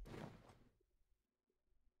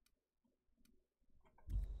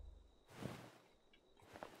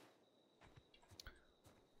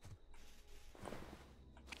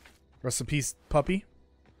 Rest in peace, puppy.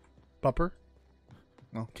 Pupper.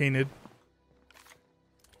 No, canid.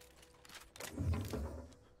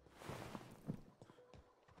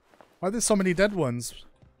 Why are there so many dead ones?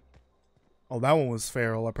 Oh, that one was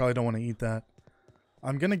feral. I probably don't want to eat that.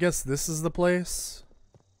 I'm gonna guess this is the place.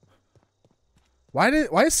 Why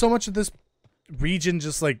is so much of this region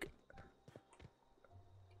just like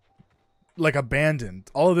abandoned?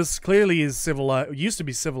 All of this clearly is civilized. Used to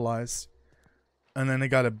be civilized, and then it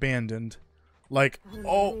got abandoned. Like,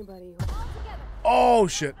 oh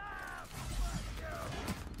shit!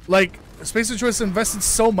 Like, Spacer Choice invested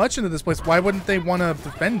so much into this place. Why wouldn't they want to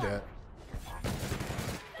defend it?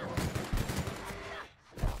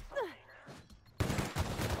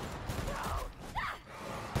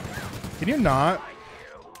 Can you not?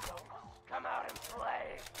 Come out and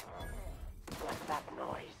play. What's that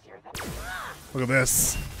noise? Hear that? Look at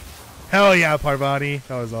this. Hell yeah, Parvati.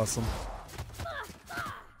 That was awesome.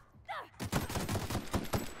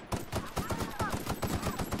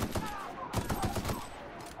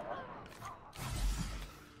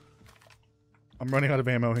 I'm running out of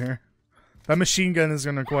ammo here. That machine gun is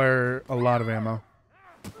going to require a lot of ammo.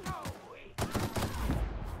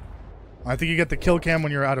 I think you get the kill cam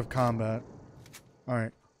when you're out of combat.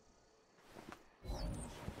 Alright.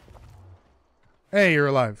 Hey, you're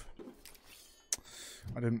alive.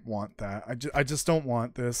 I didn't want that. I just don't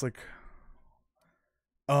want this. Like,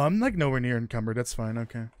 oh, I'm like nowhere near encumbered. That's fine.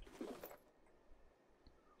 Okay.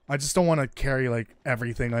 I just don't want to carry like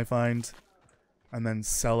everything I find and then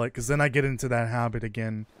sell it, because then I get into that habit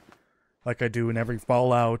again, like I do in every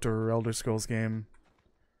Fallout or Elder Scrolls game.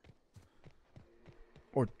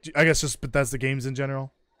 Or, I guess just Bethesda games in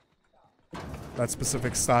general. That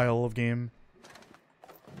specific style of game.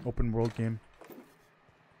 Open world game.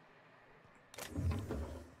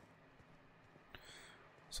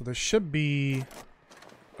 So there should be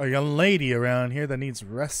a young lady around here that needs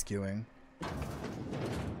rescuing.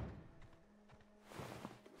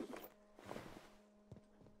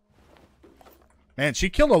 Man, she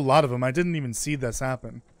killed a lot of them. I didn't even see this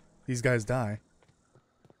happen. These guys die.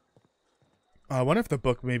 I wonder if the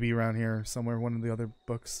book may be around here somewhere, one of the other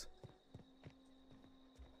books.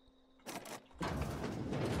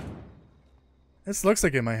 This looks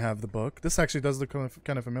like it might have the book. This actually does look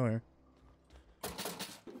kind of familiar.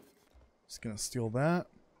 Just gonna steal that.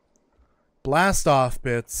 Blast off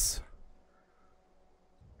bits.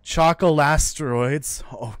 Chocolasteroids.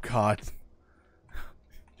 Oh god.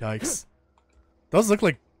 Yikes. Those look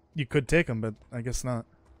like you could take them, but I guess not.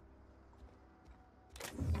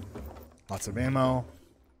 Lots of ammo.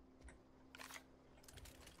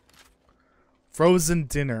 Frozen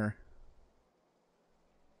dinner.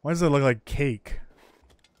 Why does it look like cake?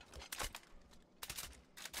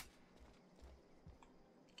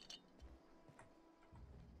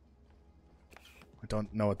 I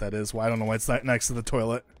don't know what that is. Well, I don't know why it's not next to the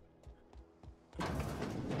toilet.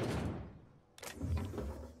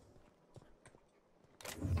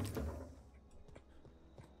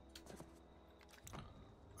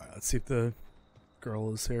 Let's see if the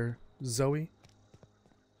girl is here. Zoe?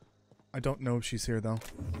 I don't know if she's here, though.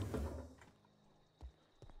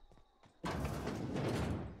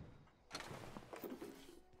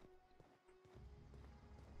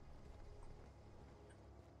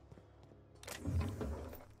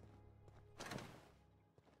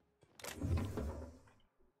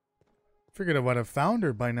 Figured I would have found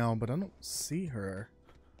her by now, but I don't see her.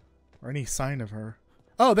 Or any sign of her.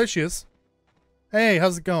 Oh, there she is. Hey,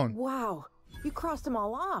 how's it going? Wow, you crossed them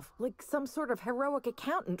all off, like some sort of heroic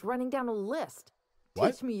accountant running down a list.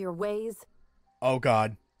 What? Teach me your ways. Oh,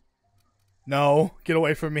 God. No, get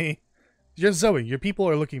away from me. You're Zoe. Your people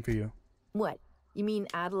are looking for you. What? You mean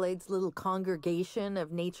Adelaide's little congregation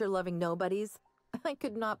of nature-loving nobodies? I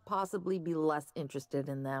could not possibly be less interested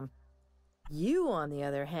in them. You, on the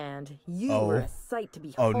other hand, you were a sight to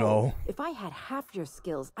behold. Oh, no. If I had half your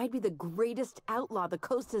skills, I'd be the greatest outlaw the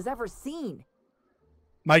coast has ever seen.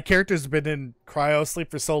 My character's been in cryo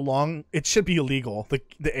sleep for so long, it should be illegal, the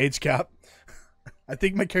age cap. I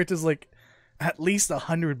think my character's like at least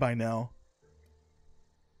 100 by now.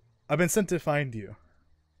 I've been sent to find you.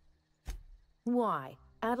 Why?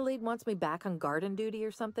 Adelaide wants me back on garden duty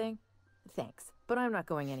or something? Thanks, but I'm not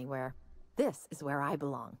going anywhere. This is where I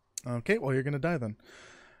belong. Okay, well, you're gonna die then.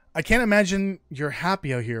 I can't imagine you're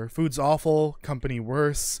happy out here. Food's awful, company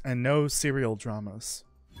worse, and no serial dramas.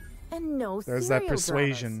 And no There's serial that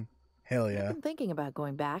persuasion. dramas. Hell I've yeah. been thinking about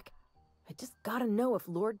going back. I just gotta know if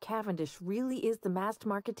Lord Cavendish really is the masked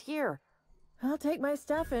marketeer. I'll take my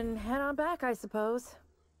stuff and head on back, I suppose.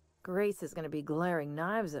 Grace is gonna be glaring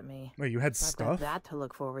knives at me. Wait, you had I've stuff? got that to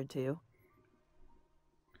look forward to.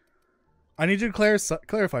 I need you to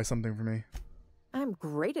clarify something for me. I'm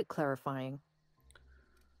great at clarifying.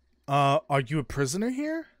 Are you a prisoner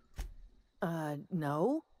here?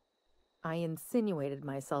 No. I insinuated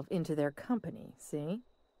myself into their company, see?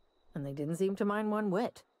 And they didn't seem to mind one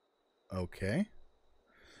whit. Okay.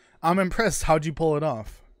 I'm impressed. How'd you pull it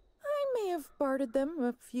off? I may have bartered them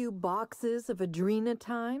a few boxes of Adrena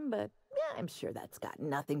time, but yeah, I'm sure that's got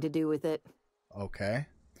nothing to do with it. Okay.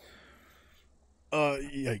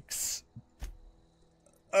 Yikes.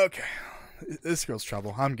 Okay. This girl's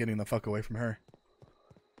trouble. I'm getting the fuck away from her.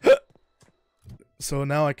 So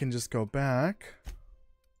now I can just go back.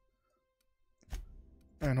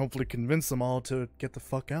 And hopefully convince them all to get the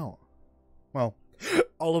fuck out. Well,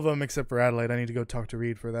 all of them except for Adelaide. I need to go talk to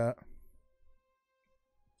Reed for that.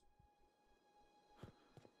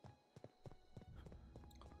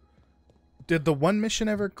 Did the one mission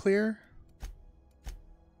ever clear?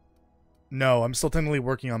 No, I'm still technically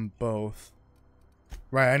working on both.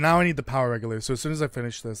 Right, and now I need the power regulator. So as soon as I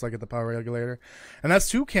finish this, I get the power regulator. And that's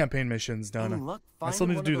 2 campaign missions done. I still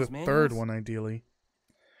need to do the third one, ideally.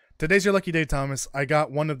 Today's your lucky day, Thomas. I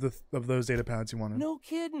got one of those data pads you wanted. No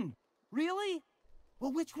kidding. Really?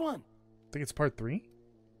 Well, which one? I think it's part 3?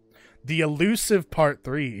 The elusive part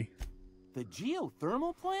 3. The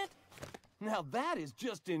geothermal plant? Now that is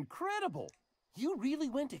just incredible. You really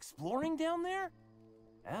went exploring down there?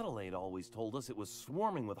 Adelaide always told us it was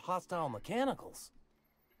swarming with hostile mechanicals.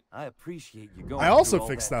 I appreciate you going. I also through all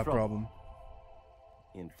fixed that trouble. problem.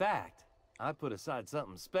 In fact, I put aside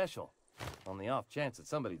something special on the off chance that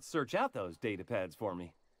somebody'd search out those data pads for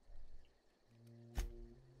me.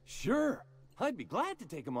 Sure, I'd be glad to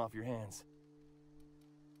take them off your hands.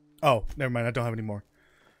 Oh, never mind. I don't have any more.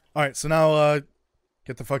 All right, so now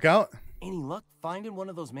get the fuck out. Any luck finding one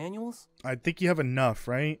of those manuals? I think you have enough,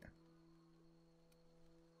 right?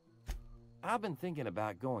 I've been thinking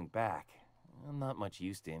about going back. I'm not much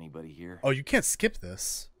use to anybody here. Oh, you can't skip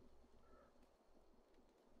this.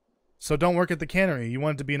 So don't work at the cannery. You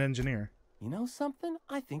wanted to be an engineer. You know something?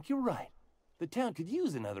 I think you're right. The town could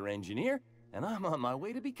use another engineer, and I'm on my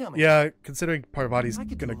way to becoming. Yeah, considering Parvati's I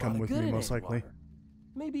could gonna do a come lot of with good me in most likely. Edgewater.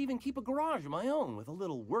 Maybe even keep a garage of my own with a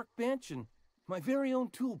little workbench and my very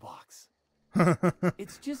own toolbox.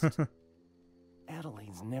 It's just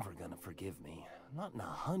Adelaide's never gonna forgive me. Not in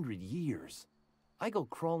 100 years. I go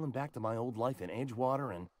crawling back to my old life in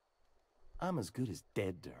Edgewater, and I'm as good as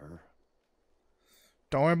dead to her.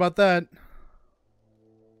 Don't worry about that.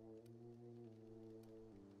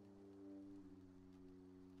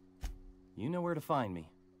 You know where to find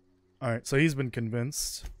me. Alright, so he's been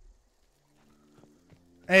convinced.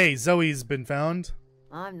 Hey, Zoe's been found.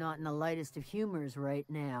 I'm not in the lightest of humors right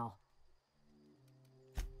now.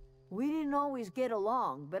 We didn't always get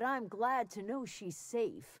along, but I'm glad to know she's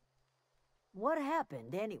safe. What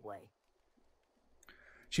happened, anyway?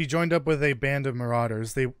 She joined up with a band of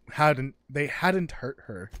marauders. They hadn't hurt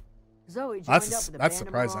her. Zoe joined That's up with a that's band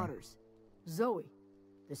surprising. of marauders. Zoe.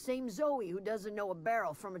 The same Zoe who doesn't know a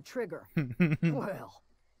barrel from a trigger. Well,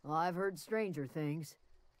 I've heard stranger things.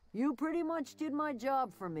 You pretty much did my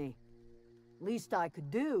job for me. Least I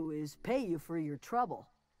could do is pay you for your trouble.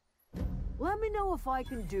 Let me know if I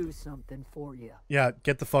can do something for you. Yeah,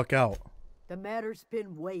 get the fuck out. The matter's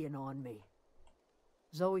been weighing on me.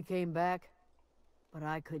 Zoe came back, but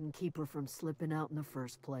I couldn't keep her from slipping out in the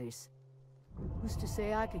first place. Who's to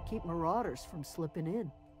say I could keep marauders from slipping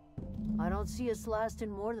in? I don't see us lasting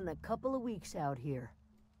more than a couple of weeks out here.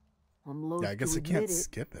 I'm loath Yeah, I guess to I can't admit it.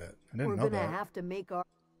 skip it. I didn't We're know gonna that. have to make our...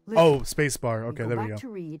 Oh, spacebar. Okay, there we go go. back to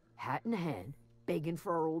Reed, hat in hand, begging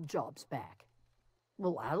for our old jobs back.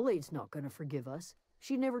 Well, Adelaide's not gonna forgive us.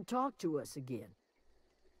 She never talked to us again.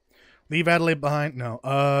 Leave Adelaide behind? No.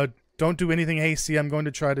 Don't do anything hasty. I'm going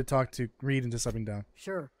to try to talk to Reed into stepping down.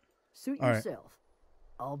 Sure. Suit All right. yourself.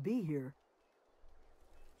 I'll be here.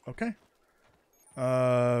 Okay.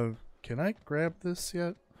 Can I grab this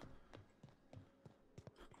yet?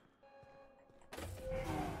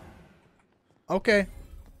 Okay.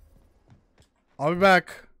 I'll be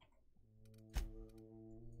back.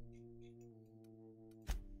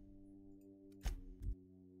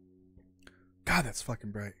 God, that's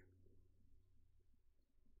fucking bright.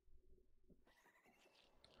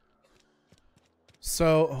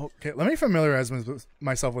 So, okay, let me familiarize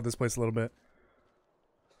myself with this place a little bit.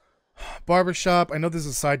 Barbershop. I know there's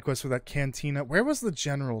a side quest for that cantina. Where was the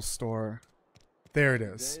general store? There it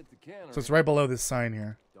is. So it's right below this sign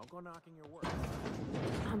here. Don't go knocking your work.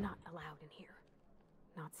 I'm not allowed in here.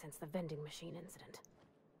 Not since the vending machine incident.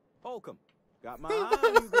 Holcomb, got my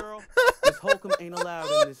eye on you, girl. Miss Holcomb ain't allowed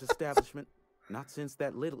in this establishment. Not since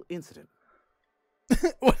that little incident.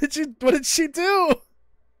 What did she do?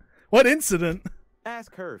 What incident?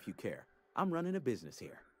 Ask her if you care. I'm running a business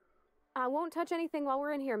here. I won't touch anything while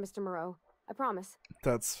we're in here, Mr. Moreau. I promise.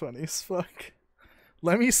 That's funny as fuck.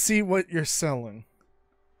 Let me see what you're selling.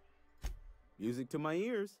 Music to my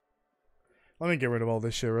ears. Let me get rid of all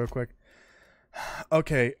this shit real quick.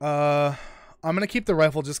 Okay, I'm gonna keep the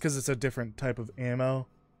rifle just because it's a different type of ammo.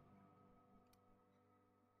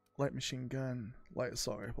 Light machine gun, light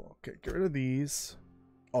assault rifle. Okay, get rid of these.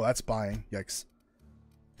 Oh, that's buying. Yikes.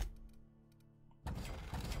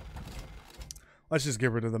 Let's just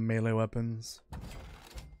get rid of the melee weapons.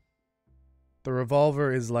 The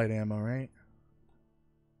revolver is light ammo, right?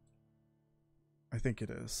 I think it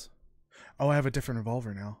is. Oh, I have a different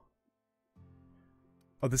revolver now.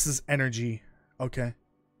 Oh, this is energy. Okay.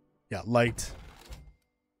 Yeah, light.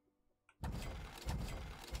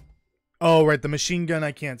 Oh, right. The machine gun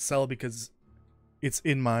I can't sell because it's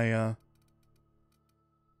in my,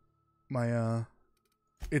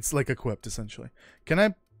 it's like equipped, essentially. Can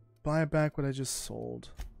I buy back what I just sold?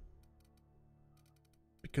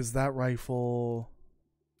 Because that rifle...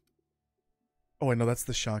 Oh, wait, no, that's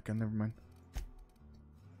the shotgun. Never mind.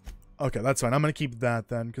 Okay, that's fine. I'm going to keep that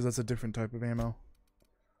then, because that's a different type of ammo.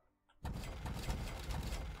 Get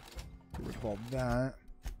rid of all that.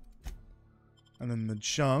 And then the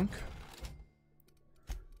junk.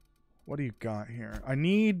 What do you got here? I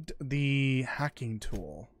need the hacking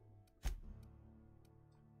tool.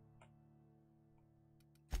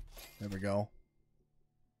 There we go.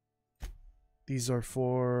 These are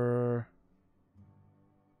for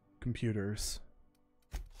computers.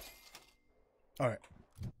 Alright.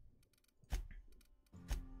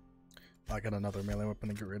 I got another melee weapon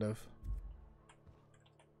to get rid of.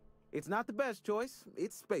 It's not the best choice.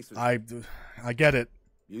 It's space. I get it.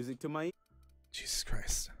 Music to my... Jesus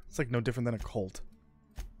Christ. It's like no different than a Colt.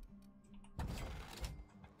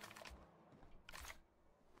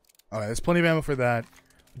 Alright, there's plenty of ammo for that.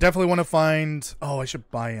 Definitely want to find... Oh, I should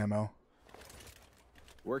buy ammo.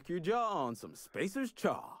 Work your jaw on some Spacer's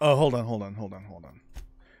Chaw. Oh, hold on.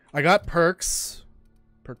 I got perks.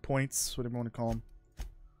 Perk points, whatever you want to call them.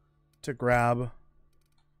 To grab.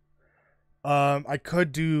 I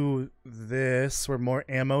could do this where more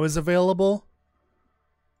ammo is available.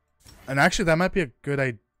 And actually, that might be a good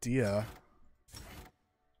idea.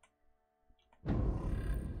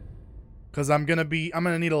 Because I'm gonna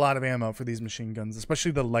need a lot of ammo for these machine guns,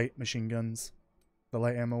 especially the light machine guns. The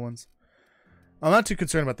light ammo ones. I'm not too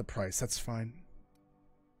concerned about the price, that's fine.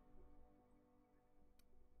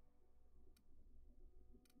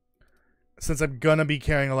 Since I'm gonna be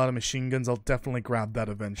carrying a lot of machine guns, I'll definitely grab that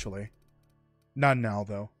eventually. Not now,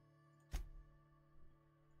 though.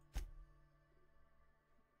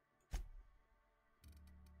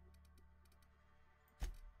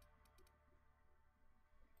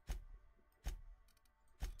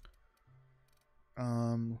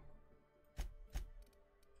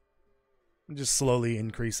 Just slowly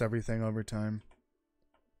increase everything over time.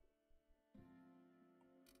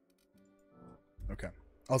 Okay.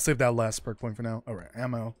 I'll save that last perk point for now. Alright,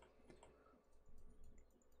 ammo.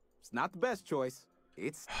 It's not the best choice.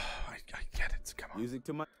 It's... I get it. Come on. Music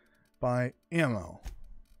to my... Buy ammo.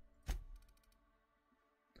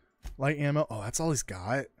 Light ammo. Oh, that's all he's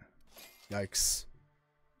got? Yikes.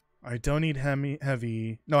 I don't need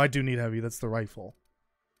heavy. No, I do need heavy. That's the rifle.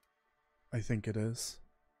 I think it is.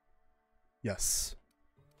 Yes.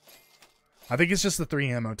 I think it's just the 3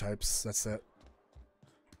 ammo types. That's it.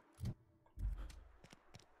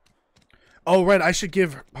 Oh, right. I should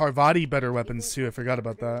give Parvati better weapons, too. I forgot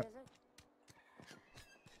about that.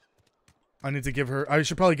 I need to give her... I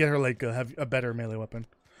should probably get her, like, a better melee weapon.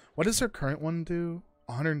 What does her current one do?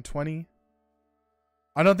 120?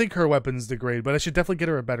 I don't think her weapons degrade, but I should definitely get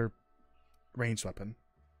her a better ranged weapon.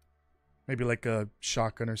 Maybe, like, a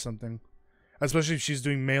shotgun or something. Especially if she's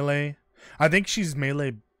doing melee. I think she's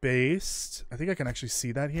melee-based. I think I can actually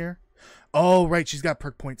see that here. Oh, right. She's got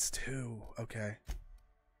perk points, too. Okay.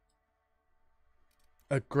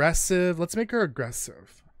 Aggressive. Let's make her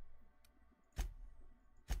aggressive.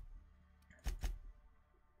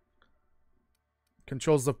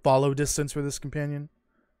 Controls the follow distance for this companion.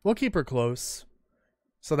 We'll keep her close.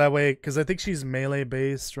 So that way, because I think she's melee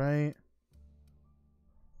based, right?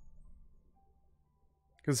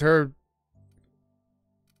 Because her...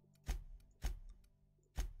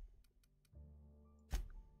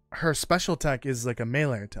 her special attack is like a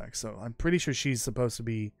melee attack. So I'm pretty sure she's supposed to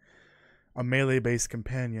be a melee based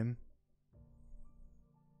companion.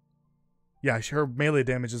 Yeah, her melee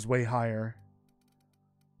damage is way higher.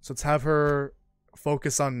 So let's have her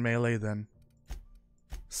focus on melee then.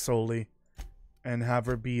 Solely. And have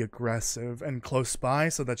her be aggressive and close by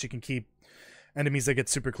so that she can keep enemies that get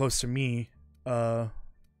super close to me from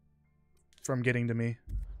getting to me.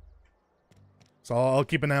 So I'll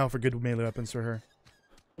keep an eye out for good melee weapons for her.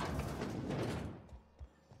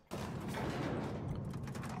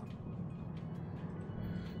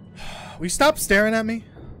 Will you stop staring at me?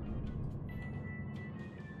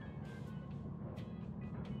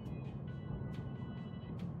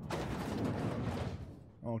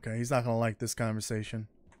 Okay, he's not gonna like this conversation.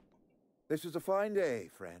 This is a fine day,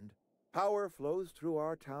 friend. Power flows through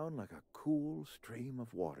our town like a cool stream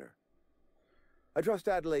of water. I trust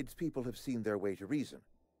Adelaide's people have seen their way to reason.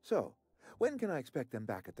 So, when can I expect them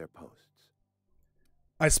back at their posts?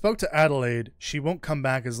 I spoke to Adelaide. She won't come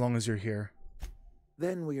back as long as you're here.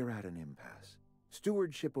 Then we are at an impasse.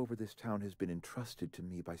 Stewardship over this town has been entrusted to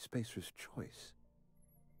me by Spacer's Choice.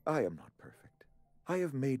 I am not perfect. I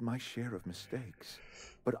have made my share of mistakes,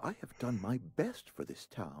 but I have done my best for this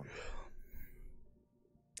town.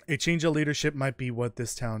 A change of leadership might be what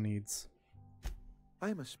this town needs. I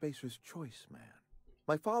am a Spacer's Choice man.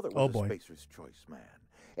 My father was a Spacer's Choice man.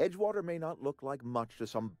 Edgewater may not look like much to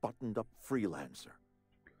some buttoned-up freelancer,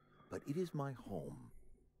 but it is my home.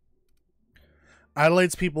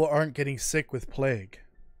 Adelaide's people aren't getting sick with plague.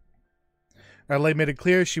 Adelaide made it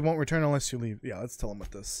clear she won't return unless you leave. Yeah, let's tell him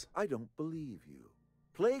with this. I don't believe you.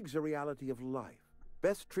 Plague's a reality of life.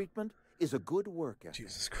 Best treatment is a good work ethic.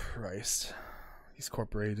 Jesus Christ. These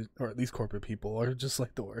corporate, or at least corporate people, are just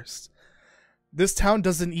like the worst. This town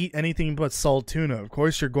doesn't eat anything but salt tuna. Of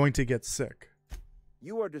course you're going to get sick.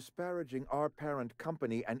 You are disparaging our parent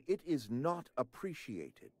company, and it is not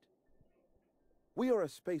appreciated. We are a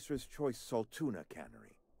Spacer's Choice salt tuna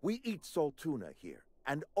cannery. We eat salt tuna here,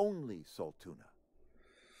 and only salt tuna.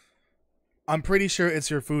 I'm pretty sure it's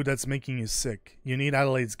your food that's making you sick. You need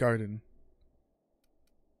Adelaide's garden.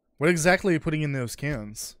 What exactly are you putting in those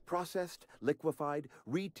cans? Processed, liquefied,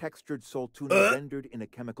 retextured salt tuna rendered in a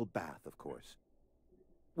chemical bath, of course.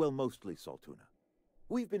 Well, mostly salt tuna.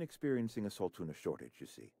 We've been experiencing a salt tuna shortage, you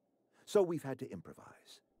see. So we've had to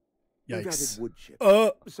improvise. Yikes. We've added wood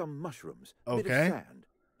chips, some mushrooms, a bit of sand,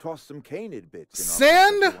 tossed some canid bits in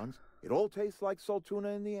sand? Our ones. It all tastes like salt tuna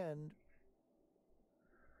in the end.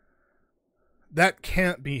 That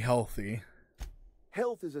can't be healthy.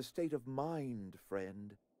 Health is a state of mind,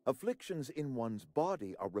 friend. Afflictions in one's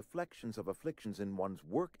body are reflections of afflictions in one's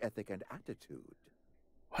work ethic and attitude.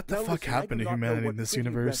 What the fuck happened to humanity in this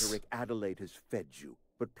universe? Rhetoric Adelaide has fed you,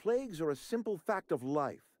 but plagues are a simple fact of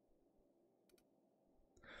life.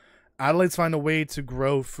 Adelaide's find a way to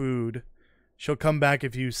grow food. She'll come back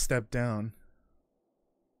if you step down.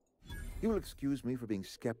 You will excuse me for being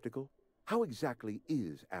skeptical. How exactly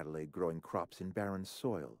is Adelaide growing crops in barren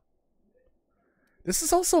soil? This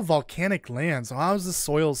is also volcanic land, so how is the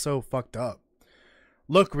soil so fucked up?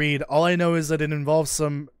 Look, Reed, all I know is that it involves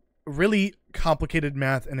some really complicated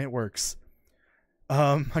math and it works.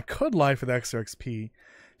 I could lie for the extra XP.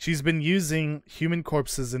 She's been using human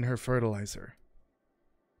corpses in her fertilizer.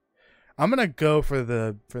 I'm gonna go for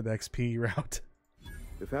the XP route.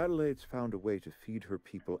 If Adelaide's found a way to feed her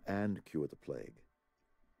people and cure the plague,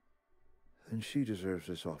 then she deserves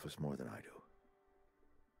this office more than I do.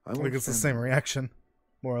 I think it's the same reaction,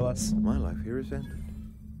 more or less. My life here is ended.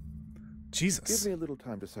 Jesus. Give me a little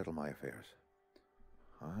time to settle my affairs.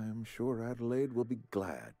 I'm sure Adelaide will be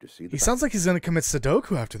glad to see the He sounds like he's gonna commit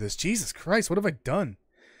Sudoku after this. Jesus Christ, what have I done?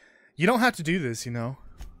 You don't have to do this, you know.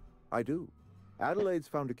 I do. Adelaide's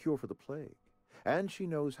found a cure for the plague, and she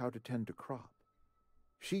knows how to tend to crop.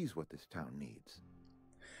 She's what this town needs.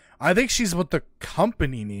 I think she's what the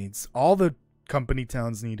company needs. All the company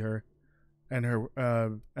towns need her, and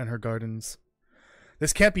her gardens.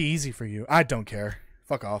 This can't be easy for you. I don't care.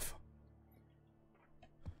 Fuck off.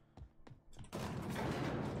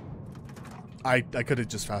 I could have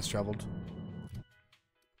just fast traveled.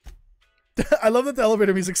 I love that the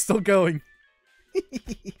elevator music's still going.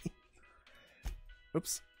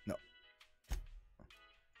 Oops. No.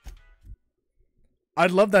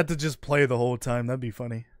 I'd love that to just play the whole time. That'd be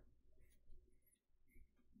funny.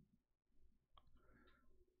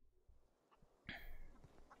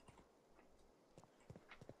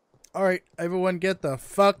 Alright, everyone get the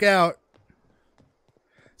fuck out.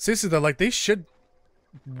 Seriously though, like, they should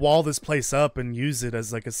wall this place up and use it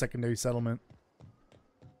as like a secondary settlement.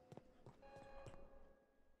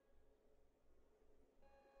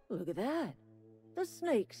 Look at that. The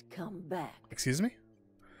snake's come back. Excuse me?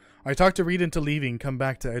 I talked to Reed into leaving, come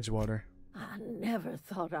back to Edgewater. I never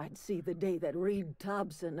thought I'd see the day that Reed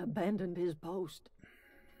Thompson abandoned his post.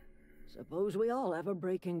 Suppose we all have a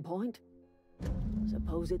breaking point.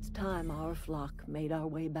 Suppose it's time our flock made our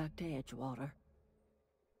way back to Edgewater.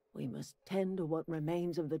 We must tend to what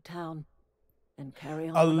remains of the town and carry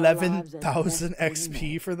on. 11,000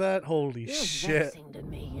 XP for that? Holy You're shit. vexing to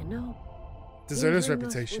me, you know? Deserter's Hindering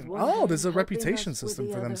us reputation. with one Oh, there's a hand, helping reputation us with system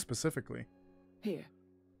the for them other. specifically. Here,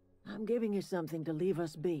 I'm giving you something to leave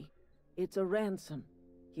us be. It's a ransom,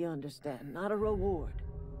 you understand, not a reward.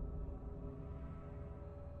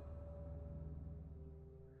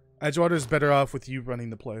 Edgewater's better off with you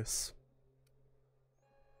running the place.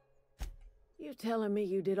 You telling me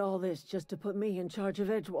you did all this just to put me in charge of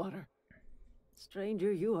Edgewater?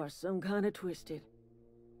 Stranger, you are some kind of twisted.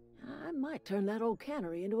 I might turn that old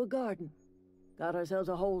cannery into a garden. Got ourselves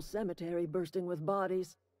a whole cemetery bursting with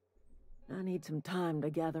bodies. I need some time to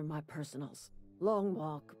gather my personals. Long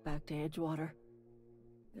walk back to Edgewater.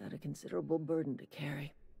 Got a considerable burden to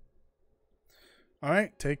carry.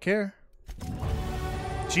 Alright, take care.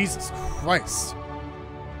 Jesus Christ.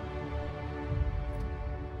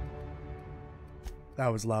 That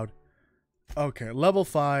was loud. Okay, level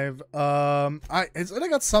 5. I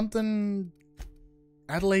got something.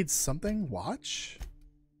 Adelaide something? Watch?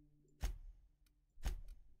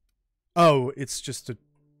 Oh, it's just a.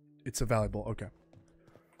 It's a valuable. Okay.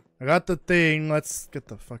 I got the thing. Let's get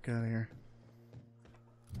the fuck out of here.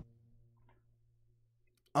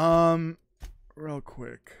 Real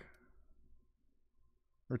quick.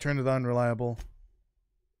 Return to the unreliable.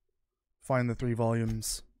 Find the 3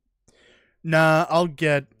 volumes. Nah, I'll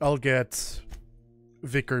get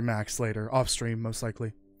Vicar Max later, off stream most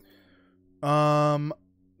likely. Do I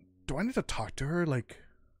need to talk to her? Like,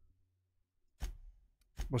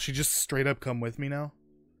 will she just straight up come with me now?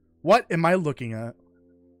 What am I looking at?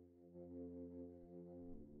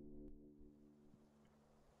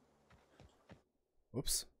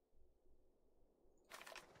 Whoops.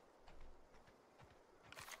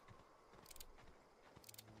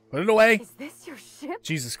 Put it away. Is this your ship?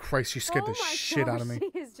 Jesus Christ, she scared the shit out of me.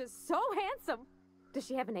 She is just so handsome. Does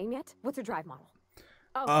she have a name yet? What's her drive model?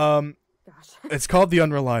 Oh, gosh. It's called the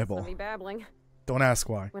Unreliable. Let me babbling. Don't ask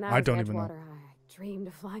why. When I was don't in even know. Edgewater, I dreamed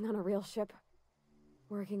of flying on a real ship,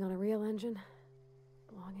 working on a real engine,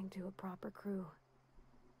 belonging to a proper crew.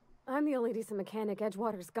 I'm the only decent mechanic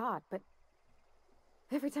Edgewater's got, but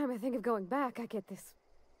every time I think of going back, I get this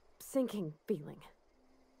sinking feeling.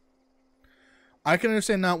 I can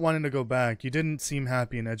understand not wanting to go back. You didn't seem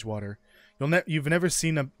happy in Edgewater.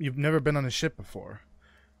 You've never been on a ship before.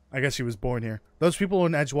 I guess you was born here. Those people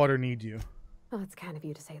in Edgewater need you. Well, it's kind of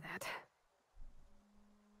you to say that.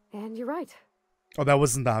 And you're right. Oh, that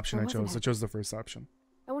wasn't the option Or I wasn't chose. it? I chose the first option.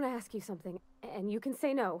 I want to ask you something, and you can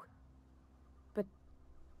say no. But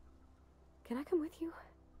can I come with you?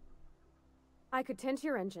 I could tend to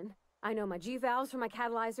your engine. I know my G-valves for my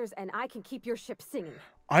catalyzers, and I can keep your ship singing.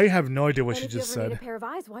 I have no idea what And she if you just ever said. need a pair of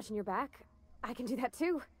eyes watching your back, I can do that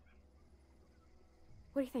too.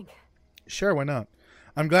 What do you think? Sure, why not?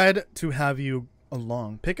 I'm glad to have you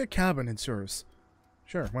along. Pick a cabin, it's yours.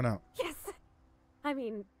 Sure, why not? Yes! I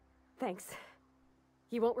mean, thanks.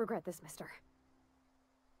 You won't regret this, mister.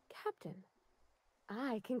 Captain.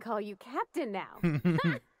 I can call you Captain now.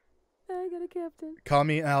 I got a captain. Call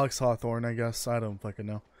me Alex Hawthorne, I guess. I don't fucking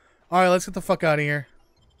know. Alright, let's get the fuck out of here.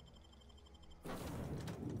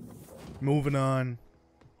 Moving on.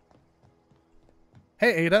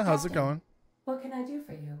 Hey Ada, how's it going? What can I do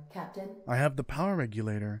for you, Captain? I have the power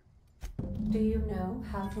regulator. Do you know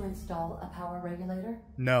how to install a power regulator?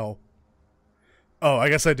 No. Oh, I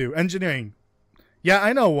guess I do. Engineering. Yeah,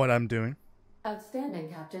 I know what I'm doing. Outstanding,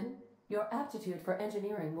 Captain. Your aptitude for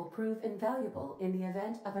engineering will prove invaluable in the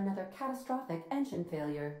event of another catastrophic engine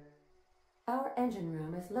failure. Our engine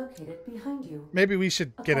room is located behind you. Maybe we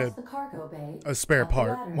should get Across the cargo bay, a spare up the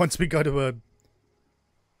part ladders. once we go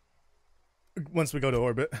to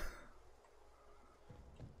orbit.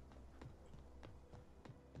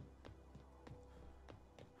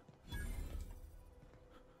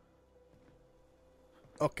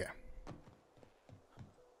 Okay.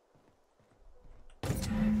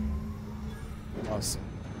 Awesome.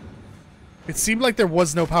 It seemed like there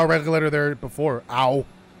was no power regulator there before. Ow.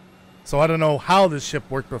 So I don't know how this ship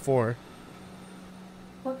worked before.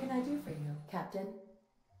 What can I do for you, Captain?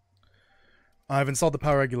 I've installed the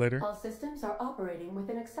power regulator. All systems are operating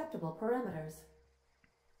within acceptable parameters.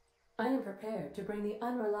 I am prepared to bring the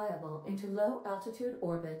unreliable into low-altitude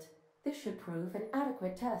orbit. This should prove an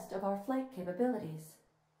adequate test of our flight capabilities.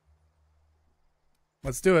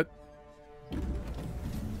 Let's do it.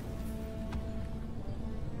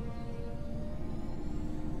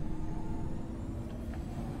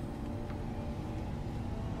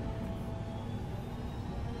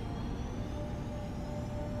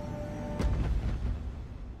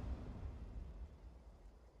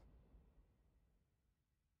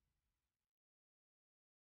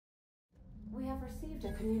 We have received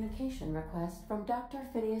a communication request from Dr.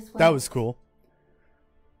 Phineas. That was cool.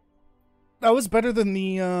 That was better than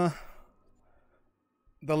the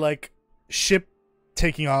like ship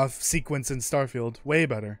taking off sequence in Starfield. Way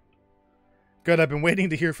better. Good, I've been waiting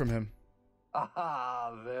to hear from him.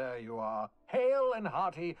 Aha, there you are. Hale and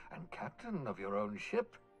hearty, and captain of your own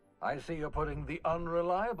ship. I see you're putting the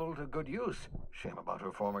unreliable to good use. Shame about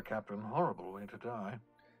her former captain. Horrible way to die.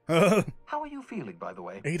 How are you feeling, by the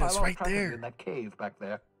way? Ada's I lost right track of you there. in that cave back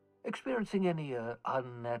there. Experiencing any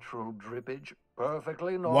unnatural drippage?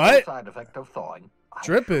 Perfectly normal What? side effect of thawing.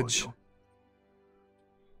 Drippage.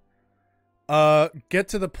 Get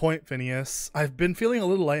to the point, Phineas. I've been feeling a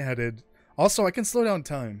little lightheaded. Also, I can slow down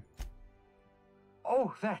time.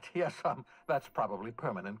 Oh, that, yes, that's probably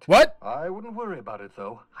permanent. What? I wouldn't worry about it,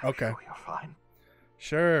 though. I'm Okay. sure you're fine.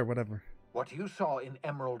 Sure, whatever. What you saw in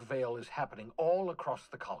Emerald Vale is happening all across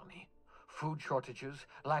the colony. Food shortages,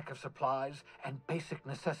 lack of supplies, and basic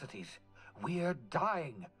necessities. We're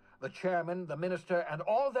dying. The chairman, the minister, and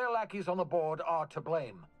all their lackeys on the board are to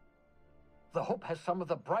blame. The Hope has some of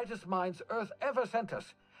the brightest minds Earth ever sent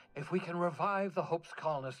us. If we can revive the Hope's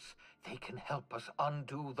colonists, they can help us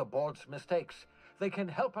undo the board's mistakes. They can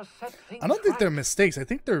help us set things I don't think right. they're mistakes. I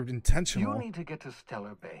think they're intentional. You need to get to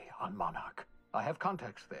Stellar Bay on Monarch. I have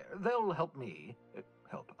contacts there. They'll help me,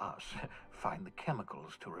 help us, find the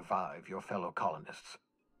chemicals to revive your fellow colonists.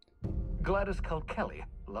 Gladys Kelly,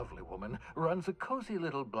 lovely woman, runs a cozy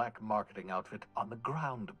little black marketing outfit on the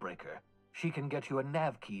Groundbreaker. She can get you a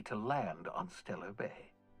nav key to land on Stellar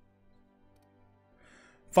Bay.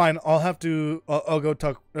 Fine, I'll go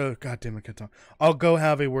talk. God damn it, I can't talk. I'll go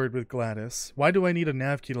have a word with Gladys. Why do I need a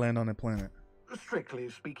nav key to land on a planet? Strictly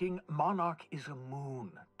speaking, Monarch is a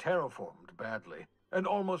moon, terraformed badly, and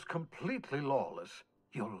almost completely lawless.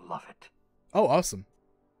 You'll love it. Oh, awesome.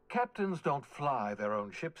 Captains don't fly their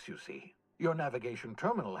own ships, you see. Your navigation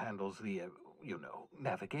terminal handles the,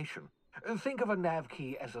 navigation. Think of a nav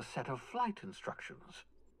key as a set of flight instructions.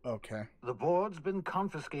 Okay. The board's been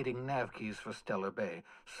confiscating nav keys for Stellar Bay,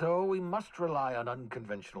 so we must rely on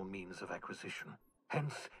unconventional means of acquisition.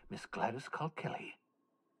 Hence, Miss Gladys Kelly.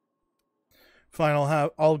 Fine,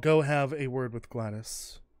 I'll go have a word with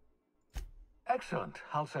Gladys. Excellent.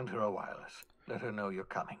 I'll send her a wireless. Let her know you're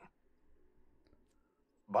coming.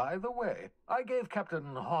 By the way, I gave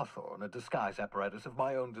Captain Hawthorne a disguise apparatus of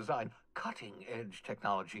my own design, cutting-edge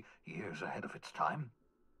technology, years ahead of its time.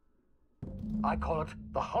 I call it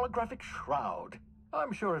the Holographic Shroud.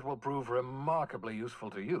 I'm sure it will prove remarkably useful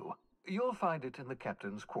to you. You'll find it in the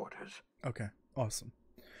captain's quarters. Okay, awesome.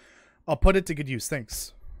 I'll put it to good use,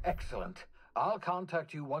 thanks. Excellent. I'll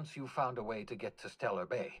contact you once you've found a way to get to Stellar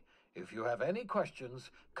Bay. If you have any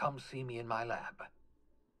questions, come see me in my lab.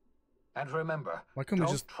 And remember, Why can't we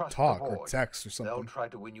don't just trust talk the or board. text or something? They'll try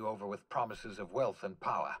to win you over with promises of wealth and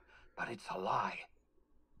power, but it's a lie.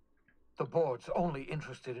 The board's only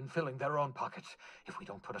interested in filling their own pockets. If we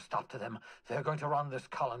don't put a stop to them, they're going to run this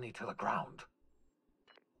colony to the ground.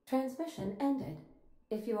 Transmission ended.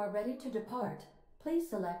 If you are ready to depart, please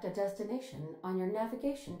select a destination on your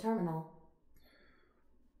navigation terminal.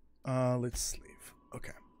 Let's leave.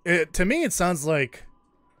 Okay. To me, it sounds like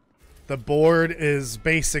the board is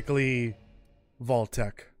basically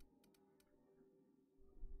Vaultec.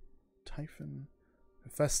 Typhon,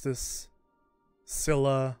 Hephaestus,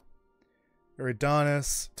 Scylla,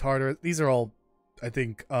 Eridanus, Tartarus. These are all, I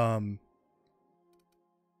think,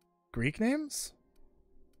 Greek names?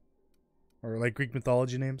 Or like Greek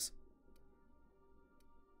mythology names?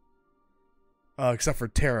 Except for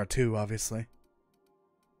Terra too, obviously.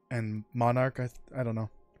 And Monarch, I don't know.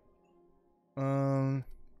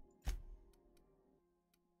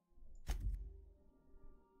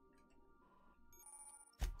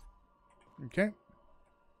 Okay.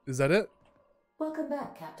 Is that it? Welcome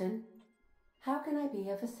back, Captain. How can I be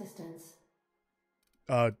of assistance?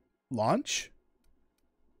 Launch?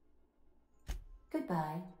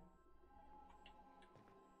 Goodbye.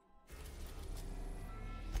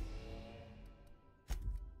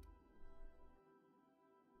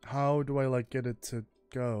 How do I, like, get it to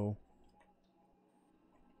go?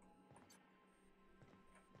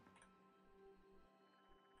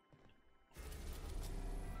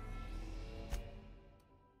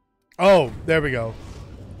 Oh, there we go.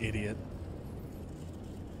 Idiot.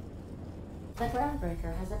 The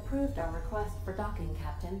groundbreaker has approved our request for docking,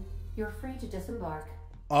 Captain. You're free to disembark.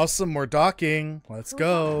 Awesome, we're docking. Let's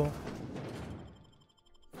go.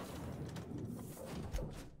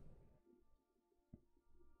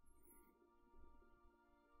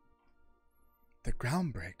 The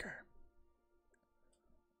groundbreaker.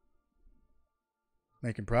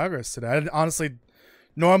 Making progress today. Honestly,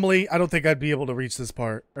 normally, I don't think I'd be able to reach this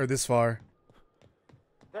part, or this far.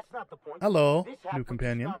 That's not the point. Hello, This new happened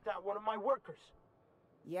companion. stopped out one of my workers.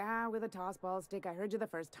 Yeah, with a tossball stick. I heard you the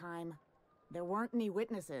first time. There weren't any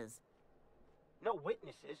witnesses. No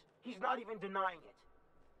witnesses. He's not even denying it.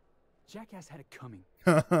 Jackass had it coming.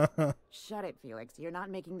 Shut it, Felix. You're not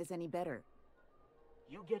making this any better.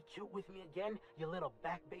 You get cute with me again, you little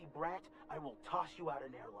back bay brat, I will toss you out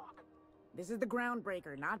an airlock. This is the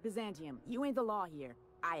groundbreaker, not Byzantium. You ain't the law here.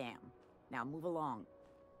 I am. Now move along.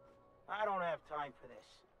 I don't have time for this.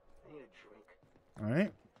 I need a drink.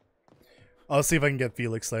 Alright. I'll see if I can get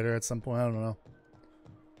Felix later at some point. I don't know.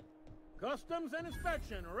 Customs and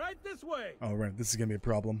inspection, right this way. Oh, right. This is going to be a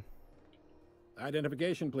problem.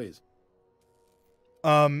 Identification, please.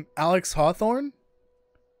 Alex Hawthorne?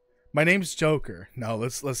 My name's Joker. No,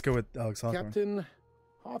 let's go with Alex Hawthorne. Captain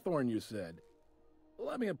Hawthorne, you said.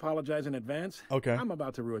 Let me apologize in advance. Okay. I'm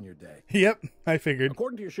about to ruin your day. Yep, I figured.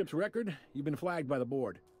 According to your ship's record, you've been flagged by the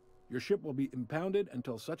board. Your ship will be impounded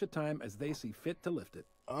until such a time as they see fit to lift it.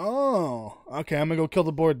 Oh, okay. I'm going to go kill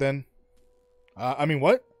the board then. I mean,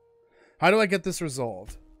 what? How do I get this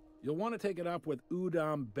resolved? You'll want to take it up with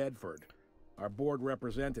Udom Bedford, our board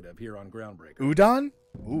representative here on Groundbreaker. Udon?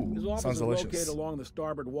 Ooh, His office sounds is delicious. located along the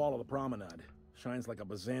starboard wall of the promenade. Shines like a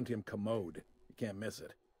Byzantium commode. You can't miss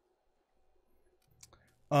it.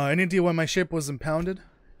 Any idea when my ship was impounded?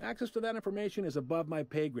 Access to that information is above my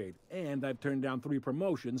pay grade, and I've turned down 3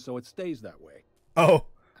 promotions, so it stays that way. Oh.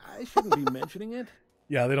 I shouldn't be mentioning it.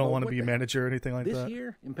 Yeah, they don't Well, want to what be a the- manager or anything like this that.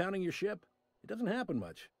 year, impounding your ship, it doesn't happen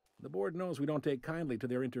much. The board knows we don't take kindly to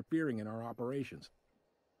their interfering in our operations.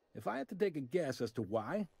 If I had to take a guess as to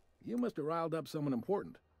why, you must have riled up someone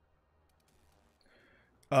important.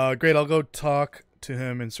 Great, I'll go talk to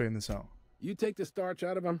him and straighten this out. You take the starch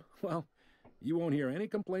out of him, well, you won't hear any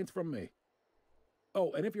complaints from me.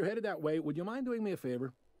 Oh, and if you're headed that way, would you mind doing me a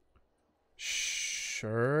favor?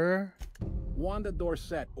 Sure. Wanda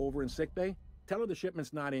Dorset over in sickbay, tell her the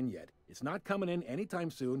shipment's not in yet. It's not coming in anytime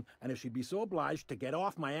soon, and if she'd be so obliged to get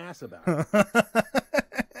off my ass about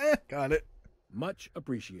it. Got it. Much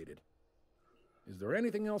appreciated. Is there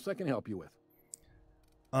anything else I can help you with?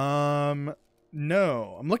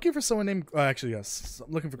 No. I'm looking for someone named... actually, yes.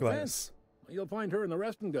 I'm looking for Gladys. You'll find her in the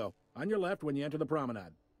rest and go, on your left when you enter the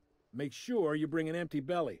promenade. Make sure you bring an empty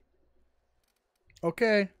belly.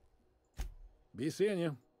 Okay. Be seeing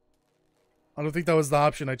you. I don't think that was the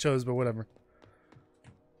option I chose, but whatever.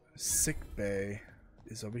 Sick bay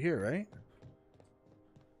is over here, right?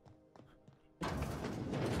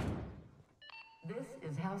 This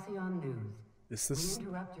is Halcyon News.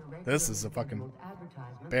 This is a fucking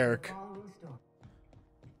barrack.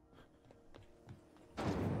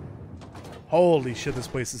 Holy shit, this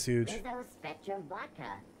place is huge.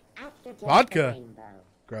 Vodka?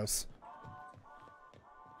 Gross.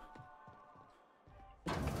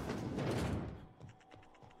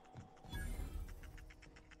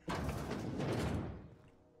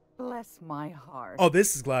 Bless my heart. Oh,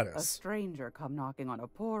 this is A Gladys. stranger come knocking on a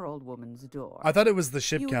poor old woman's door. I thought it was the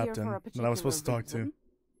ship You here captain for a that I was supposed to talk particular to. reason?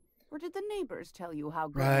 Or did the neighbors tell you how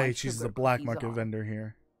good my Right, she's sugar the black cookies market are? vendor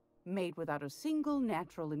here. Made without a single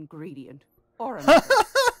natural ingredient. Or another.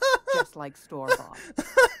 Just like store-bought.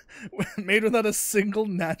 Made without a single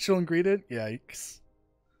natural ingredient? Yikes.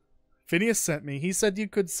 Phineas sent me. He said you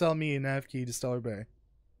could sell me a nav key to Stellar Bay.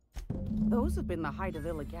 Those have been the height of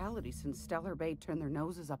illegality since Stellar Bay turned their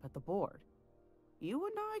noses up at the board. You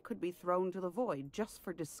and I could be thrown to the void just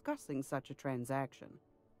for discussing such a transaction.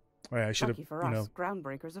 Oh, yeah, I should have, Lucky for us,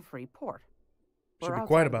 Groundbreaker's a free port. Should We're be outside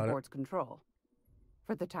quiet of the about it. board's control.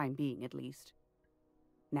 For the time being, at least.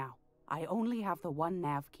 Now, I only have the one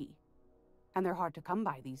nav key. And they're hard to come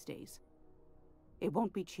by these days. It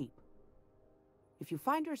won't be cheap. If you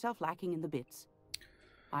find yourself lacking in the bits,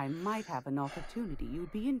 I might have an opportunity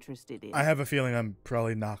you'd be interested in. I have a feeling I'm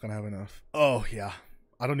probably not going to have enough. Oh, yeah.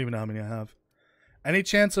 I don't even know how many I have. Any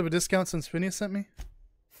chance of a discount since Phineas sent me?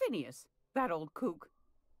 Phineas, that old kook.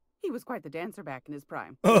 He was quite the dancer back in his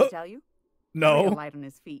prime. Did I tell you? No. Real light on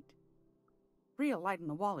his feet. Real light in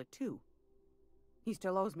the wallet, too. He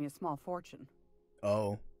still owes me a small fortune.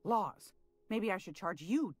 Oh. Laws. Maybe I should charge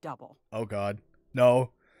you double. Oh, God.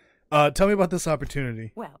 No. Tell me about this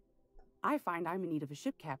opportunity. Well, I find I'm in need of a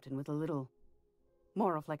ship captain with a little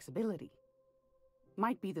moral flexibility.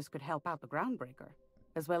 Might be this could help out the Groundbreaker,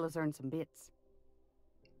 as well as earn some bits.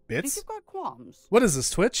 But if Bits? you've got qualms. What is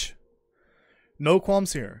this, Twitch? No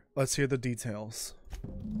qualms here. Let's hear the details.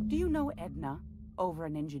 Do you know Edna over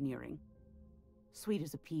in engineering? Sweet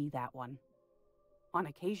as a pea, that one. On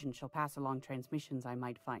occasion, she'll pass along transmissions I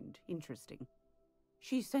might find interesting.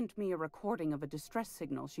 She sent me a recording of a distress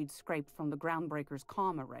signal she'd scraped from the Groundbreaker's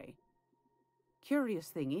comm array. Curious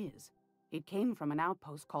thing is, it came from an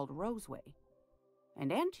outpost called Roseway.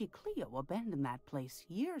 And Auntie Cleo abandoned that place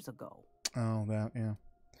years ago. Oh, that, yeah.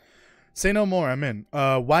 Say no more, I'm in.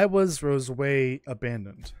 Why was Roseway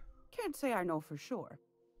abandoned? Can't say I know for sure.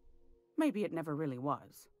 Maybe it never really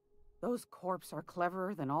was. Those corps are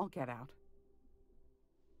cleverer than all get out.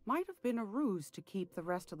 Might have been a ruse to keep the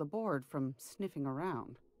rest of the board from sniffing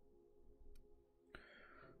around.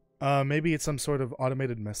 Maybe it's some sort of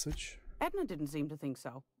automated message? Edna didn't seem to think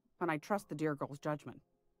so, and I trust the dear girl's judgment.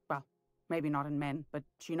 Well, maybe not in men, but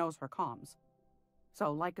she knows her comms.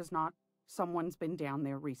 So, like as not, someone's been down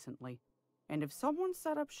there recently. And if someone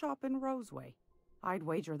set up shop in Roseway, I'd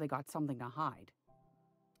wager they got something to hide.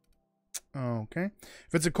 Okay.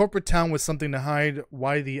 If it's a corporate town with something to hide,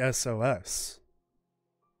 why the SOS?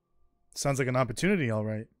 Sounds like an opportunity, all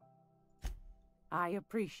right. I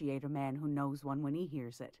appreciate a man who knows one when he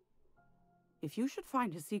hears it. If you should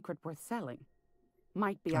find a secret worth selling,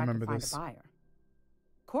 might be I could find a buyer.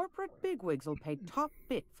 Corporate bigwigs will pay top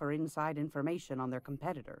bit for inside information on their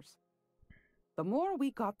competitors. The more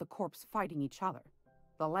we got the corps fighting each other,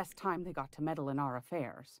 the less time they got to meddle in our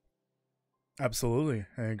affairs. Absolutely,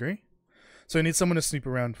 I agree. So I need someone to snoop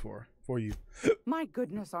around for you. My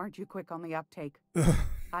goodness, aren't you quick on the uptake?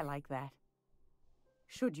 I like that.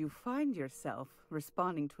 Should you find yourself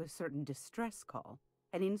responding to a certain distress call,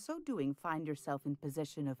 and in so doing find yourself in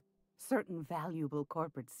possession of certain valuable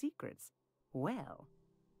corporate secrets, well,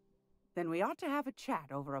 then we ought to have a chat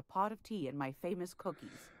over a pot of tea and my famous cookies.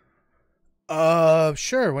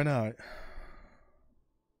 Sure, why not?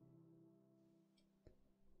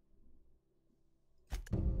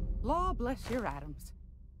 Law bless your atoms.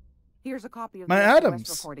 Here's a copy of My the atoms.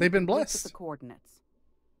 SOS recording They've been complete with blessed. the coordinates.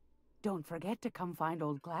 Don't forget to come find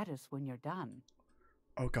old Gladys when you're done.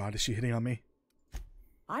 Oh God, is she hitting on me?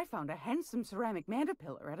 I found a handsome ceramic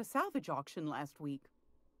mandapillar at a salvage auction last week.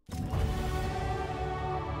 I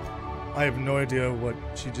have no idea what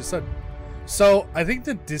she just said. So I think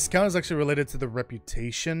the discount is actually related to the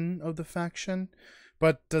reputation of the faction.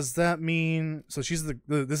 But does that mean... So she's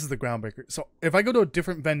this is the Groundbreaker. So if I go to a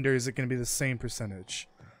different vendor, is it going to be the same percentage?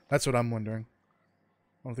 That's what I'm wondering.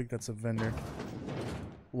 I don't think that's a vendor.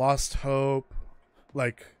 Lost Hope.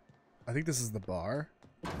 Like, I think this is the bar.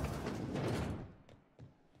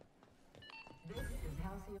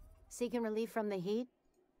 Seeking relief from the heat?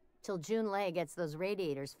 Till June Lay gets those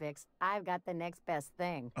radiators fixed, I've got the next best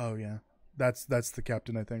thing. Oh, yeah. That's the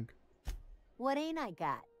captain, I think. What ain't I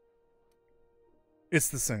got? It's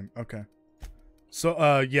the same. Okay.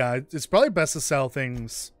 So, yeah, it's probably best to sell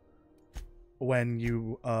things when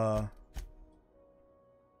you have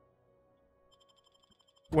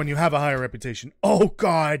a higher reputation. Oh,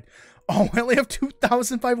 God. Oh, I only have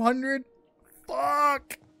 2,500?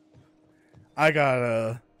 Fuck. I got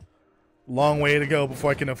a long way to go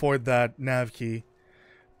before I can afford that nav key.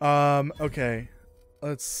 Okay.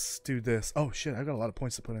 Let's do this. Oh, shit. I've got a lot of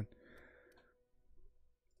points to put in.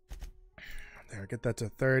 There, get that to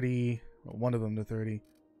 30. Well, one of them to 30.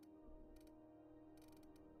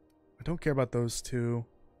 I don't care about those two.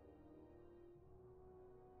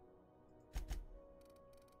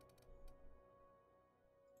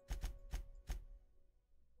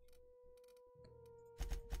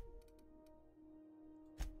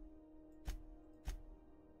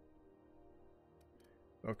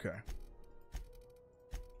 Okay.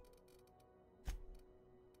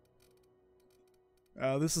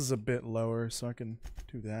 This is a bit lower, so I can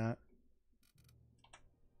do that.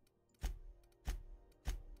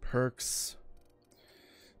 Perks.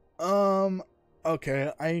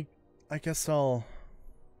 Okay, I guess I'll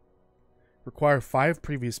require 5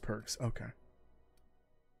 previous perks. Okay.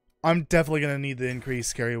 I'm definitely gonna need the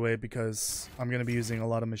increased carry weight because I'm gonna be using a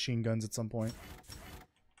lot of machine guns at some point.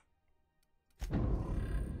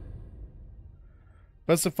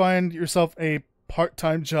 Best to find yourself a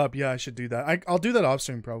part-time job. Yeah, I should do that. I'll do that off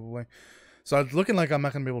stream probably. So it's looking like I'm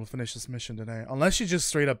not gonna be able to finish this mission today, unless she just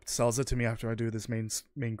straight up sells it to me after I do this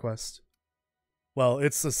main quest. Well,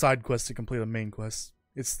 it's a side quest to complete a main quest.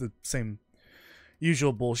 It's the same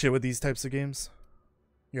usual bullshit with these types of games.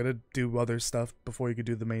 You gotta do other stuff before you could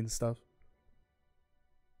do the main stuff.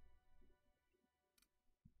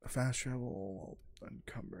 Fast travel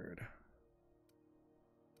encumbered.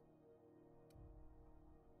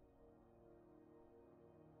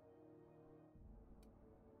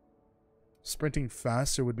 Sprinting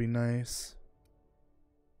faster would be nice.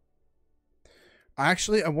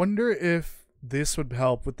 Actually, I wonder if this would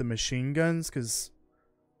help with the machine guns, because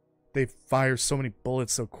they fire so many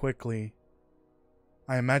bullets so quickly.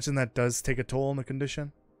 I imagine that does take a toll on the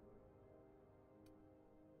condition.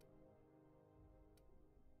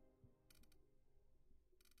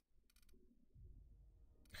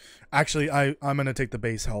 Actually, I'm gonna take the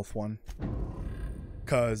base health one,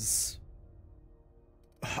 because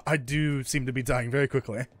I do seem to be dying very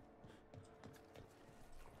quickly.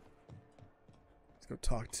 Let's go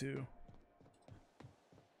talk to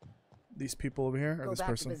these people over here, or Go this back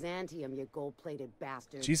person. to Byzantium, you gold-plated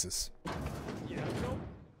bastard. Jesus.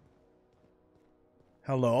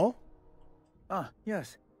 Hello? Ah,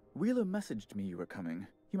 yes. Wheeler messaged me you were coming.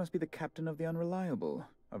 He must be the captain of the Unreliable,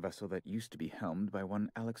 a vessel that used to be helmed by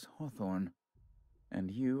one Alex Hawthorne.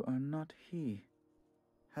 And you are not he.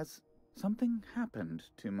 Has something happened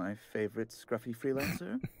to my favorite scruffy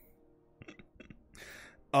freelancer?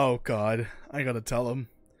 Oh god, I gotta tell him.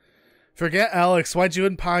 Forget Alex, why'd you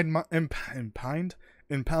impound my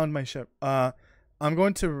ship? I'm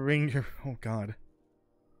going to ring your... Oh god.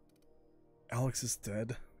 Alex is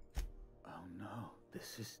dead. Oh no,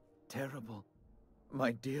 this is terrible.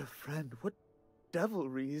 My dear friend, what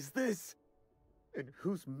devilry is this? In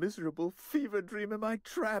whose miserable fever dream am I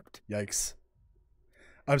trapped? Yikes.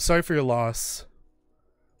 I'm sorry for your loss.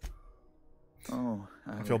 Oh,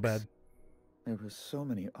 I feel bad. There were so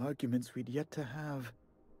many arguments we'd yet to have.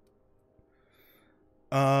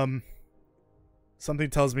 Something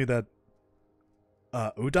tells me that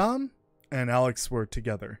Udam and Alex were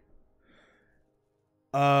together.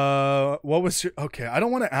 What was your... Okay, I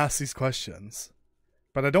don't want to ask these questions,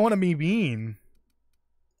 but I don't want to be mean.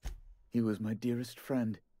 He was my dearest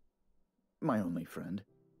friend. My only friend.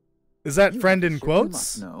 Is that friend in You quotes?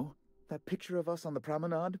 must know. That picture of us on the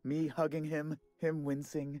promenade, me hugging him, him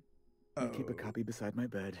wincing. I keep a copy beside my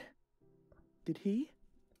bed. Did he?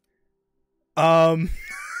 I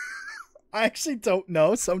actually don't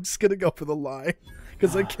know, so I'm just gonna go for the lie.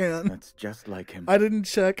 Because I can. That's just like him. I didn't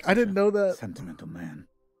check. I didn't know that. Sentimental man.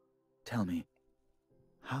 Tell me,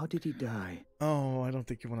 how did he die? Oh, I don't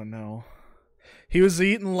think you want to know. He was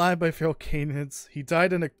eaten alive by feral canids. He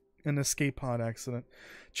died in an escape pod accident.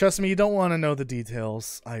 Trust me, you don't want to know the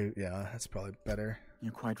details. Yeah, that's probably better.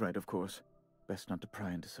 You're quite right, of course. Best not to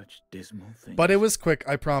pry into such dismal things. But it was quick,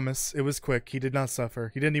 I promise. It was quick. He did not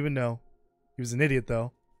suffer. He didn't even know. He was an idiot,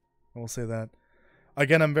 though. I will say that.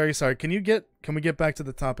 Again, I'm very sorry. Can we get back to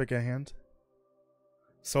the topic at hand?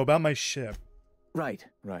 So about my ship. Right.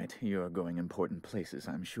 You're going important places,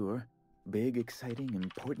 I'm sure. Big, exciting,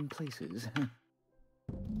 important places.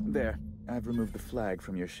 There, I've removed the flag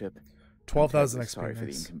from your ship. 12,000 XP. Sorry for the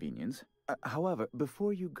Nice. inconvenience. However,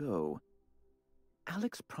 before you go,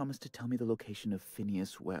 Alex promised to tell me the location of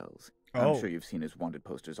Phineas Wells. Oh. I'm sure you've seen his wanted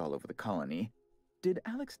posters all over the colony. Did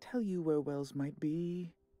Alex tell you where Wells might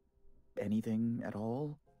be? Anything at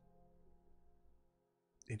all?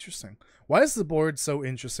 Interesting. Why is the board so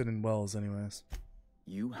interested in Wells, anyways?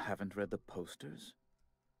 You haven't read the posters?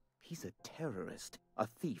 He's a terrorist, a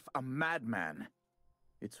thief, a madman.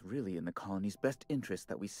 It's really in the colony's best interest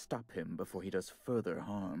that we stop him before he does further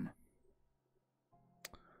harm.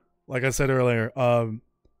 Like I said earlier,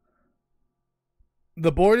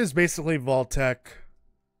 the board is basically Vault-Tec,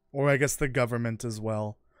 or I guess the government as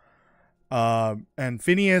well. And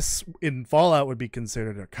Phineas in Fallout would be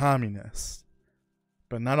considered a communist.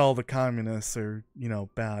 But not all the communists are,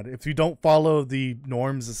 bad. If you don't follow the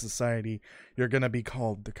norms of society, you're going to be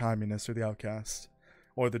called the communist or the outcast.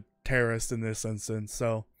 Or the terrorist in this instance.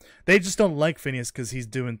 So they just don't like Phineas because he's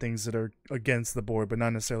doing things that are against the board, but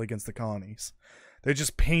not necessarily against the colonies. They're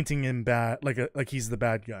just painting him bad, like he's the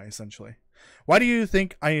bad guy essentially. Why do you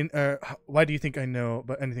think I know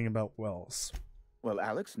about anything about Wells? Well,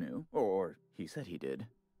 Alex knew, or he said he did.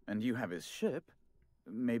 And you have his ship.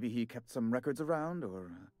 Maybe he kept some records around,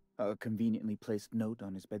 or a conveniently placed note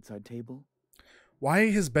on his bedside table.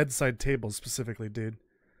 Why his bedside table specifically, dude?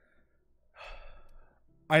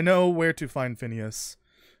 I know where to find Phineas.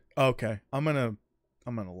 Okay, I'm gonna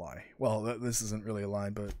lie. Well, this isn't really a lie,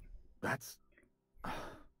 but that's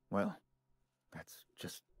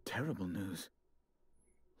just terrible news.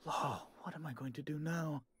 Law, what am I going to do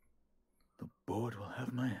now? The board will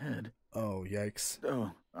have my head. Oh, yikes.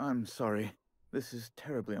 Oh, I'm sorry. This is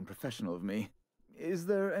terribly unprofessional of me. Is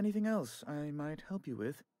there anything else I might help you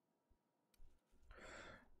with?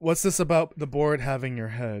 What's this about the board having your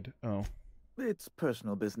head? Oh. It's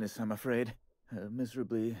personal business, I'm afraid.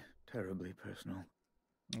 Miserably, terribly personal.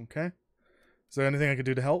 Okay. Is there anything I could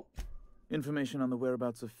do to help? Information on the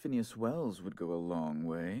whereabouts of Phineas Wells would go a long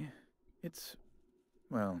way. It's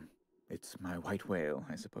my white whale,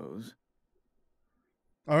 I suppose.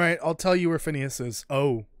 Alright, I'll tell you where Phineas is.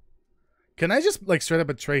 Oh. Can I just, like, straight up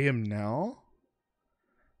betray him now?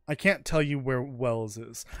 I can't tell you where Wells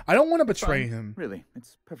is. I don't want to betray him. Really,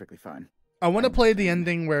 it's perfectly fine. I want to play the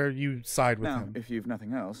ending where you side with him. If you've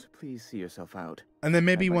nothing else, please see yourself out. And then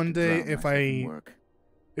maybe one day,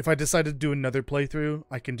 if I decide to do another playthrough,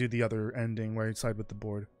 I can do the other ending where I side with the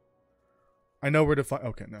board. I know where to find...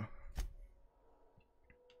 Okay, no.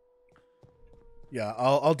 Yeah,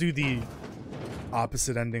 I'll do the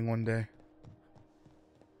opposite ending one day.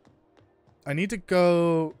 I need to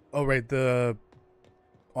go... Oh, right,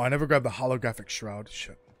 Oh, I never grabbed the holographic shroud.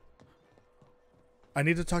 Shit. I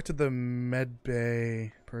need to talk to the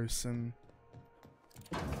medbay person.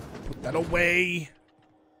 Put that away!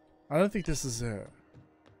 I don't think this is it.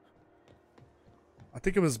 I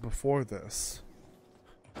think it was before this.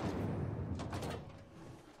 I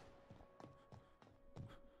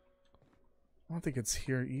don't think it's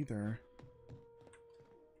here either.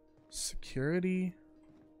 Security?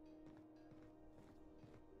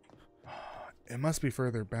 It must be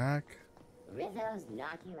further back. Rizzo's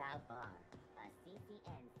knock you out bar. A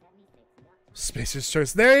CCN 76 Spacer's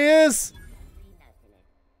Choice. There he is!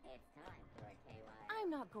 I'm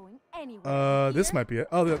not going anywhere. This might be it.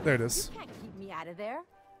 Oh, there it is. You can't keep me out of there.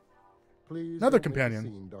 Please Another don't make a companion.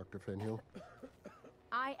 scene, Dr. Fenhill.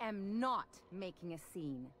 I am not making a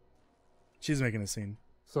scene. She's making a scene.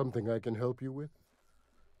 Something I can help you with?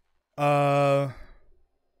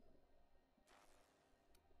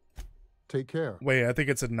 Take care. Wait, I think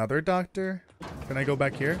it's another doctor. Can I go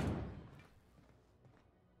back here?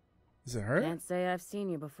 Is it her? Can't say I've seen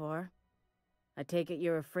you before. I take it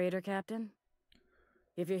you're a freighter captain?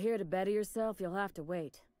 If you're here to better yourself, you'll have to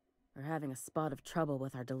wait. We're having a spot of trouble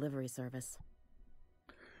with our delivery service.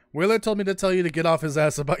 Wheeler told me to tell you to get off his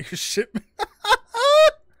ass about your shipment.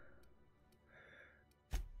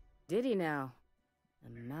 Did he now?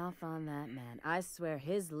 The mouth on that man. I swear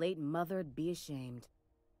his late mother'd be ashamed.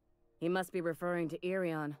 He must be referring to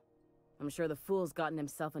Irion. I'm sure the fool's gotten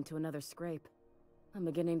himself into another scrape. I'm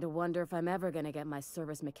beginning to wonder if I'm ever gonna get my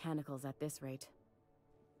service mechanicals at this rate.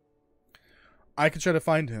 I could try to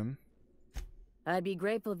find him. I'd be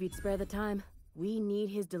grateful if you'd spare the time. We need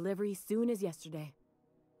his delivery soon as yesterday.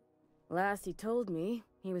 Last he told me,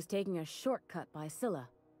 he was taking a shortcut by Scylla,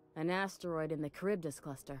 an asteroid in the Charybdis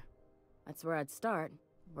cluster. That's where I'd start,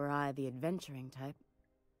 were I the adventuring type.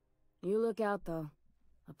 You look out, though.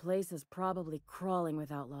 The place is probably crawling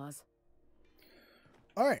with outlaws.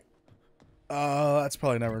 Alright. That's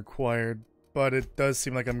probably not required, but it does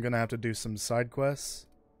seem like I'm gonna have to do some side quests.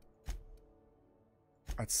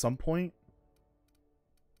 At some point.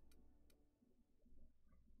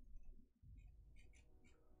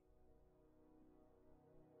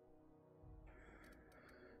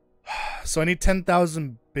 So I need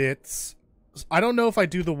 10,000 bits. I don't know if I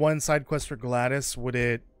do the one side quest for Gladys,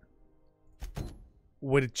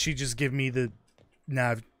 would she just give me the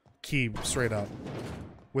nav key straight up?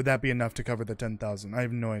 Would that be enough to cover the 10,000? I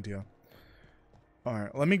have no idea.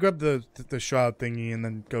 Alright, let me grab the shroud thingy and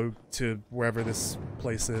then go to wherever this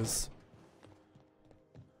place is.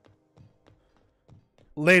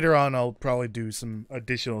 Later on, I'll probably do some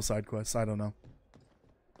additional side quests. I don't know.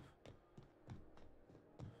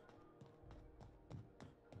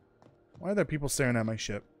 Why are there people staring at my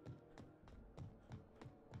ship?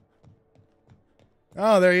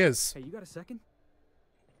 Oh, there he is. Hey, you got a second?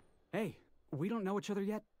 Hey, we don't know each other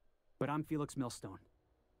yet, but I'm Felix Millstone.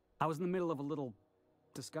 I was in the middle of a little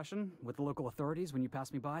discussion with the local authorities when you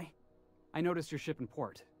passed me by. I noticed your ship in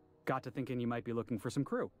port. Got to thinking you might be looking for some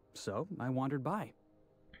crew, so I wandered by,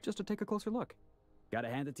 just to take a closer look. Gotta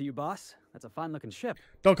hand it to you, boss. That's a fine-looking ship.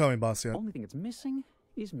 Don't call me boss yet. Only thing it's missing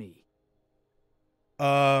is me.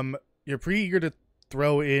 You're pretty eager to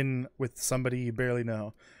throw in with somebody you barely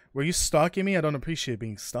know. Were you stalking me? I don't appreciate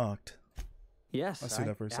being stalked. Yes, I see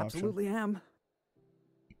that first absolutely am.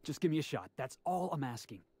 Just give me a shot. That's all I'm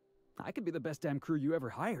asking. I could be the best damn crew you ever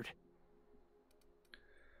hired.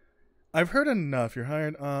 I've heard enough. You're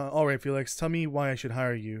hired. All right, Felix. Tell me why I should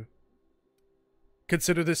hire you.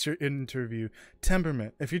 Consider this your interview.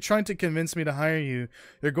 Temperament. If you're trying to convince me to hire you,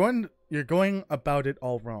 you're going about it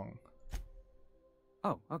all wrong.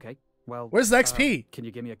 Oh, okay. Well, where's the XP? Can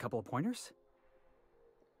you give me a couple of pointers?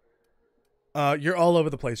 You're all over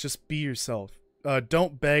the place. Just be yourself.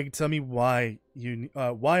 Don't beg. Tell me why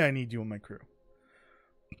I need you on my crew.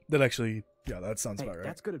 That actually, yeah, that sounds about right.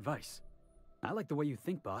 That's good advice. I like the way you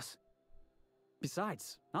think, boss.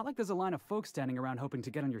 Besides, not like there's a line of folks standing around hoping to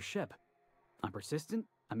get on your ship. I'm persistent,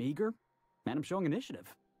 I'm eager, and I'm showing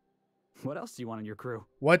initiative. What else do you want on your crew?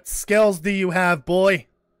 What skills do you have, boy?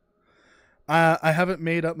 I haven't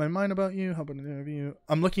made up my mind about you. How about an interview?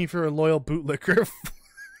 I'm looking for a loyal bootlicker.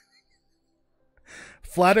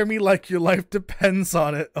 Flatter me like your life depends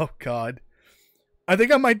on it. Oh, God. I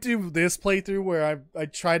think I might do this playthrough where I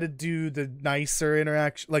try to do the nicer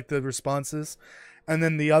interaction, like the responses. And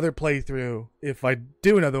then the other playthrough, if I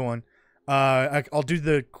do another one, I'll do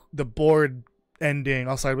the board ending.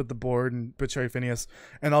 I'll side with the board and betray Phineas.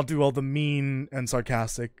 And I'll do all the mean and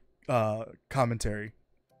sarcastic commentary.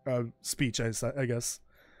 Speech, I guess.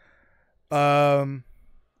 How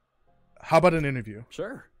about an interview?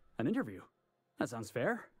 Sure, an interview. That sounds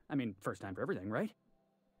fair. I mean, first time for everything, right?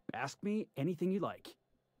 Ask me anything you like.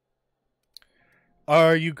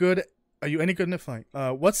 Are you any good in a fight?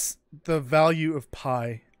 What's the value of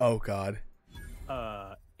pie? Oh, God.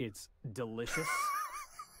 It's delicious.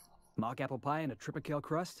 Mock apple pie and a tripicale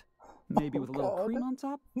crust. Maybe with a little cream on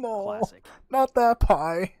top? No. Classic. Not that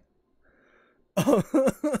pie.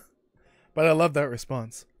 But I love that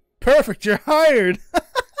response. Perfect, you're hired.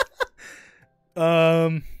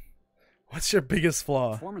 What's your biggest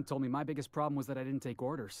flaw? The foreman told me my biggest problem was that I didn't take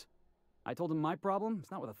orders. I told him my problem is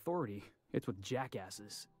not with authority, it's with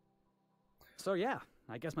jackasses. So yeah,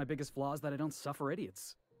 I guess my biggest flaw is that I don't suffer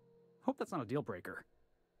idiots. Hope that's not a deal breaker.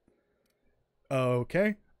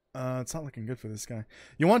 Okay. It's not looking good for this guy.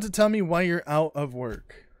 You want to tell me why you're out of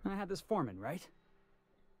work? I had this foreman, right?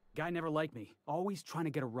 Guy never liked me, always trying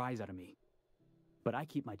to get a rise out of me. But I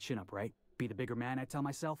keep my chin up, right? Be the bigger man, I tell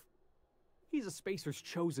myself. He's a Spacer's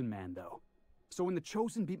chosen man, though. So when the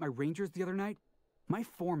Chosen beat my Rangers the other night, my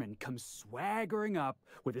foreman comes swaggering up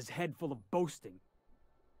with his head full of boasting.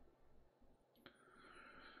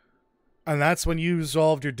 And that's when you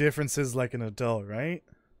resolved your differences like an adult, right?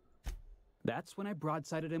 That's when I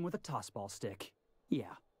broadsided him with a tossball stick.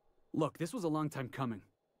 Yeah. Look, this was a long time coming.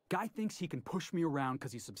 Guy thinks he can push me around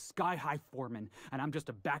because he's some sky-high foreman, and I'm just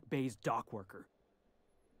a back bay's dock worker.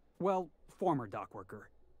 Well, former dock worker.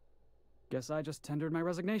 Guess I just tendered my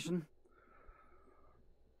resignation.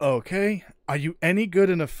 Okay. Are you any good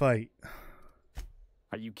in a fight?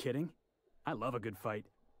 Are you kidding? I love a good fight.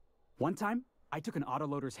 One time, I took an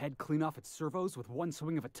autoloader's head clean off its servos with one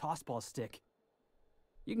swing of a tossball stick.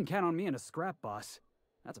 You can count on me in a scrap, boss.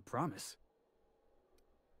 That's a promise.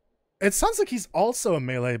 It sounds like he's also a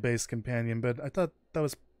melee-based companion, but I thought that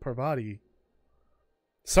was Parvati.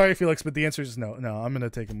 Sorry, Felix, but the answer is no. No, I'm going to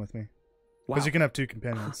take him with me. Because you can have two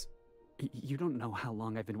companions. You don't know how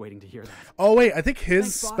long I've been waiting to hear that. Oh, wait. I think his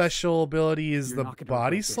Thanks, special ability is You're the not gonna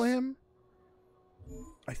body regret this. slam.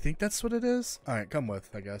 I think that's what it is. All right, come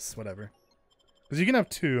with, I guess. Whatever. Because you can have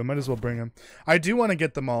two. I might as well bring him. I do want to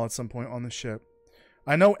get them all at some point on the ship.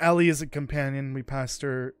 I know Ellie is a companion. We passed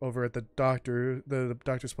her over at the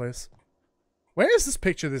doctor's place. Where is this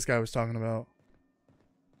picture this guy was talking about?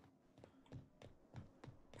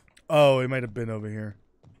 Oh, it might have been over here.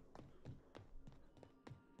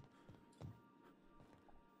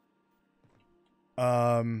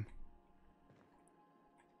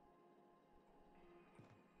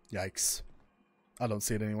 Yikes. I don't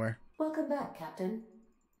see it anywhere. Welcome back, Captain.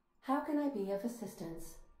 How can I be of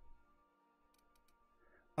assistance?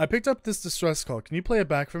 I picked up this distress call. Can you play it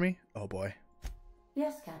back for me? Oh boy.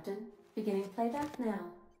 Yes, Captain. Beginning playback now.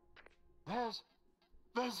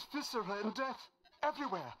 There's viscera and death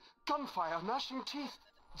everywhere. Gunfire, gnashing teeth.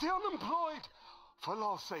 The unemployed. For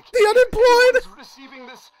law's sake. The unemployed! If anyone's receiving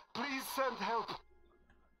this, please send help.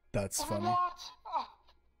 That's funny. What?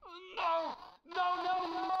 No!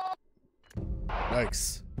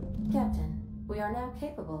 Yikes. Captain, we are now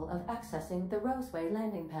capable of accessing the Roseway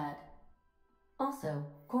landing pad. Also,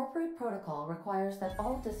 corporate protocol requires that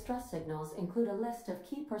all distress signals include a list of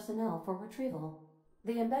key personnel for retrieval.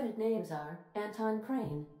 The embedded names are Anton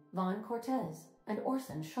Crane, Vaughn Cortez, and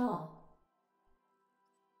Orson Shaw.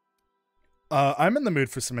 I'm in the mood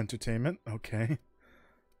for some entertainment. Okay.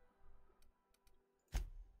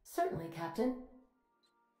 Certainly, Captain.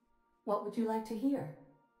 What would you like to hear?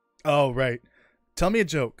 Oh, right. Tell me a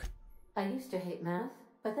joke. I used to hate math,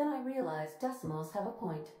 but then I realized decimals have a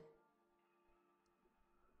point.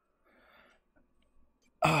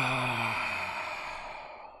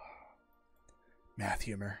 Math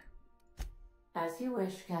humor. As you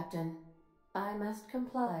wish, Captain. I must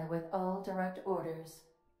comply with all direct orders.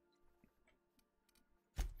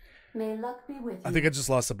 May luck be with you. I think I just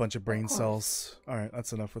lost a bunch of brain cells. Alright,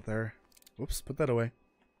 that's enough with there. Whoops, put that away.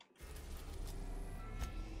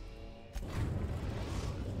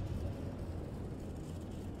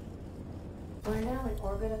 We're now in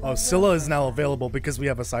orbit of Oh, Scylla is now available because we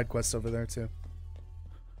have a side quest over there too.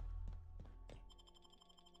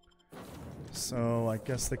 So I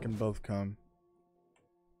guess they can both come.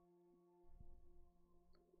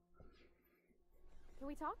 Can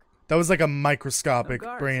we talk? That was like a microscopic No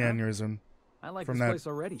guards, brain huh? aneurysm. I like from this that place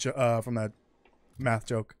already. From that math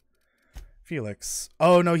joke. Felix.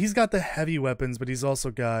 Oh no, he's got the heavy weapons, but he's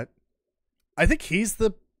also got. I think he's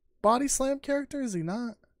the body slam character. Is he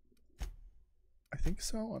not? I think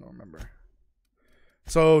so. I don't remember.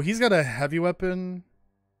 So he's got a heavy weapon.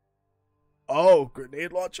 Oh,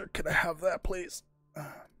 grenade launcher. Can I have that, please?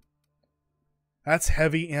 That's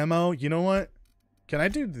heavy ammo. You know what? Can I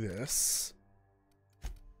do this?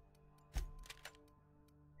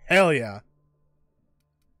 Hell yeah.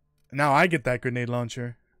 Now I get that grenade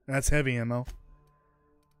launcher. That's heavy ammo.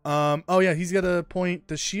 Oh yeah, he's got a point.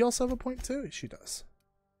 Does she also have a point too? She does.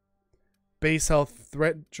 Base health,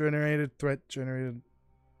 threat generated.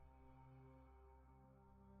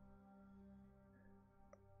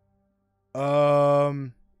 I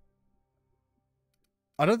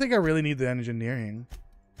don't think I really need the engineering.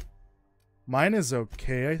 Mine is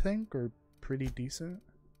okay, I think, or pretty decent.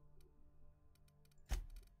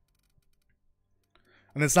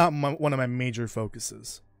 And it's not one of my major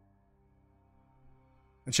focuses.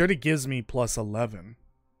 And she already gives me plus 11.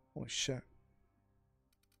 Holy shit.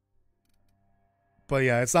 But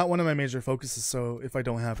yeah, it's not one of my major focuses, so if I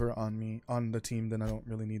don't have her on the team, then I don't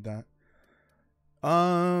really need that.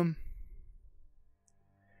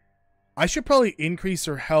 I should probably increase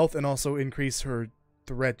her health and also increase her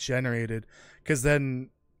threat generated, because then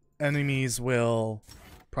enemies will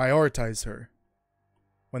prioritize her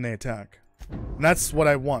when they attack. And that's what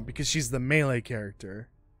I want, because she's the melee character.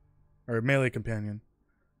 Or melee companion.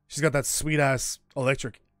 She's got that sweet ass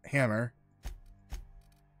electric hammer.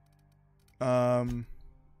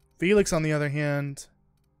 Felix, on the other hand.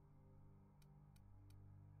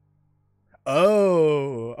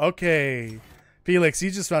 Oh, okay. Felix, you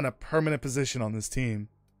just found a permanent position on this team.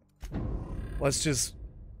 Let's just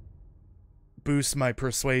boost my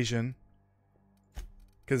persuasion,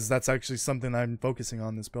 because that's actually something I'm focusing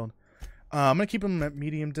on this build. I'm going to keep him at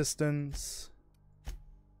medium distance.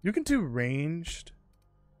 You can do ranged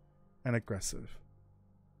and aggressive.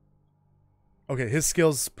 Okay, his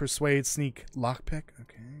skills: persuade, sneak, lockpick.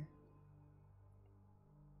 Okay.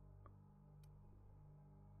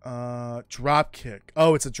 Drop kick.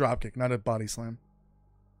 Oh, it's a drop kick, not a body slam.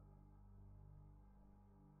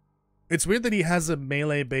 It's weird that he has a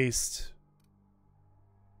melee based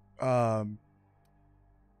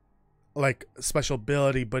like special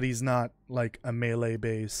ability, but he's not like a melee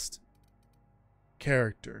based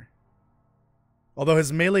character. Although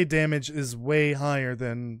his melee damage is way higher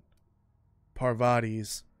than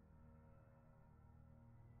Parvati's.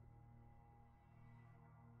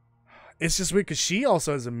 It's just weird because she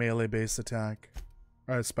also has a melee based attack.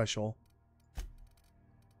 Or a special.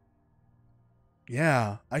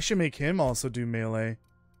 Yeah, I should make him also do melee.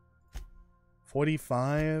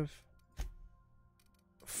 45.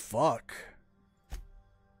 Fuck.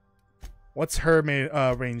 What's her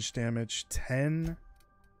range damage? 10?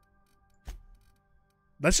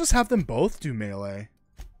 Let's just have them both do melee.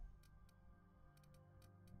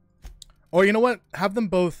 Or you know what? Have them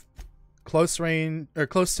both close range, or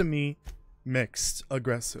close to me, mixed,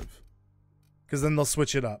 aggressive. Because then they'll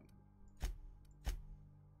switch it up.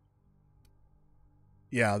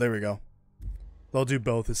 Yeah, there we go. They'll do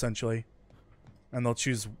both, essentially. And they'll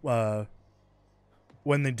choose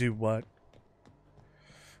when they do what.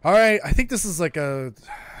 Alright, I think this is like a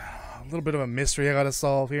little bit of a mystery I gotta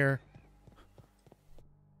solve here.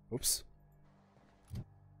 Oops.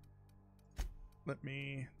 Let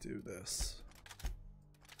me do this.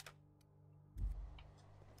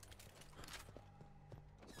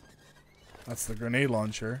 That's the grenade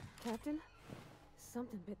launcher. Captain,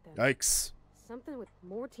 something bit them. Yikes. something with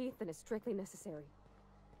more teeth than is strictly necessary.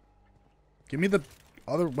 Give me the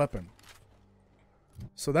other weapon.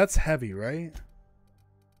 So that's heavy, right?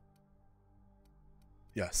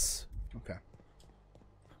 Yes. Okay.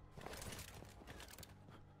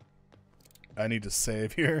 I need to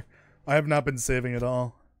save here. I have not been saving at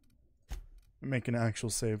all. Make an actual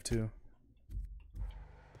save too.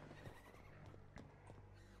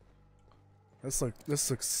 This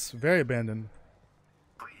looks very abandoned.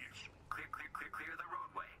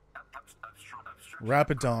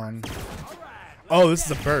 Rapidon. Oh, this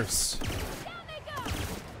is a burst.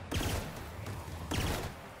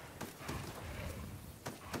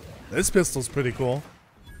 This pistol's pretty cool.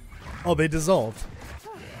 Oh, they dissolved.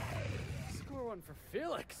 Score one for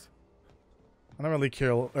Felix. I don't really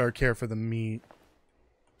care for the meat.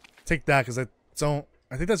 Take that because I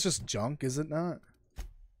think that's just junk, is it not?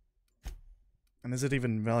 And is it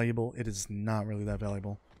even valuable? It is not really that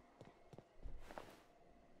valuable.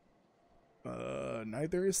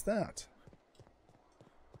 Neither is that.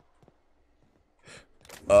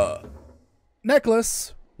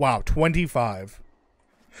 Necklace. Wow, 25.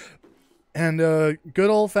 And a good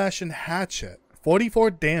old-fashioned hatchet.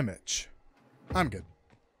 44 damage. I'm good.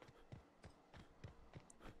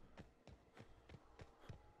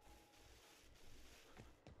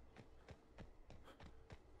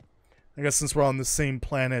 I guess since we're on the same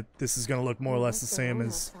planet, this is going to look more or less the same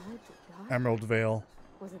as Emerald Vale.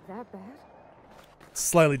 Was it that bad? It's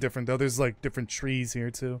slightly different, though. There's, like, different trees here,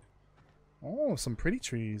 too. Oh, some pretty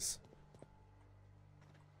trees.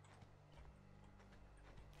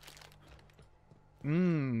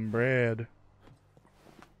 Bread.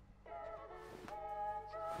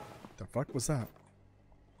 The fuck was that?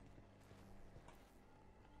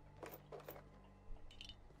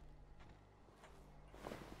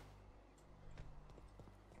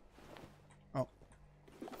 Oh.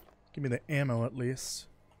 Give me the ammo at least.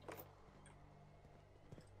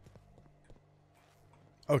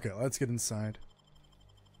 Okay, let's get inside.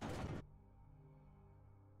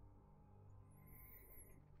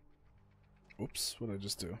 Oops, what did I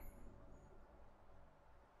just do?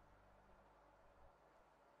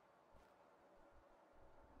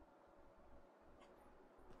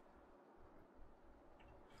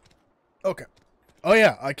 Okay. Oh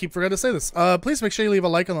yeah, I keep forgetting to say this. Please make sure you leave a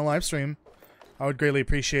like on the live stream. I would greatly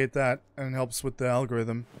appreciate that, and it helps with the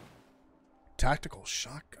algorithm. Tactical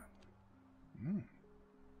shotgun.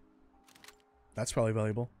 That's probably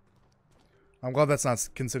valuable. I'm glad that's not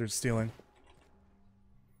considered stealing.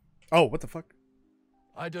 Oh, what the fuck?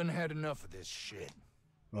 I done had enough of this shit.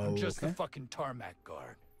 I'm just the fucking tarmac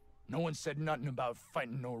guard. No one said nothing about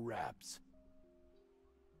fighting no raps.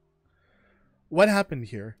 What happened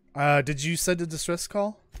here? Did you send a distress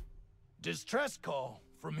call? Distress call?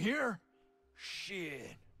 From here?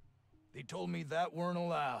 Shit. They told me that weren't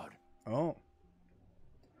allowed. Oh.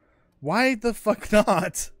 Why the fuck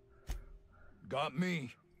not? Got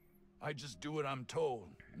me. I just do what I'm told,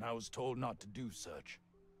 and I was told not to do such.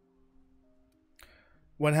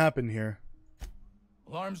 What happened here?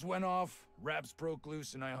 Alarms went off, raps broke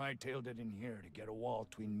loose, and I hightailed it in here to get a wall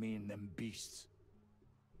between me and them beasts.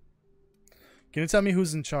 Can you tell me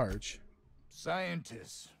who's in charge?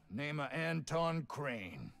 Scientist, name of Anton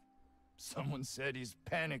Crane. Someone said he's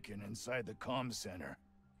panicking inside the comm center.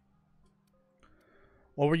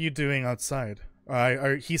 What were you doing outside?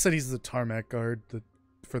 He said he's the tarmac guard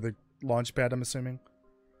for the launch pad, I'm assuming.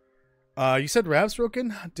 You said Rav's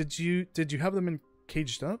broken? Did you have them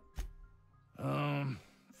caged up?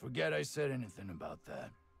 Forget I said anything about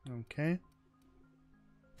that. Okay.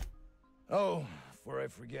 Oh, before I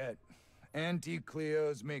forget, Auntie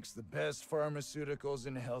Cleo's makes the best pharmaceuticals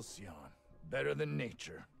in Halcyon. Better than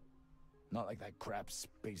nature. Not like that crap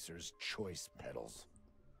Spacer's Choice pedals.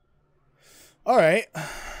 Alright.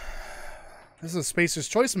 This is a Spacer's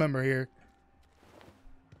Choice member here.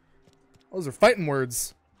 Those are fighting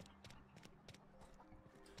words.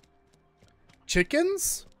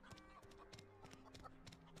 Chickens?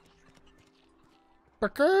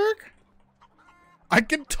 I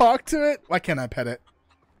can talk to it? Why can't I pet it?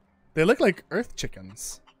 They look like Earth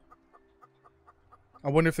chickens. I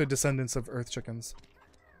wonder if they're descendants of Earth chickens.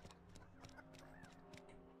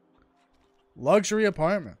 Luxury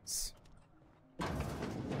apartments.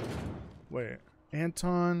 Wait.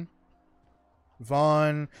 Anton.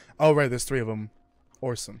 Vaughn. Oh, right. There's 3 of them.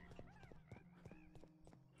 Orson.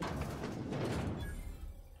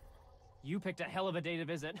 You picked a hell of a day to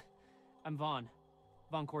visit. I'm Vaughn.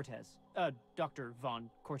 Vaughn Cortez. Dr. Vaughn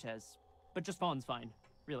Cortez. But just Vaughn's fine.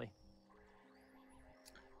 Really.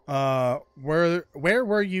 Where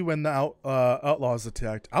were you when the outlaws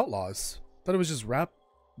attacked? Outlaws? Thought it was just rap,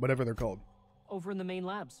 whatever they're called. over in the main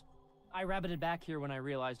labs. I rabbited back here when I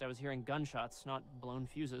realized I was hearing gunshots, not blown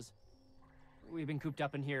fuses. We've been cooped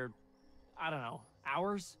up in here, I don't know,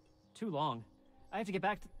 hours? Too long. I have to get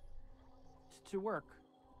back to work.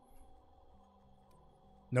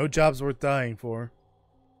 No job's worth dying for.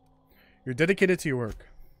 You're dedicated to your work.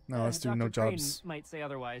 No, let's do Dr. no Crane jobs. might say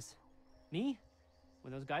otherwise. Me?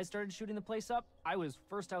 When those guys started shooting the place up, I was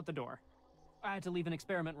first out the door. I had to leave an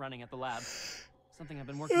experiment running at the lab. Something I've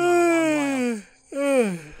been working on a long while.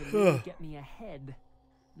 It could really get me ahead.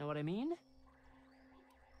 Know what I mean?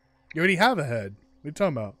 You already have a head. What are you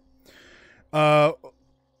talking about?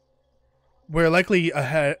 We're likely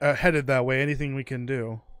headed that way. Anything we can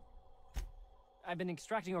do. I've been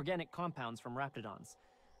extracting organic compounds from raptidons.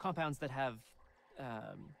 Compounds that have,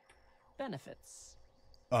 benefits.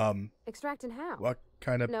 Extracting how? What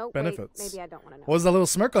kind of No, wait, benefits? maybe I don't want to know. What was that little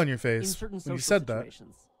smirk on your In face certain when you social said that?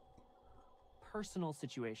 situations. Personal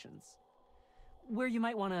situations. Where you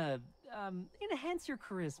might want to, enhance your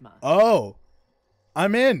charisma. Oh,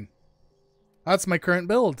 I'm in. That's my current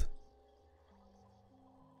build.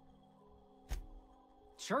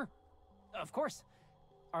 Sure. Of course.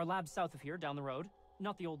 Our lab's south of here, down the road.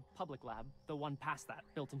 Not the old public lab, the one past that,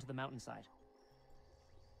 built into the mountainside.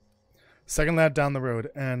 Second lab down the road,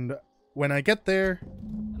 and when I get there...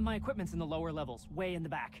 My equipment's in the lower levels, way in the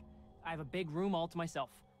back. I have a big room all to myself.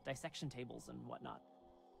 Dissection tables and whatnot.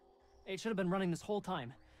 It should have been running this whole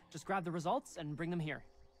time. Just grab the results and bring them here.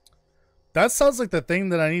 That sounds like the thing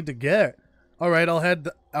that I need to get. Alright, I'll head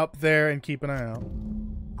up there and keep an eye out.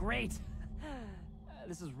 Great!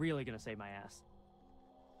 This is really gonna save my ass.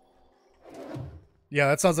 Yeah,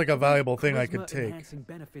 that sounds like a valuable thing I could Charisma take. enhancing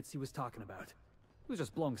benefits he was talking about. It was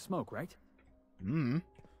just blowing smoke, right?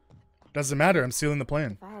 Doesn't matter, I'm stealing the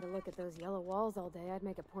plan. If I had to look at those yellow walls all day, I'd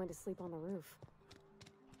make a point to sleep on the roof.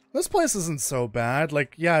 This place isn't so bad.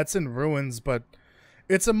 Like, yeah, it's in ruins, but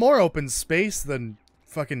it's a more open space than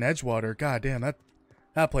fucking Edgewater. God damn,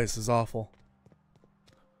 that place is awful.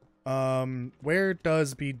 Where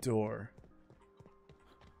does be door?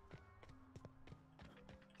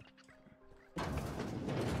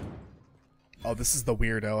 Oh, this is the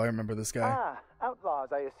weirdo. I remember this guy. Ah, outlaws,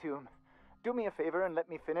 I assume. Do me a favor and let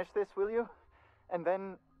me finish this, will you? And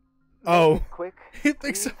then... Oh, quick. He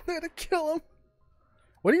thinks I'm gonna kill him.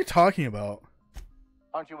 What are you talking about?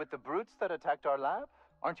 Aren't you with the brutes that attacked our lab?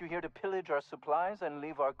 Aren't you here to pillage our supplies and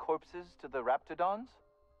leave our corpses to the raptidons?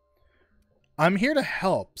 I'm here to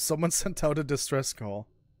help. Someone sent out a distress call.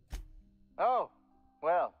 Oh,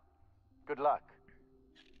 well, good luck.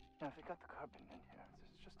 Now, if you got the carbon in here,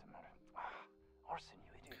 it's just a matter of... arson,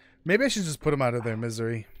 you idiot. Maybe I should just put them out of their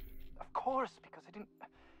misery. Of course, because I didn't... No,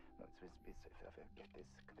 get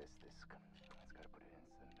this, let's gotta put it in,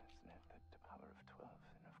 the power of 12,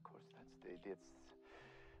 and of course that's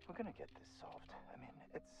we're gonna get this solved. I mean,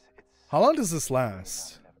 it's... How long does this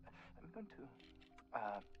last? I'm going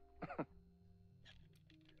to...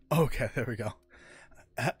 Okay, there we go.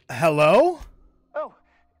 Hello? Oh,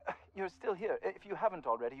 you're still here. If you haven't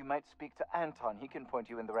already, you might speak to Anton. He can point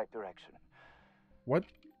you in the right direction. What?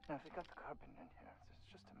 Now, if you got the carbon in here,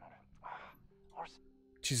 it's just a matter of... arson.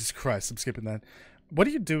 Jesus Christ, I'm skipping that. What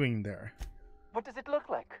are you doing there? What does it look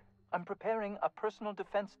like? I'm preparing a personal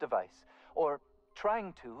defense device. Or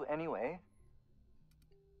trying to, anyway.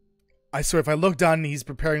 I swear, if I look down, he's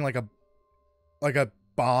preparing like a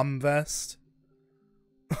bomb vest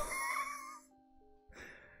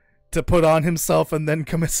to put on himself and then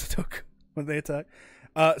commit Sudoku when they attack.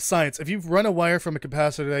 Science. If you've run a wire from a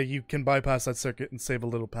capacitor, you can bypass that circuit and save a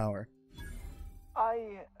little power.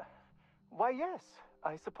 Why, yes.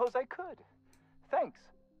 I suppose I could. Thanks.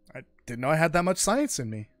 I didn't know I had that much science in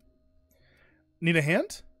me. Need a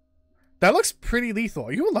hand? That looks pretty lethal.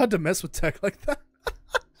 Are you allowed to mess with tech like that?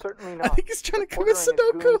 Certainly not. I think he's trying to commit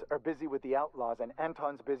Sudoku. Are busy with the outlaws, and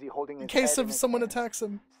Anton's busy holding his In case head if in his someone hands. attacks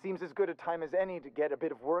him. Seems as good a time as any to get a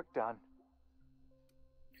bit of work done.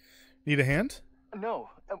 Need a hand? No.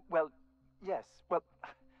 Well, yes. Well,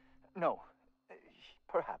 no.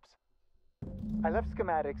 Perhaps. I left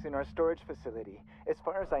schematics in our storage facility. As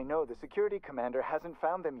far as I know, the security commander hasn't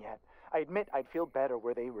found them yet. I admit I'd feel better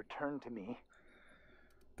were they returned to me.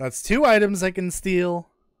 That's 2 items I can steal.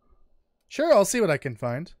 Sure, I'll see what I can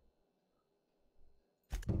find.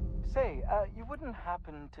 Say, you wouldn't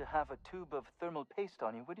happen to have a tube of thermal paste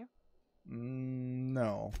on you, would you?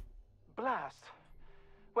 No. Blast.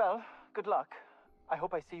 Well, good luck. I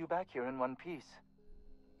hope I see you back here in one piece.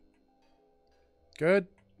 Good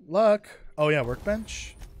luck. Oh yeah,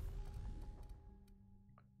 workbench.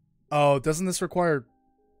 Oh, doesn't this require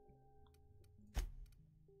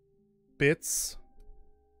bits?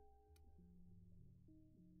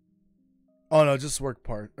 Oh no, just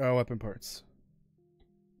weapon parts.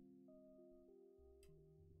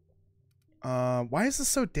 Why is this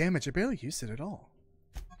so damaged? I barely used it at all.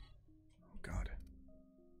 Oh god.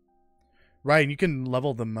 Right, and you can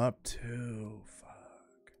level them up too.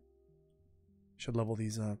 Fuck. Should level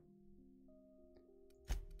these up.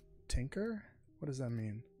 Tinker? What does that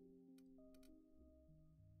mean?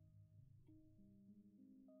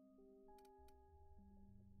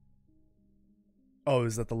 Oh,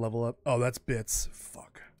 is that the level up? Oh, that's bits.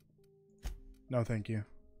 Fuck. No, thank you.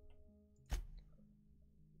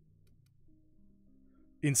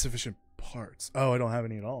 Insufficient parts. Oh, I don't have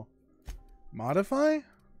any at all. Modify?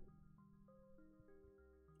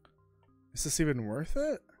 Is this even worth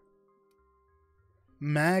it?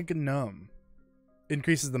 Magnum.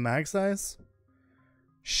 Increases the mag size.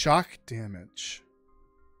 Shock damage.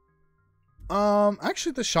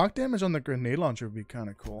 Actually the shock damage on the grenade launcher would be kind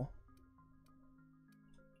of cool.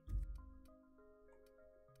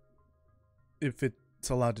 If it's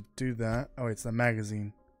allowed to do that. Oh, it's the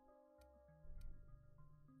magazine.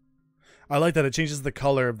 I like that it changes the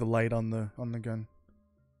color of the light on the gun.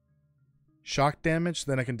 Shock damage,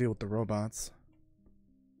 then I can deal with the robots.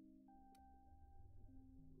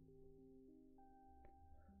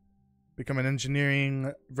 Become an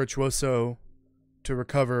engineering virtuoso to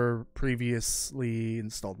recover previously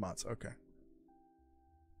installed mods. Okay.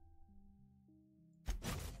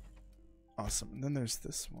 Awesome. And then there's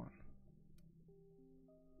this one.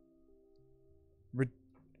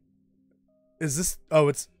 Is this... Oh,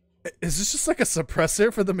 it's... Is this just like a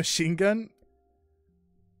suppressor for the machine gun?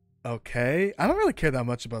 Okay. I don't really care that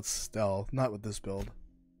much about stealth. Not with this build.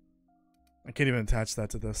 I can't even attach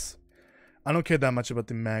that to this. I don't care that much about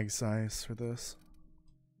the mag size for this.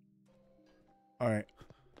 Alright.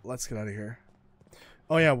 Let's get out of here.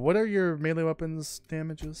 Oh yeah, what are your melee weapons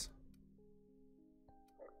damages?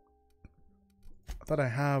 I thought I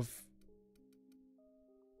have...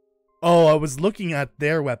 Oh, I was looking at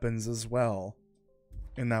their weapons as well.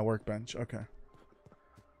 In that workbench. Okay.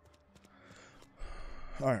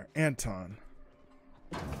 Alright, Anton.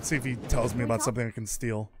 Let's see if he tells me about something I can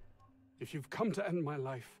steal. If you've come to end my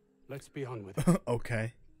life, let's be on with it.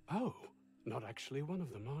 Okay. Oh, not actually one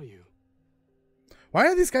of them, are you? Why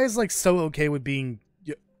are these guys like so okay with being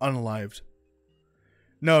unalived?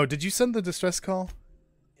 No, did you send the distress call?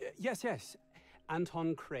 Yes.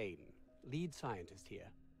 Anton Crane, lead scientist here.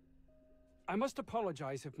 I must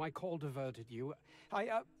apologize if my call diverted you.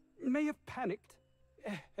 I may have panicked.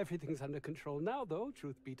 Everything's under control now, though,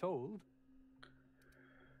 truth be told.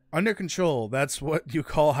 Under control. That's what you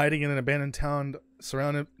call hiding in an abandoned town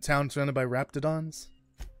surrounded by raptidons?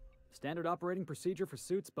 Standard operating procedure for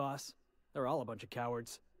suits, boss. They're all a bunch of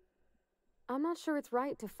cowards. I'm not sure it's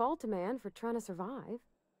right to fault a man for trying to survive.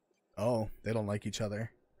 Oh, they don't like each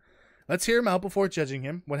other. Let's hear him out before judging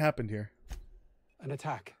him. What happened here? An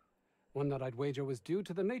attack. One that I'd wager was due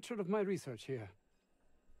to the nature of my research here.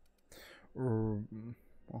 Well,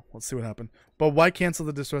 let's see what happened. But why cancel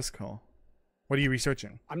the distress call? What are you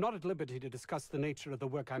researching? I'm not at liberty to discuss the nature of the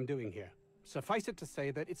work I'm doing here. Suffice it to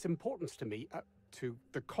say that its importance to me, to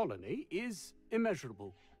the colony, is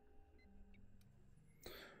immeasurable.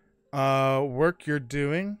 Work you're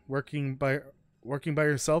doing? Working by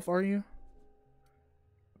yourself, are you?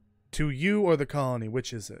 To you or the colony,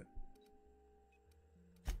 which is it?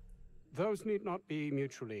 Those need not be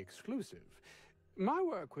mutually exclusive. My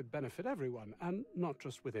work would benefit everyone, and not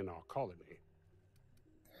just within our colony.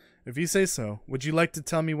 If you say so, would you like to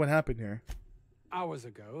tell me what happened here? Hours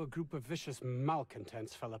ago, a group of vicious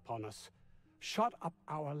malcontents fell upon us, shot up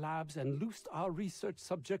our labs, and loosed our research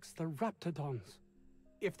subjects, the raptidons.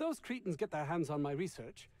 If those cretins get their hands on my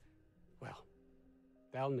research, well,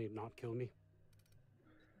 they'll need not kill me.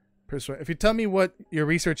 If you tell me what you're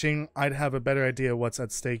researching, I'd have a better idea what's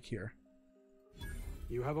at stake here.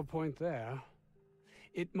 You have a point there.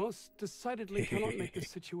 It most decidedly cannot make the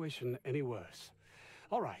situation any worse.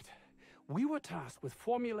 All right. We were tasked with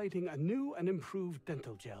formulating a new and improved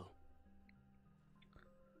dental gel.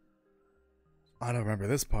 I don't remember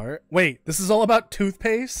this part. Wait, this is all about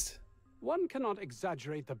toothpaste? One cannot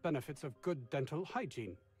exaggerate the benefits of good dental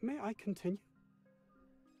hygiene. May I continue?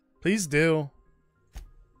 Please do.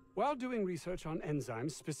 While doing research on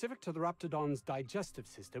enzymes specific to the raptidon's digestive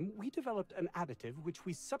system, we developed an additive which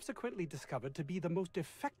we subsequently discovered to be the most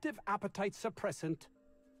effective appetite suppressant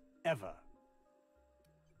ever.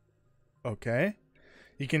 Okay.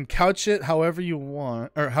 You can couch it however you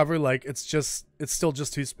want, or however you like. It's still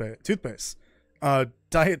just toothpaste.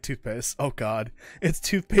 Diet toothpaste. Oh god. It's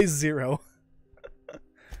toothpaste zero.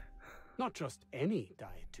 Not just any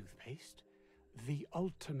diet toothpaste. The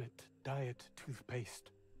ultimate diet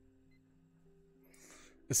toothpaste.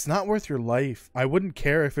 It's not worth your life. I wouldn't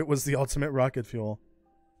care if it was the ultimate rocket fuel.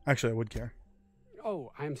 Actually, I would care.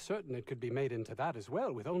 Oh, I'm certain it could be made into that as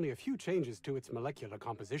well, with only a few changes to its molecular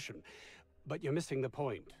composition. But you're missing the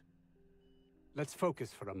point. Let's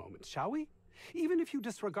focus for a moment, shall we? Even if you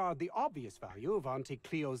disregard the obvious value of Auntie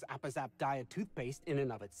Cleo's Appazap diet toothpaste in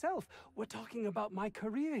and of itself, we're talking about my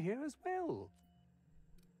career here as well.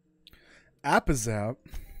 Appazap?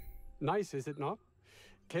 Nice, is it not?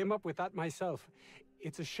 Came up with that myself.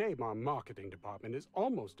 It's a shame our marketing department is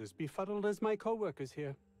almost as befuddled as my co-workers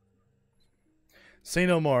here. Say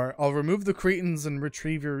no more. I'll remove the cretins and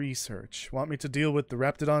retrieve your research. Want me to deal with the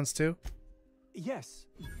Raptidons too? Yes,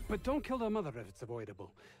 but don't kill their mother if it's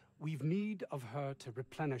avoidable. We've need of her to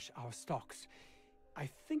replenish our stocks. I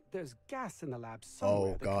think there's gas in the lab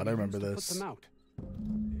somewhere. Oh God, I remember this. Put them out.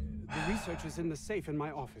 The research is in the safe in my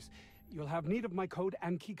office. You'll have need of my code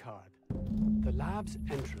and keycard. The lab's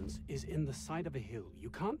entrance is in the side of a hill.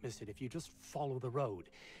 You can't miss it if you just follow the road.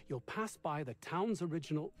 You'll pass by the town's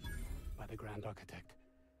original... by the Grand Architect.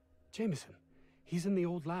 Jameson. He's in the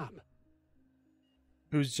old lab.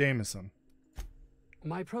 Who's Jameson?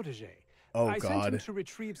 My protege. Oh I God. sent him to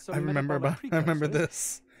retrieve some I remember precursors.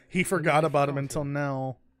 this. He forgot about him until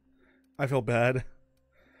now. I feel bad.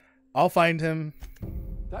 I'll find him.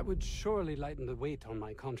 That would surely lighten the weight on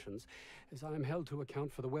my conscience, as I am held to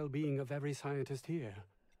account for the well-being of every scientist here.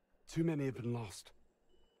 Too many have been lost.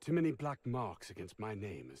 Too many black marks against my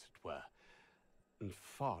name, as it were. And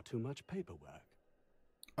far too much paperwork.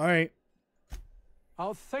 All right.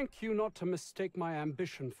 I'll thank you not to mistake my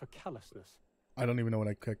ambition for callousness. I don't even know what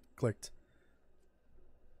I clicked.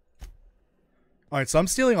 All right, so I'm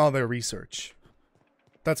stealing all their research.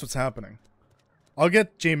 That's what's happening. I'll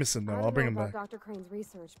get Jameson though. I'll bring him back. Dr. Crane's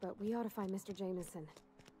research, but we ought to find Mr. Jameson.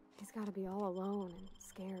 He's got to be all alone and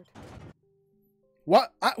scared.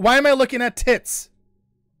 What? Why am I looking at tits?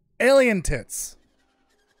 Alien tits.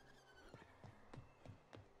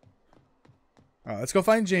 All right, let's go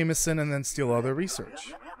find Jameson and then steal all their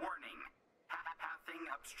research.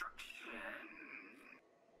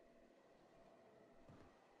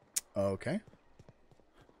 Okay.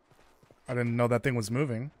 I didn't know that thing was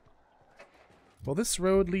moving. Will this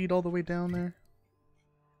road lead all the way down there?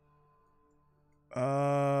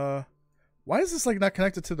 Why is this like not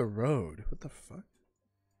connected to the road? What the fuck?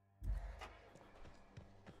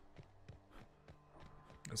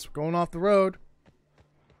 Guess we're going off the road.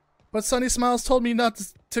 But Sunny Smiles told me not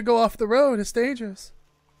to go off the road. It's dangerous.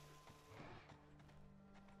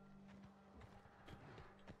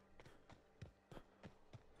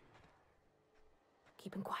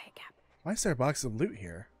 Keep him quiet, Cap. Why is there a box of loot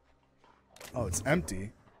here? Oh, it's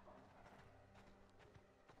empty.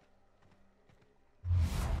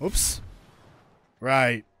 Oops.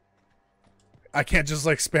 Right. I can't just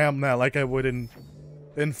like spam that like I would in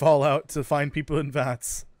Fallout to find people in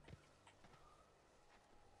vats.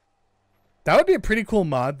 That would be a pretty cool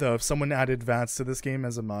mod though if someone added vats to this game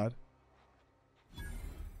as a mod.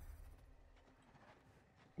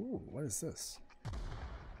 Ooh, what is this?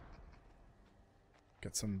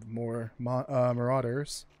 Get some more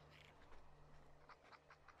marauders.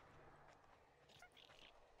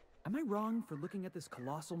 Am I wrong for looking at this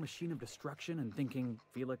colossal machine of destruction and thinking,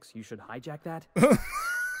 Felix, you should hijack that?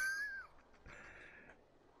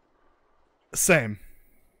 Same.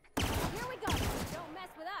 Here we go. Don't mess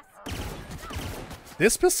with us.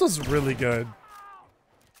 This pistol's really good.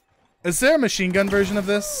 Is there a machine gun version of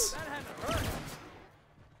this?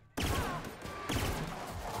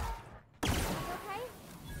 Okay?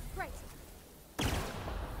 Great.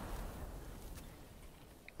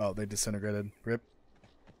 Oh, they disintegrated. Rip.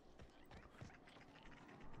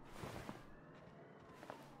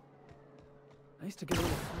 Nice to get a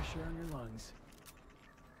little fresh air on your lungs.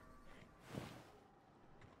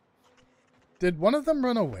 Did one of them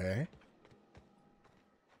run away?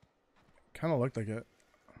 Kind of looked like it.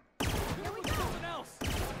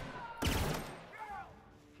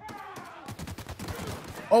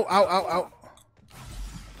 Oh, ow, ow, ow.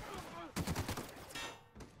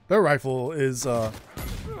 Their rifle is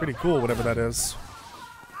pretty cool, whatever that is.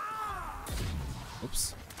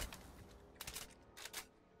 Oops.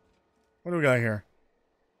 What do we got here?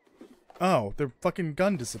 Oh, their fucking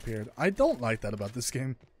gun disappeared. I don't like that about this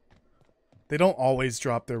game. They don't always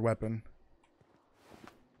drop their weapon.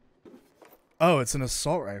 Oh, it's an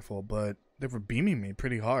assault rifle, but they were beaming me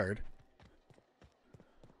pretty hard.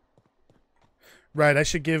 Right, I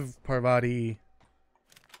should give Parvati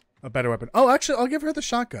a better weapon. Oh, actually, I'll give her the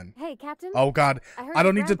shotgun. Hey, Captain. Oh God, I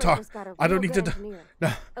don't need to talk. I don't need to.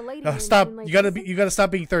 No, no, stop. You gotta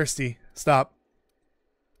stop being thirsty. Stop.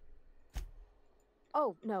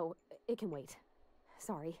 Oh, no, it can wait.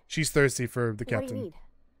 Sorry. She's thirsty for the What do you captain. need?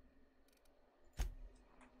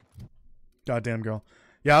 Goddamn girl.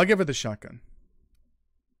 Yeah, I'll give her the shotgun.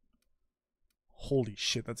 Holy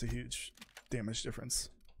shit, that's a huge damage difference.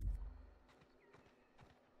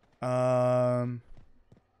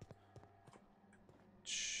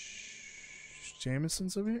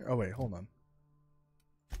 Jameson's over here? Oh wait, hold on.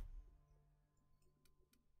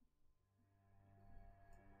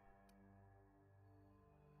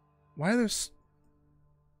 Why are there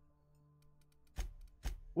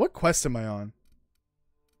What quest am I on?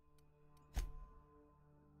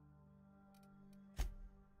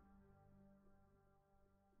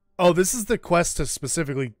 Oh, this is the quest to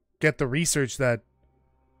specifically get the research that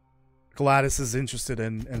Gladys is interested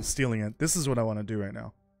in and stealing it. This is what I want to do right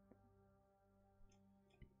now.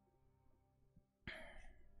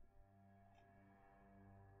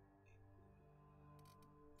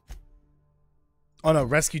 Oh no,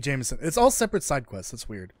 rescue Jameson. It's all separate side quests. That's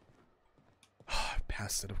weird. I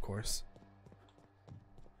passed it, of course.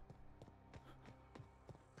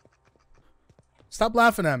 Stop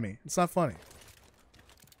laughing at me. It's not funny.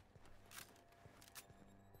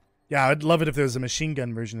 Yeah, I'd love it if there was a machine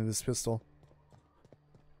gun version of this pistol.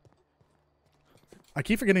 I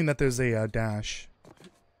keep forgetting that there's a dash.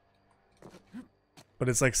 But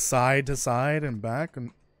it's like side to side and back.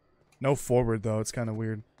 And no forward, though. It's kind of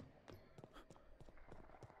weird.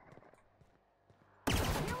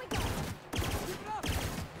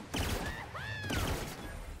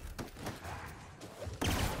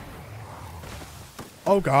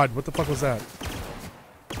 Oh god, what the fuck was that?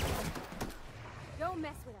 Don't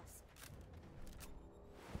mess with us.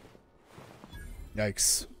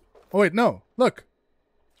 Yikes. Oh wait, no. Look.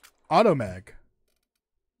 Auto mag.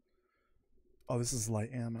 Oh, this is light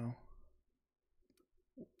ammo.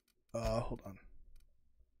 Hold on.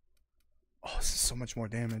 Oh, this is so much more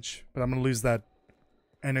damage. But I'm gonna lose that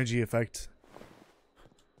energy effect.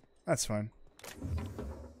 That's fine.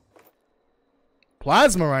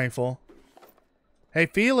 Plasma rifle. Hey,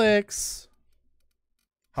 Felix.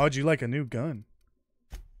 How would you like a new gun?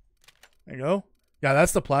 There you go. Yeah,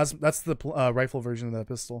 that's the plasma. That's the rifle version of that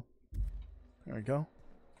pistol. There we go.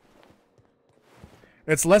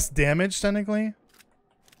 It's less damage technically.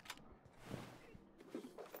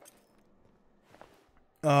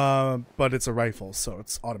 But it's a rifle, so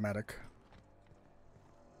it's automatic.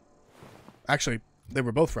 Actually, they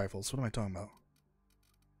were both rifles. What am I talking about?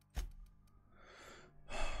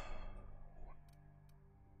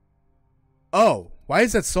 Oh, why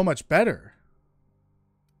is that so much better?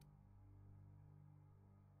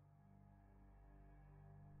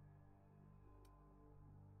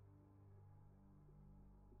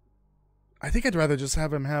 I think I'd rather just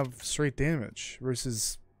have him have straight damage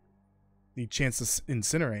versus the chance to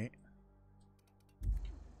incinerate.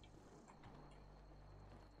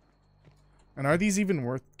 And are these even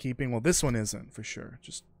worth keeping? Well, this one isn't for sure.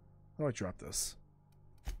 Just, how do I drop this?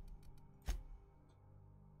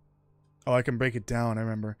 Oh, I can break it down, I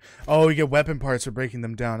remember. Oh, you get weapon parts for breaking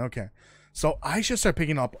them down. Okay. So I should start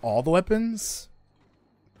picking up all the weapons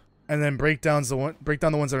and then break down the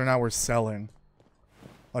ones that are not worth selling.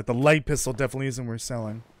 Like the light pistol definitely isn't worth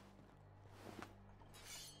selling.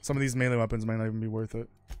 Some of these melee weapons might not even be worth it.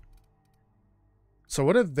 So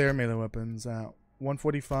what are their melee weapons at?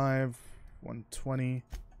 145, 120,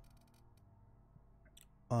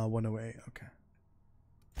 108. Okay.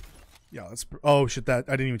 Yeah, let's... Oh, shit, that...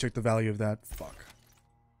 I didn't even check the value of that. Fuck.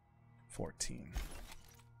 14.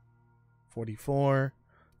 44.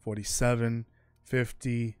 47.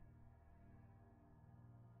 50.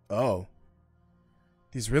 Oh.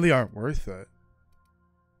 These really aren't worth it.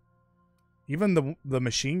 Even the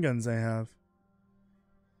machine guns I have.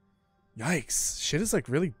 Yikes. Shit is, like,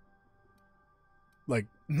 really... Like,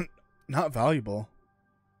 not valuable.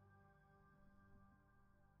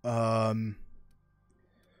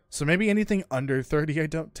 So maybe anything under 30 I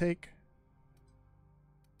don't take.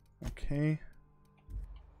 Okay.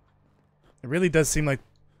 It really does seem like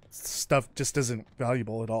stuff just isn't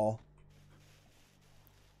valuable at all.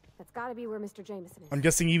 That's gotta be where Mr. Jameson is. I'm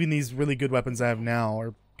guessing even these really good weapons I have now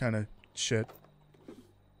are kind of shit.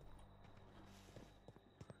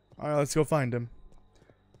 Alright, let's go find him.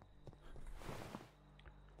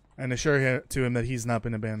 And assure to him that he's not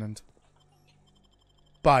been abandoned.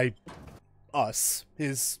 By us.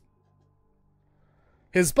 His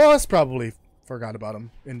boss probably forgot about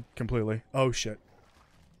him completely. Oh shit.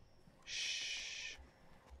 Shh.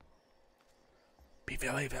 Be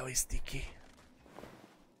very, very sticky.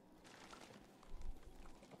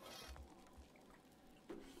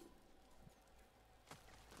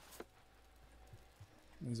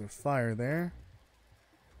 There's a fire there.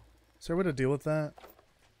 Is there a way to deal with that?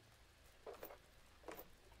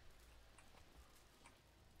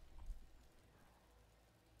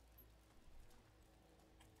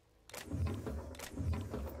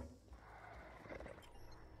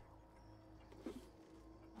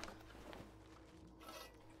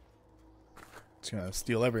 just gonna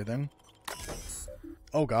steal everything.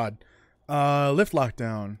 Oh god. Lift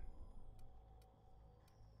lockdown.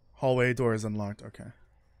 Hallway door is unlocked. Okay.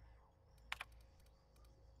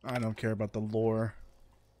 I don't care about the lore.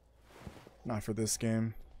 Not for this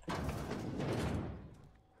game.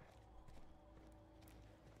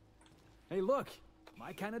 Hey, look!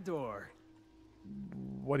 My kind of door.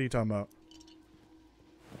 What are you talking about?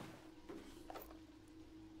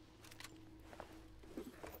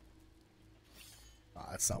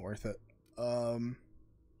 That's not worth it. Why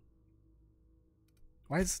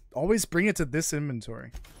is always bring it to this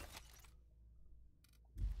inventory?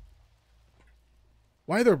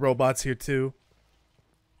 Why are there robots here too?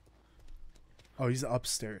 Oh, he's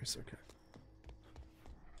upstairs. Okay.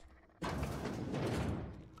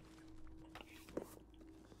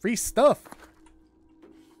 Free stuff.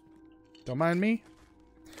 Don't mind me.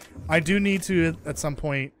 I do need to at some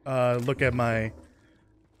point look at my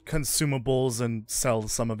consumables and sell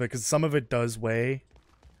some of it, because some of it does weigh.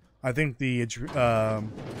 I think the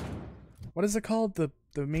what is it called? The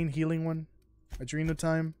main healing one? Adreno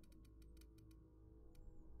time?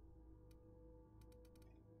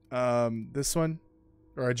 This one?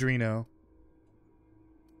 Or Adreno.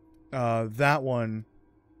 That one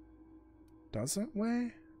doesn't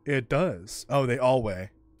weigh? It does. Oh, they all weigh.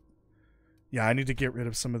 Yeah, I need to get rid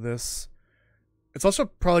of some of this. It's also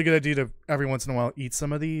probably a good idea to, every once in a while, eat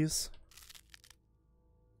some of these.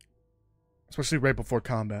 Especially right before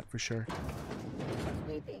combat, for sure.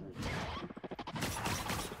 Waiting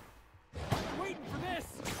for this.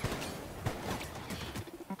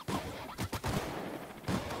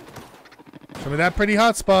 Show me that pretty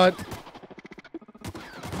hot spot.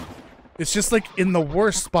 It's just like in the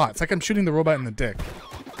worst spot. It's like I'm shooting the robot in the dick.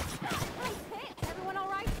 Everyone all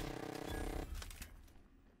right?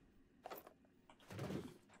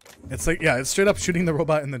 It's like, yeah, it's straight up shooting the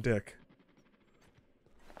robot in the dick.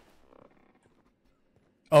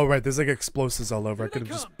 Oh, right, there's like explosives all over. I could have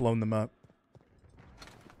just blown them up.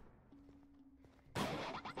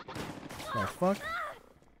 Oh, fuck.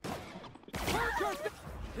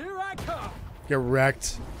 Here I come. Get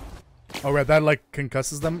wrecked. Oh, right, that like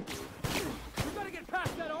concusses them. We gotta get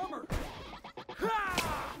past that armor.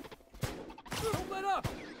 Ha! Don't let up.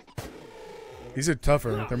 These are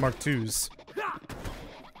tougher. They're Mark IIs.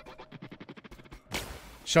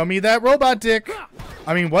 Show me that robot dick.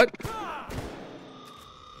 I mean, what?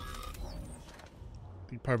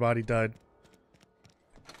 The part body died.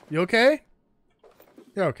 You okay?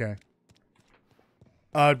 You're okay.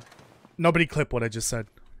 Nobody clip what I just said,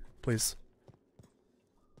 please.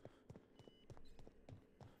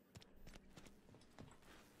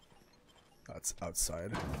 That's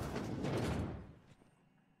outside.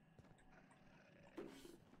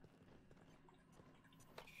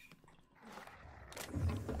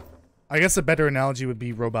 I guess a better analogy would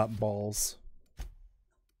be robot balls.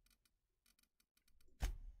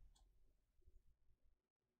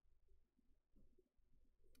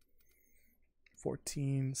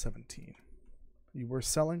 $14, $17. You were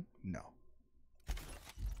selling? No.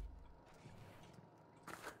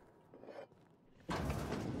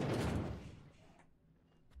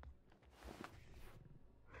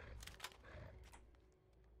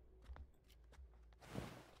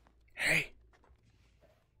 Hey.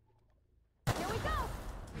 Here we go.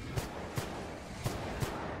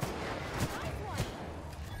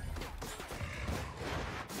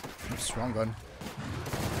 Strong gun.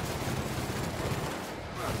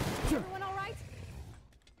 Everyone all right?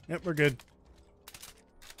 Yep, we're good.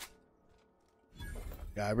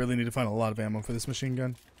 Yeah, I really need to find a lot of ammo for this machine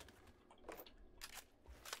gun.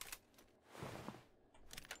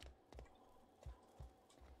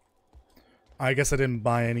 I guess I didn't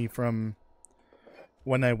buy any from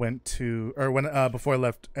when I went to, or when before I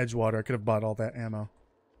left Edgewater. I could have bought all that ammo.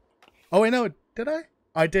 Oh wait, no, did I?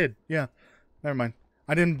 I did. Yeah, never mind.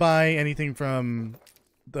 I didn't buy anything from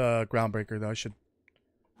the Groundbreaker though. I should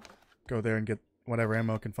go there and get whatever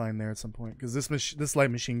ammo I can find there at some point, because this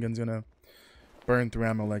light machine gun's gonna burn through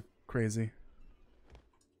ammo like crazy.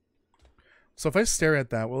 So if I stare at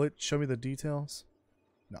that, will it show me the details?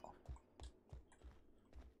 No.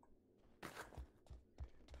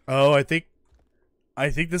 Oh, I think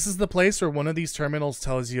this is the place where one of these terminals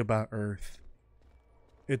tells you about Earth.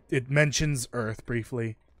 It mentions Earth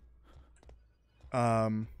briefly.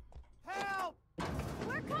 Help!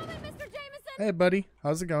 We're coming, Mr. Jameson! Hey buddy,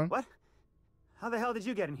 how's it going? What? How the hell did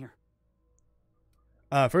you get in here?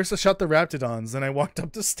 First I shot the Raptidons, then I walked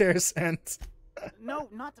up the stairs and... No,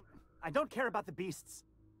 not... I don't care about the beasts.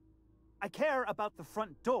 I care about the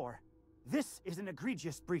front door. This is an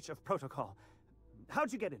egregious breach of protocol.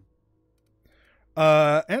 How'd you get in?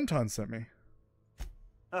 Anton sent me.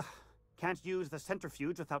 Ugh. Can't use the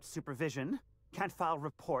centrifuge without supervision. Can't file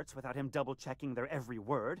reports without him double-checking their every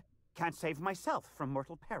word. Can't save myself from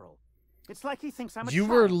mortal peril. It's like he thinks I'm a You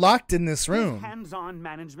child. were locked in this His room. hands-on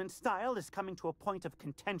management style is coming to a point of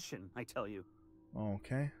contention, I tell you.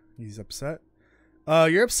 Okay, he's upset.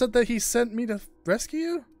 You're upset that he sent me to rescue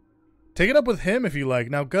you? Take it up with him if you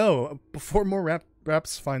like. Now go, before more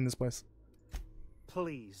raps find this place.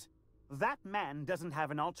 Please. That man doesn't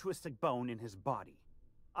have an altruistic bone in his body.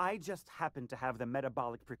 I just happen to have the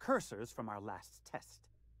metabolic precursors from our last test.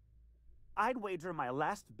 I'd wager my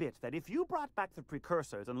last bit that if you brought back the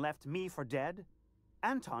precursors and left me for dead,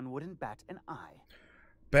 Anton wouldn't bat an eye.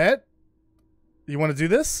 Bet? You want to do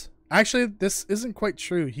this? Actually, this isn't quite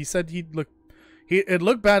true. He said it'd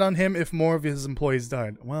look bad on him if more of his employees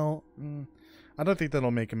died. Well, I don't think that'll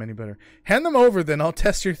make him any better. Hand them over, then I'll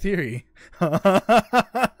test your theory.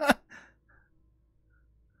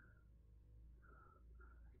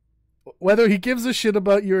 Whether he gives a shit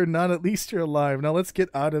about you or not, at least you're alive. Now let's get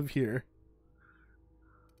out of here.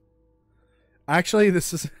 Actually,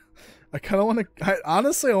 this is... I kind of want to...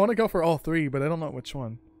 Honestly, I want to go for all three, but I don't know which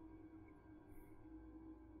one.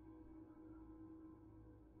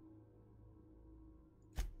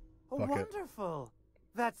 Oh, wonderful.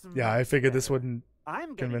 That's yeah, I figured this wouldn't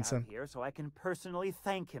I'm convince him. Here so I can personally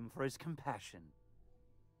thank him for his compassion.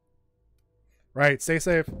 Right, stay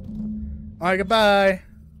safe. Alright, goodbye.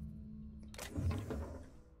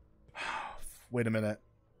 Wait a minute.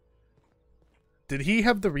 Did he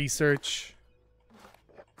have the research?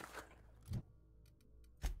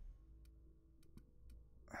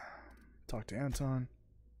 Talk to Anton.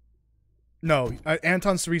 No,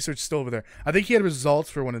 Anton's research is still over there. I think he had results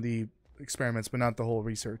for one of the experiments, but not the whole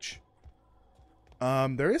research.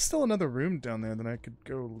 There is still another room down there that I could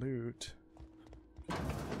go loot.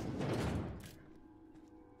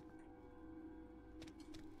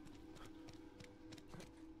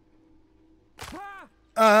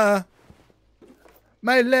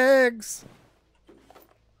 My legs!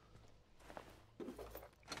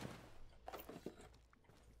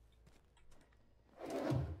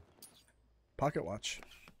 Pocket watch.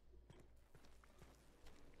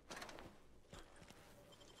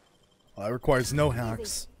 Well, that requires no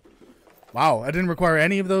hacks. Wow, I didn't require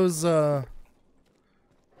any of those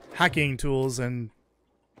hacking tools, and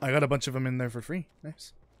I got a bunch of them in there for free.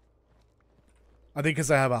 Nice. I think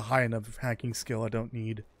because I have a high enough hacking skill, I don't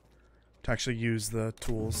need to actually use the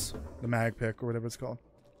tools, the mag pick or whatever it's called.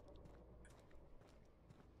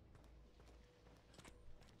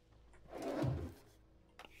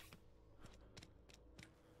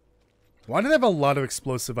 Why do they have a lot of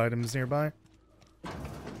explosive items nearby?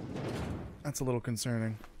 That's a little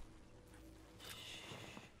concerning.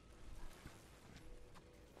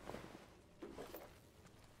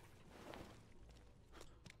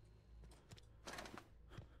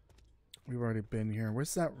 We've already been here.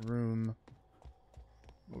 Where's that room?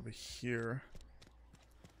 Over here.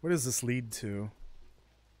 Where does this lead to?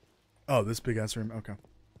 Oh, this big ass room. Okay.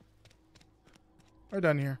 We're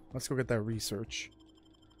done here. Let's go get that research.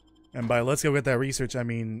 And by let's go get that research, I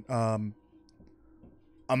mean, I'm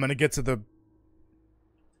gonna get to the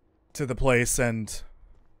place and...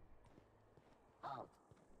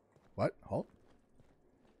 What? Halt?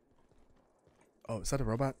 Oh, is that a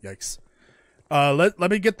robot? Yikes. Let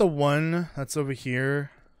me get the one that's over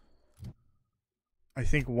here. I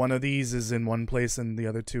think one of these is in one place and the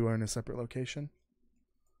other two are in a separate location.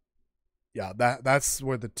 Yeah, that's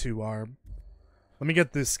where the two are. Let me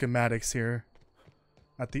get the schematics here.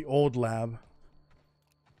 At the old lab.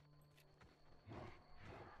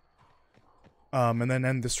 And then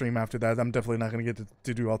end the stream after that. I'm definitely not going to get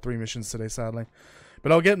to do all three missions today, sadly.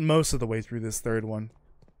 But I'll get most of the way through this third one.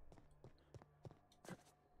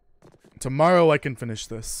 Tomorrow I can finish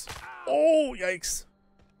this. Oh, yikes.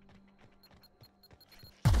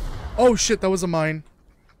 Oh, shit, that was a mine.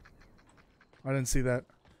 I didn't see that.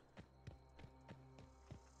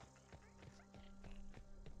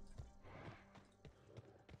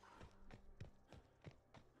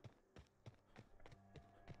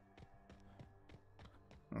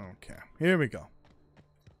 Okay, here we go.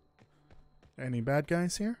 Any bad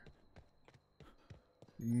guys here?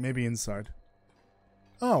 Maybe inside.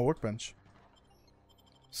 Oh, workbench.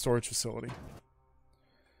 Storage facility.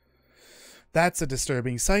 That's a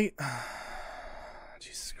disturbing sight.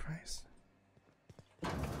 Jesus Christ.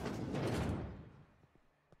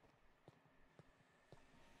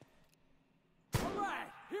 Alright,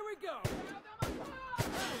 here we go.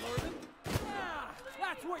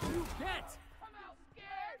 That's what you get.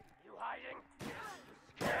 You hiding?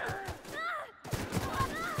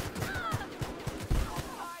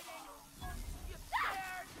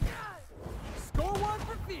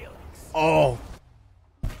 Oh.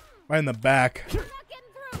 Right in the back.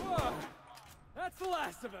 That's the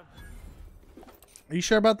last of him. Are you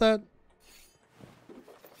sure about that?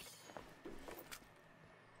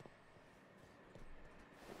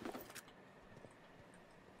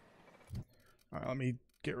 Alright, let me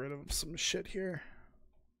get rid of some shit here.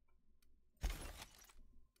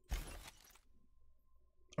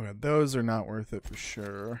 Okay, those are not worth it for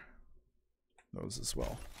sure. Those as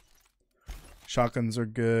well. Shotguns are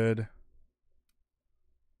good.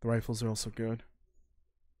 The rifles are also good.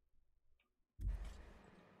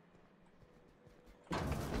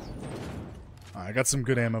 I got some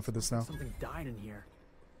good ammo for this now. Something died in here.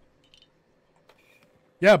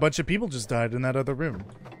 Yeah, a bunch of people just died in that other room.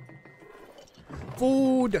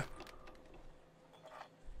 Food!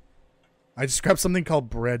 I just grabbed something called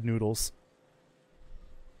bread noodles.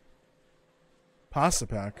 Pasta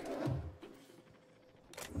pack.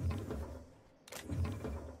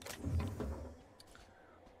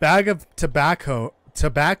 Bag of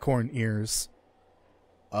tobaccorn ears.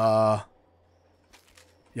 Yikes.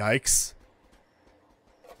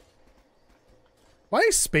 Why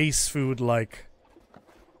is space food like...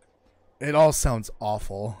 It all sounds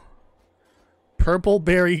awful. Purple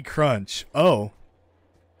berry crunch. Oh.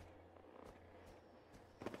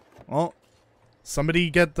 Well, somebody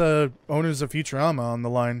get the owners of Futurama on the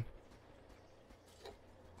line.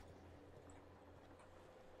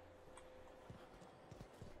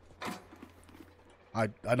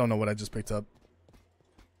 I don't know what I just picked up.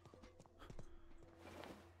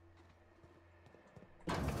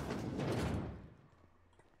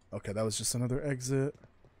 Okay, that was just another exit.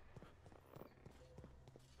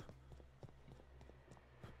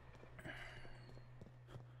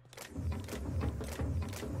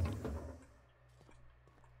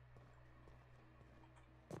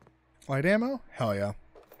 Light ammo? Hell yeah.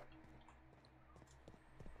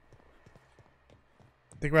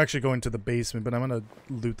 I think we're actually going to the basement, but I'm gonna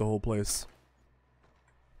loot the whole place.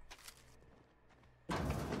 Well,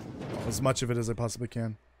 as much of it as I possibly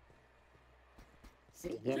can.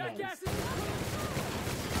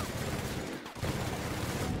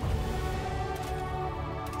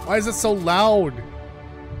 Why is it so loud?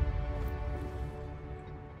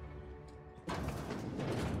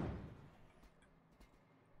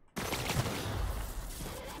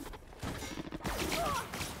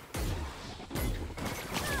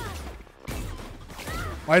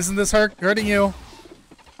 Why isn't this hurting you?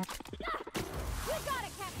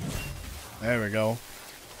 There we go.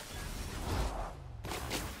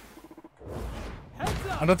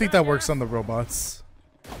 I don't think that works on the robots.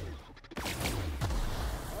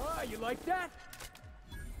 You like that?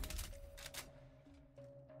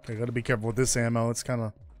 Okay, gotta be careful with this ammo. It's kind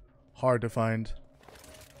of hard to find.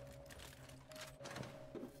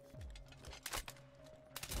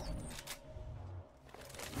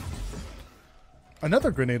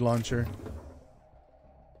 Another grenade launcher.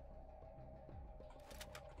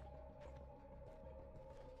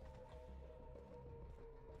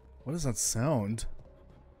 What does that sound?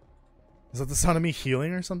 Is that the sound of me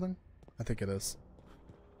healing or something? I think it is.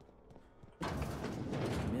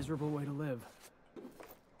 Miserable way to live.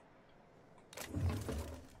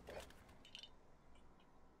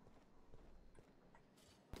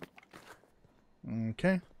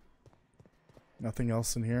 Okay. Nothing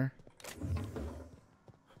else in here.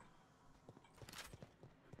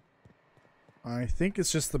 I think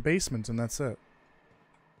it's just the basement and that's it.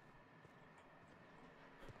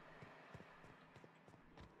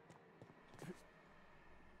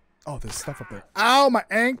 Oh, there's stuff up there. Ow, my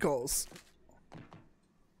ankles!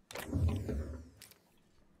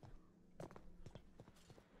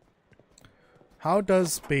 How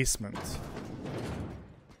does basement?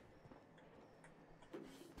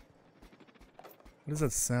 What does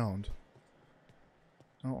that sound?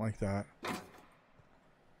 I don't like that.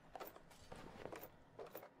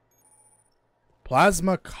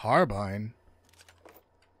 Plasma carbine.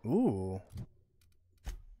 Ooh.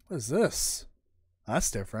 What is this?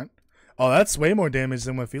 That's different. Oh, that's way more damage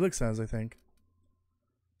than what Felix has, I think.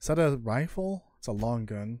 Is that a rifle? It's a long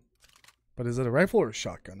gun. But is it a rifle or a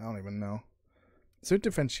shotgun? I don't even know. Is there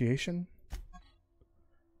differentiation?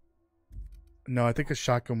 No, I think a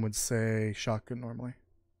shotgun would say shotgun normally.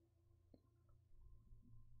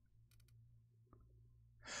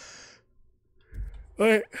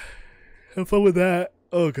 Alright. Have fun with that.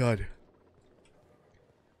 Oh god.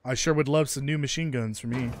 I sure would love some new machine guns for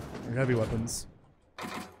me. Or heavy weapons.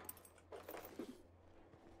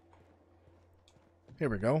 Here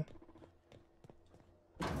we go.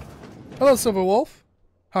 Hello, Silver Wolf.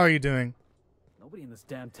 How are you doing? Nobody in this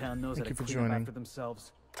damn town knows Thank how you to for clean up joining. after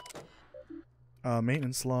themselves.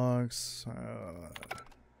 Maintenance logs.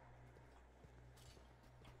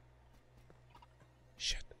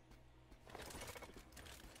 Shit.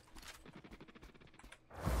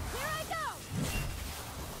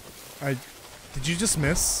 Did you just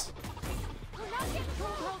miss?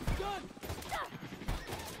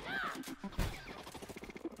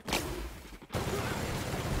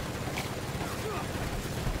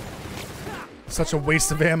 Such a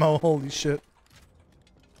waste of ammo, holy shit.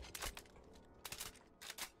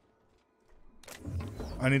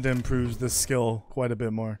 I need to improve this skill quite a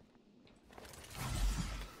bit more.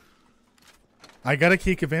 I gotta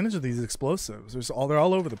take advantage of these explosives. They're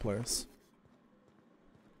all over the place.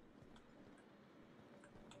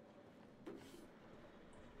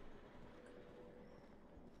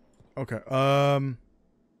 Okay,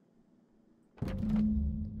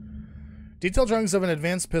 detailed drawings of an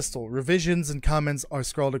advanced pistol. Revisions and comments are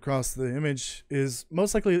scrawled across the image. Is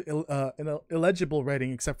most likely illegible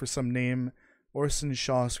writing except for some name. Orson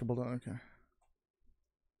Shaw scribbled on. Okay.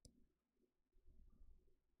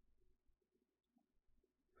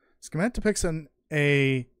 Schematic depicts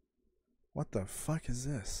what the fuck is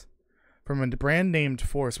this? From a brand named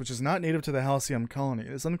force, which is not native to the Halcyon colony.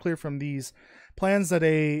 It is unclear from these plans that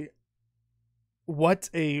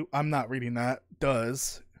I'm not reading that,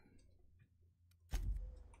 does.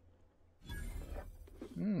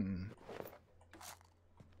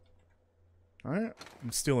 Alright,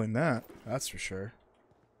 I'm stealing that, that's for sure.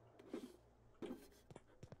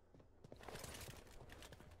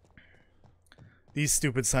 These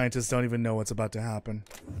stupid scientists don't even know what's about to happen.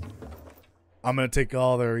 I'm gonna take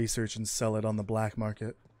all their research and sell it on the black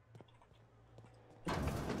market.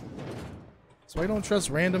 That's why I don't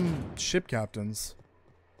trust random ship captains.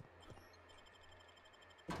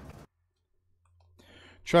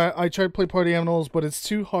 I tried to play Party Animals, but it's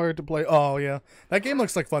too hard to play. Oh yeah, that game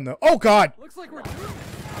looks like fun though. Oh god! Looks like we're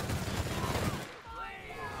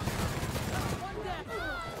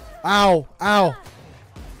Ow! Ow!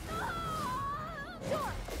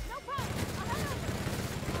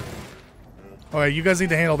 Alright, you guys need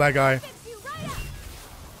to handle that guy.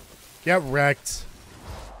 Get wrecked.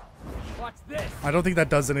 Watch this. I don't think that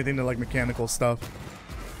does anything to like mechanical stuff.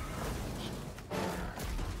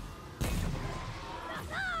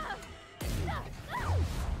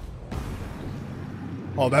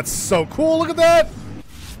 Oh, that's so cool. Look at that.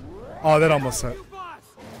 Oh, that almost hit.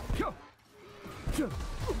 No good,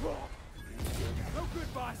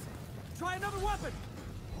 boss. Try another weapon.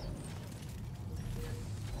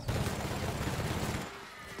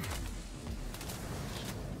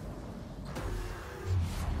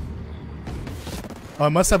 Oh,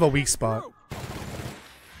 it must have a weak spot.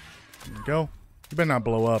 There you go. You better not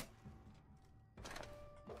blow up.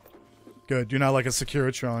 Good. You're not like a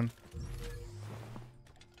Securitron.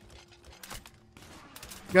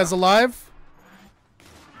 You guys alive?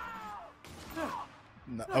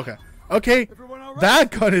 No, okay. Okay. That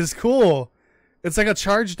gun is cool. It's like a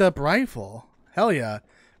charged up rifle. Hell yeah.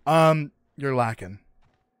 You're lacking.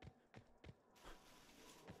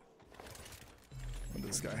 What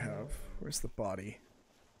does this guy have? Where's the body?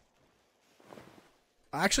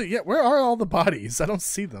 Actually, yeah, where are all the bodies? I don't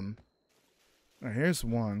see them. Alright, here's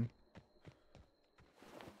one.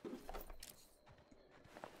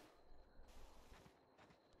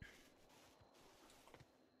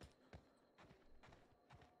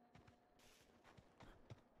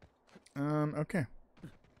 Okay.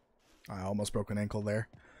 I almost broke an ankle there.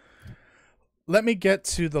 Let me get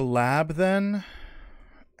to the lab then.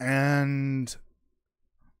 And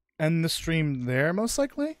end the stream there, most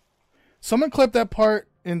likely. Someone clip that part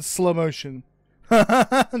in slow motion.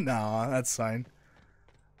 No, that's fine.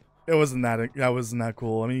 That wasn't that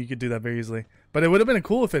cool. I mean, you could do that very easily. But it would have been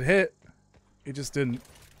cool if it hit. It just didn't.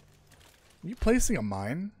 Are you placing a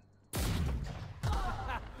mine?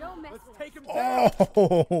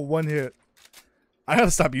 Oh, one hit. I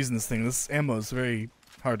gotta stop using this thing. This ammo is very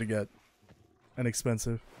hard to get and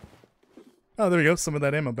expensive. Oh, there we go. Some of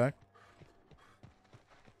that ammo back.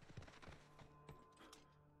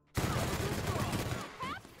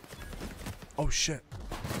 Oh shit.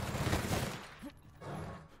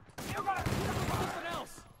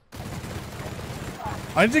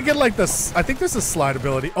 I need to get like this. I think there's a slide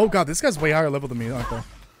ability. Oh god, this guy's way higher level than me, aren't they?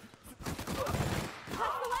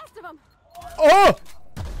 Oh!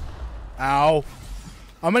 Ow.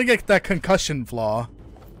 I'm gonna get that concussion flaw.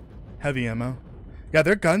 Heavy ammo. Yeah,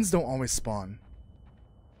 their guns don't always spawn.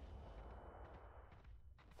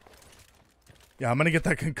 Yeah, I'm gonna get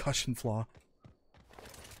that concussion flaw.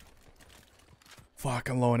 Fuck,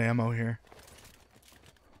 I'm low on ammo here.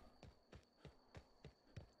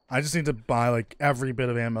 I just need to buy like every bit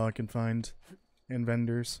of ammo I can find. and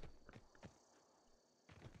vendors.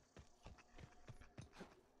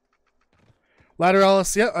 Ladder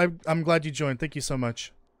Alice, yeah, I'm glad you joined. Thank you so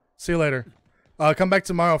much. See you later. Come back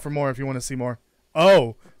tomorrow for more if you want to see more.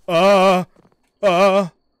 Oh,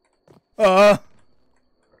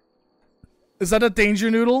 is that a danger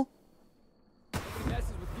noodle?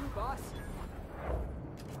 Messes with you, boss.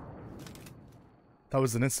 That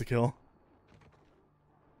was an insta-kill.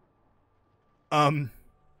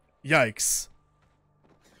 Yikes.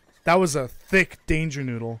 That was a thick danger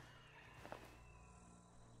noodle.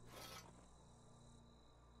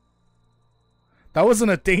 That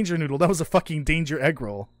wasn't a danger noodle, that was a fucking danger egg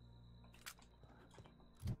roll.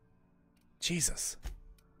 Jesus.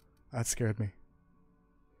 That scared me.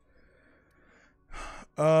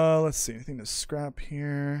 Let's see, anything to scrap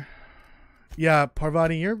here? Yeah,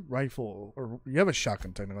 Parvati, your rifle, or you have a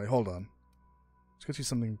shotgun technically. Hold on. Let's get you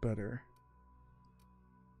something better.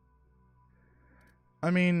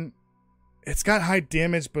 I mean, it's got high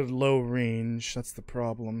damage but low range. That's the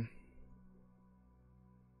problem.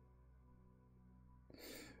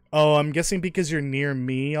 Oh, I'm guessing because you're near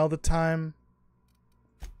me all the time.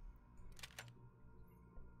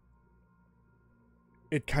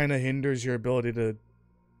 It kind of hinders your ability to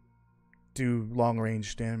do long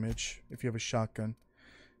range damage if you have a shotgun.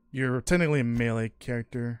 You're technically a melee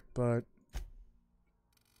character, but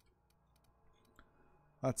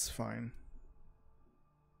that's fine.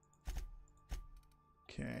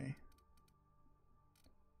 Okay.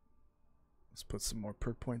 Let's put some more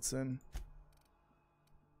perk points in.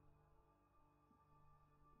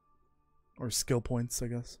 Or skill points, I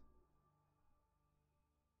guess.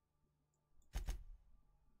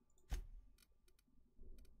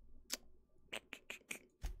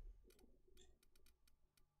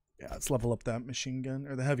 Yeah, let's level up that machine gun,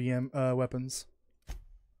 or the heavy weapons.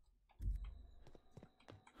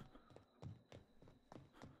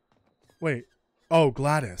 Wait. Oh,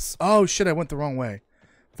 Gladys. Oh, shit, I went the wrong way.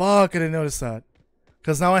 Fuck, I didn't notice that.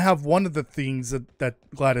 Because now I have one of the things that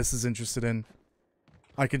Gladys is interested in.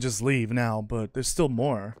 I could just leave now, but there's still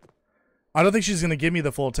more. I don't think she's going to give me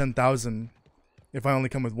the full 10,000 if I only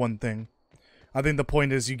come with one thing. I think the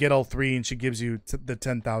point is you get all three and she gives you the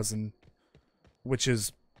 10,000. Which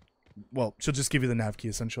is, well, she'll just give you the nav key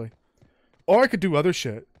essentially. Or I could do other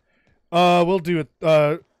shit. We'll do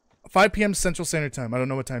it 5 p.m. Central Standard Time. I don't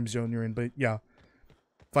know what time zone you're in, but yeah.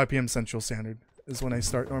 5 p.m. Central Standard is when I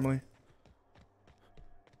start normally.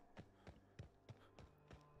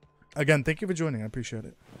 Again, thank you for joining. I appreciate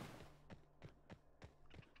it.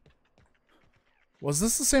 Was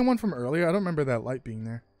this the same one from earlier? I don't remember that light being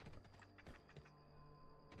there.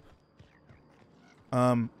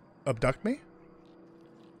 Abduct me?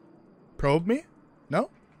 Probe me? No?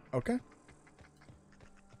 Okay.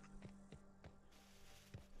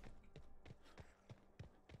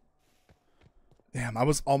 Damn, I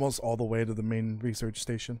was almost all the way to the main research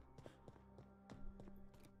station.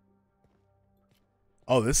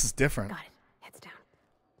 Oh, this is different. Got it. Heads down.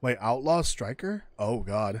 Wait, Outlaw Striker? Oh,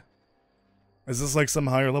 God. Is this like some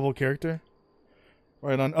higher level character?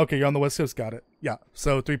 Right on. Okay, you're on the West Coast. Got it. Yeah,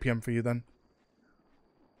 so 3 p.m. for you then.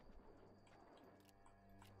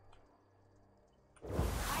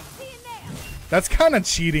 I see you now. That's kind of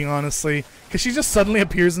cheating, honestly. Because she just suddenly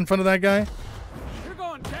appears in front of that guy. You're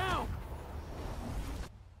going down.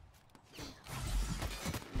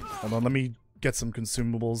 Hold on, let me get some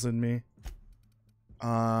consumables in me.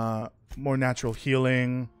 More natural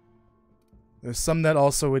healing. There's some that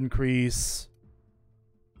also increase.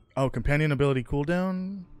 Oh, companion ability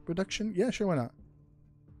cooldown reduction? Yeah, sure, why not?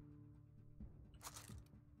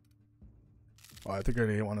 Oh, I think I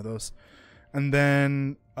already ate one of those. And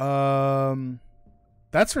then,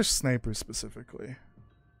 that's for snipers specifically.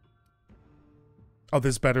 Oh,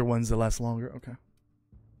 there's better ones that last longer. Okay.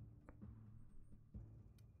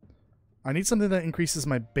 I need something that increases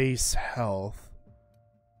my base health.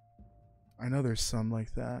 I know there's some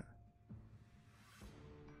like that.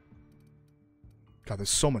 God, there's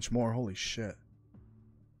so much more. Holy shit.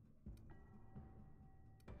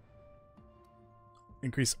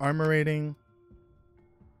 Increase armor rating.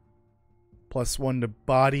 +1 to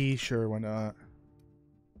body. Sure, why not?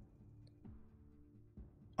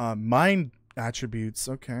 Mind attributes.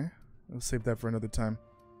 Okay. I'll save that for another time.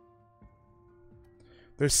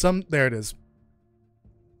 There's some... There it is.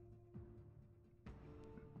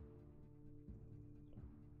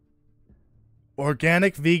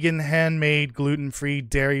 Organic, vegan, handmade, gluten-free,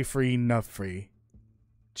 dairy-free, nut-free.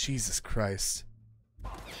 Jesus Christ.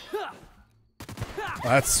 Well,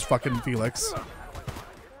 that's fucking Felix.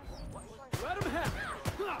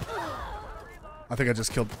 I think I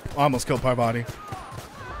just killed... almost killed Parvati.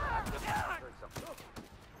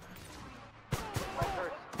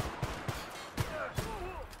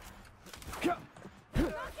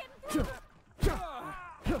 That's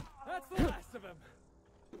the last of him.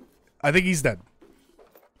 I think he's dead.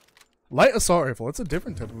 Light assault rifle. It's a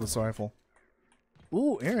different type of assault rifle.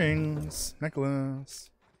 Ooh, earrings, necklace.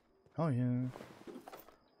 Oh yeah.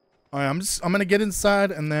 All right, I'm gonna get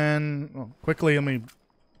inside and then quickly let me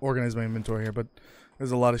organize my inventory here. But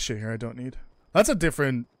there's a lot of shit here I don't need. That's a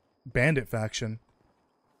different bandit faction.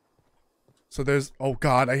 So there's, oh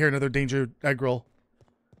god, I hear another danger egg roll.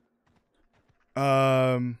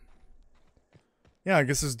 Yeah, I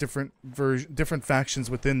guess there's different factions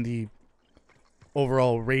within the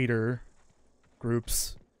overall raider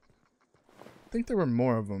groups. I think there were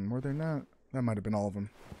more of them, were there not? That might have been all of them.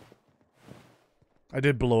 I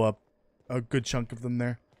did blow up a good chunk of them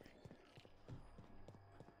there.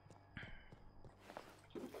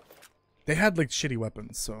 They had like shitty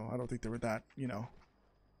weapons, so I don't think they were that, you know,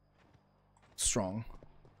 strong.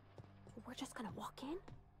 We're just gonna walk in?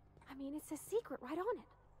 I mean, it's a secret right on it.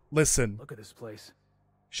 Listen. Look at this place.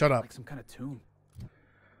 Shut up. Like some kind of tomb.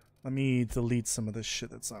 Let me delete some of this shit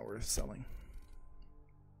that's not worth selling.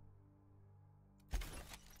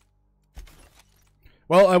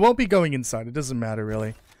 Well, I won't be going inside. It doesn't matter,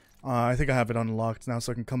 really. I think I have it unlocked now,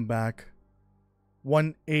 so I can come back.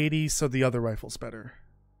 180, so the other rifle's better.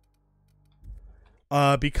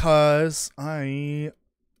 Because I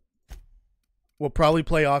will probably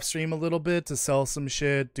play off stream a little bit to sell some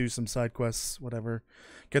shit, do some side quests, whatever.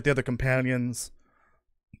 Get the other companions.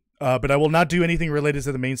 But I will not do anything related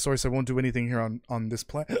to the main source. I won't do anything here on this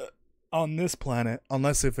planet,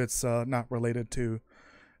 unless if it's not related to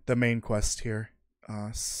the main quest here.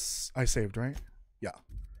 I saved, right? Yeah.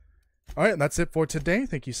 All right, that's it for today.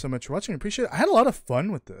 Thank you so much for watching. I appreciate it. I had a lot of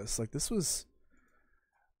fun with this. Like this was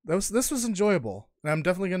enjoyable. And I'm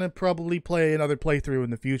definitely gonna probably play another playthrough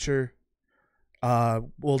in the future.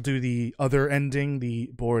 We'll do the other ending, the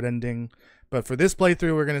board ending. But for this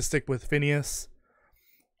playthrough, we're gonna stick with Phineas.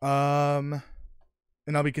 And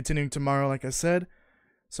I'll be continuing tomorrow, like I said.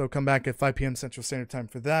 So come back at 5 p.m. Central Standard Time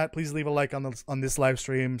for that. Please leave a like on this live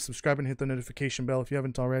stream. Subscribe and hit the notification bell if you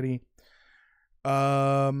haven't already.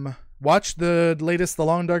 Watch the latest The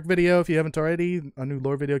Long Dark video if you haven't already. A new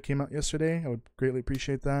lore video came out yesterday. I would greatly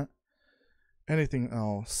appreciate that. Anything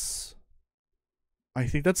else? I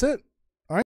think that's it.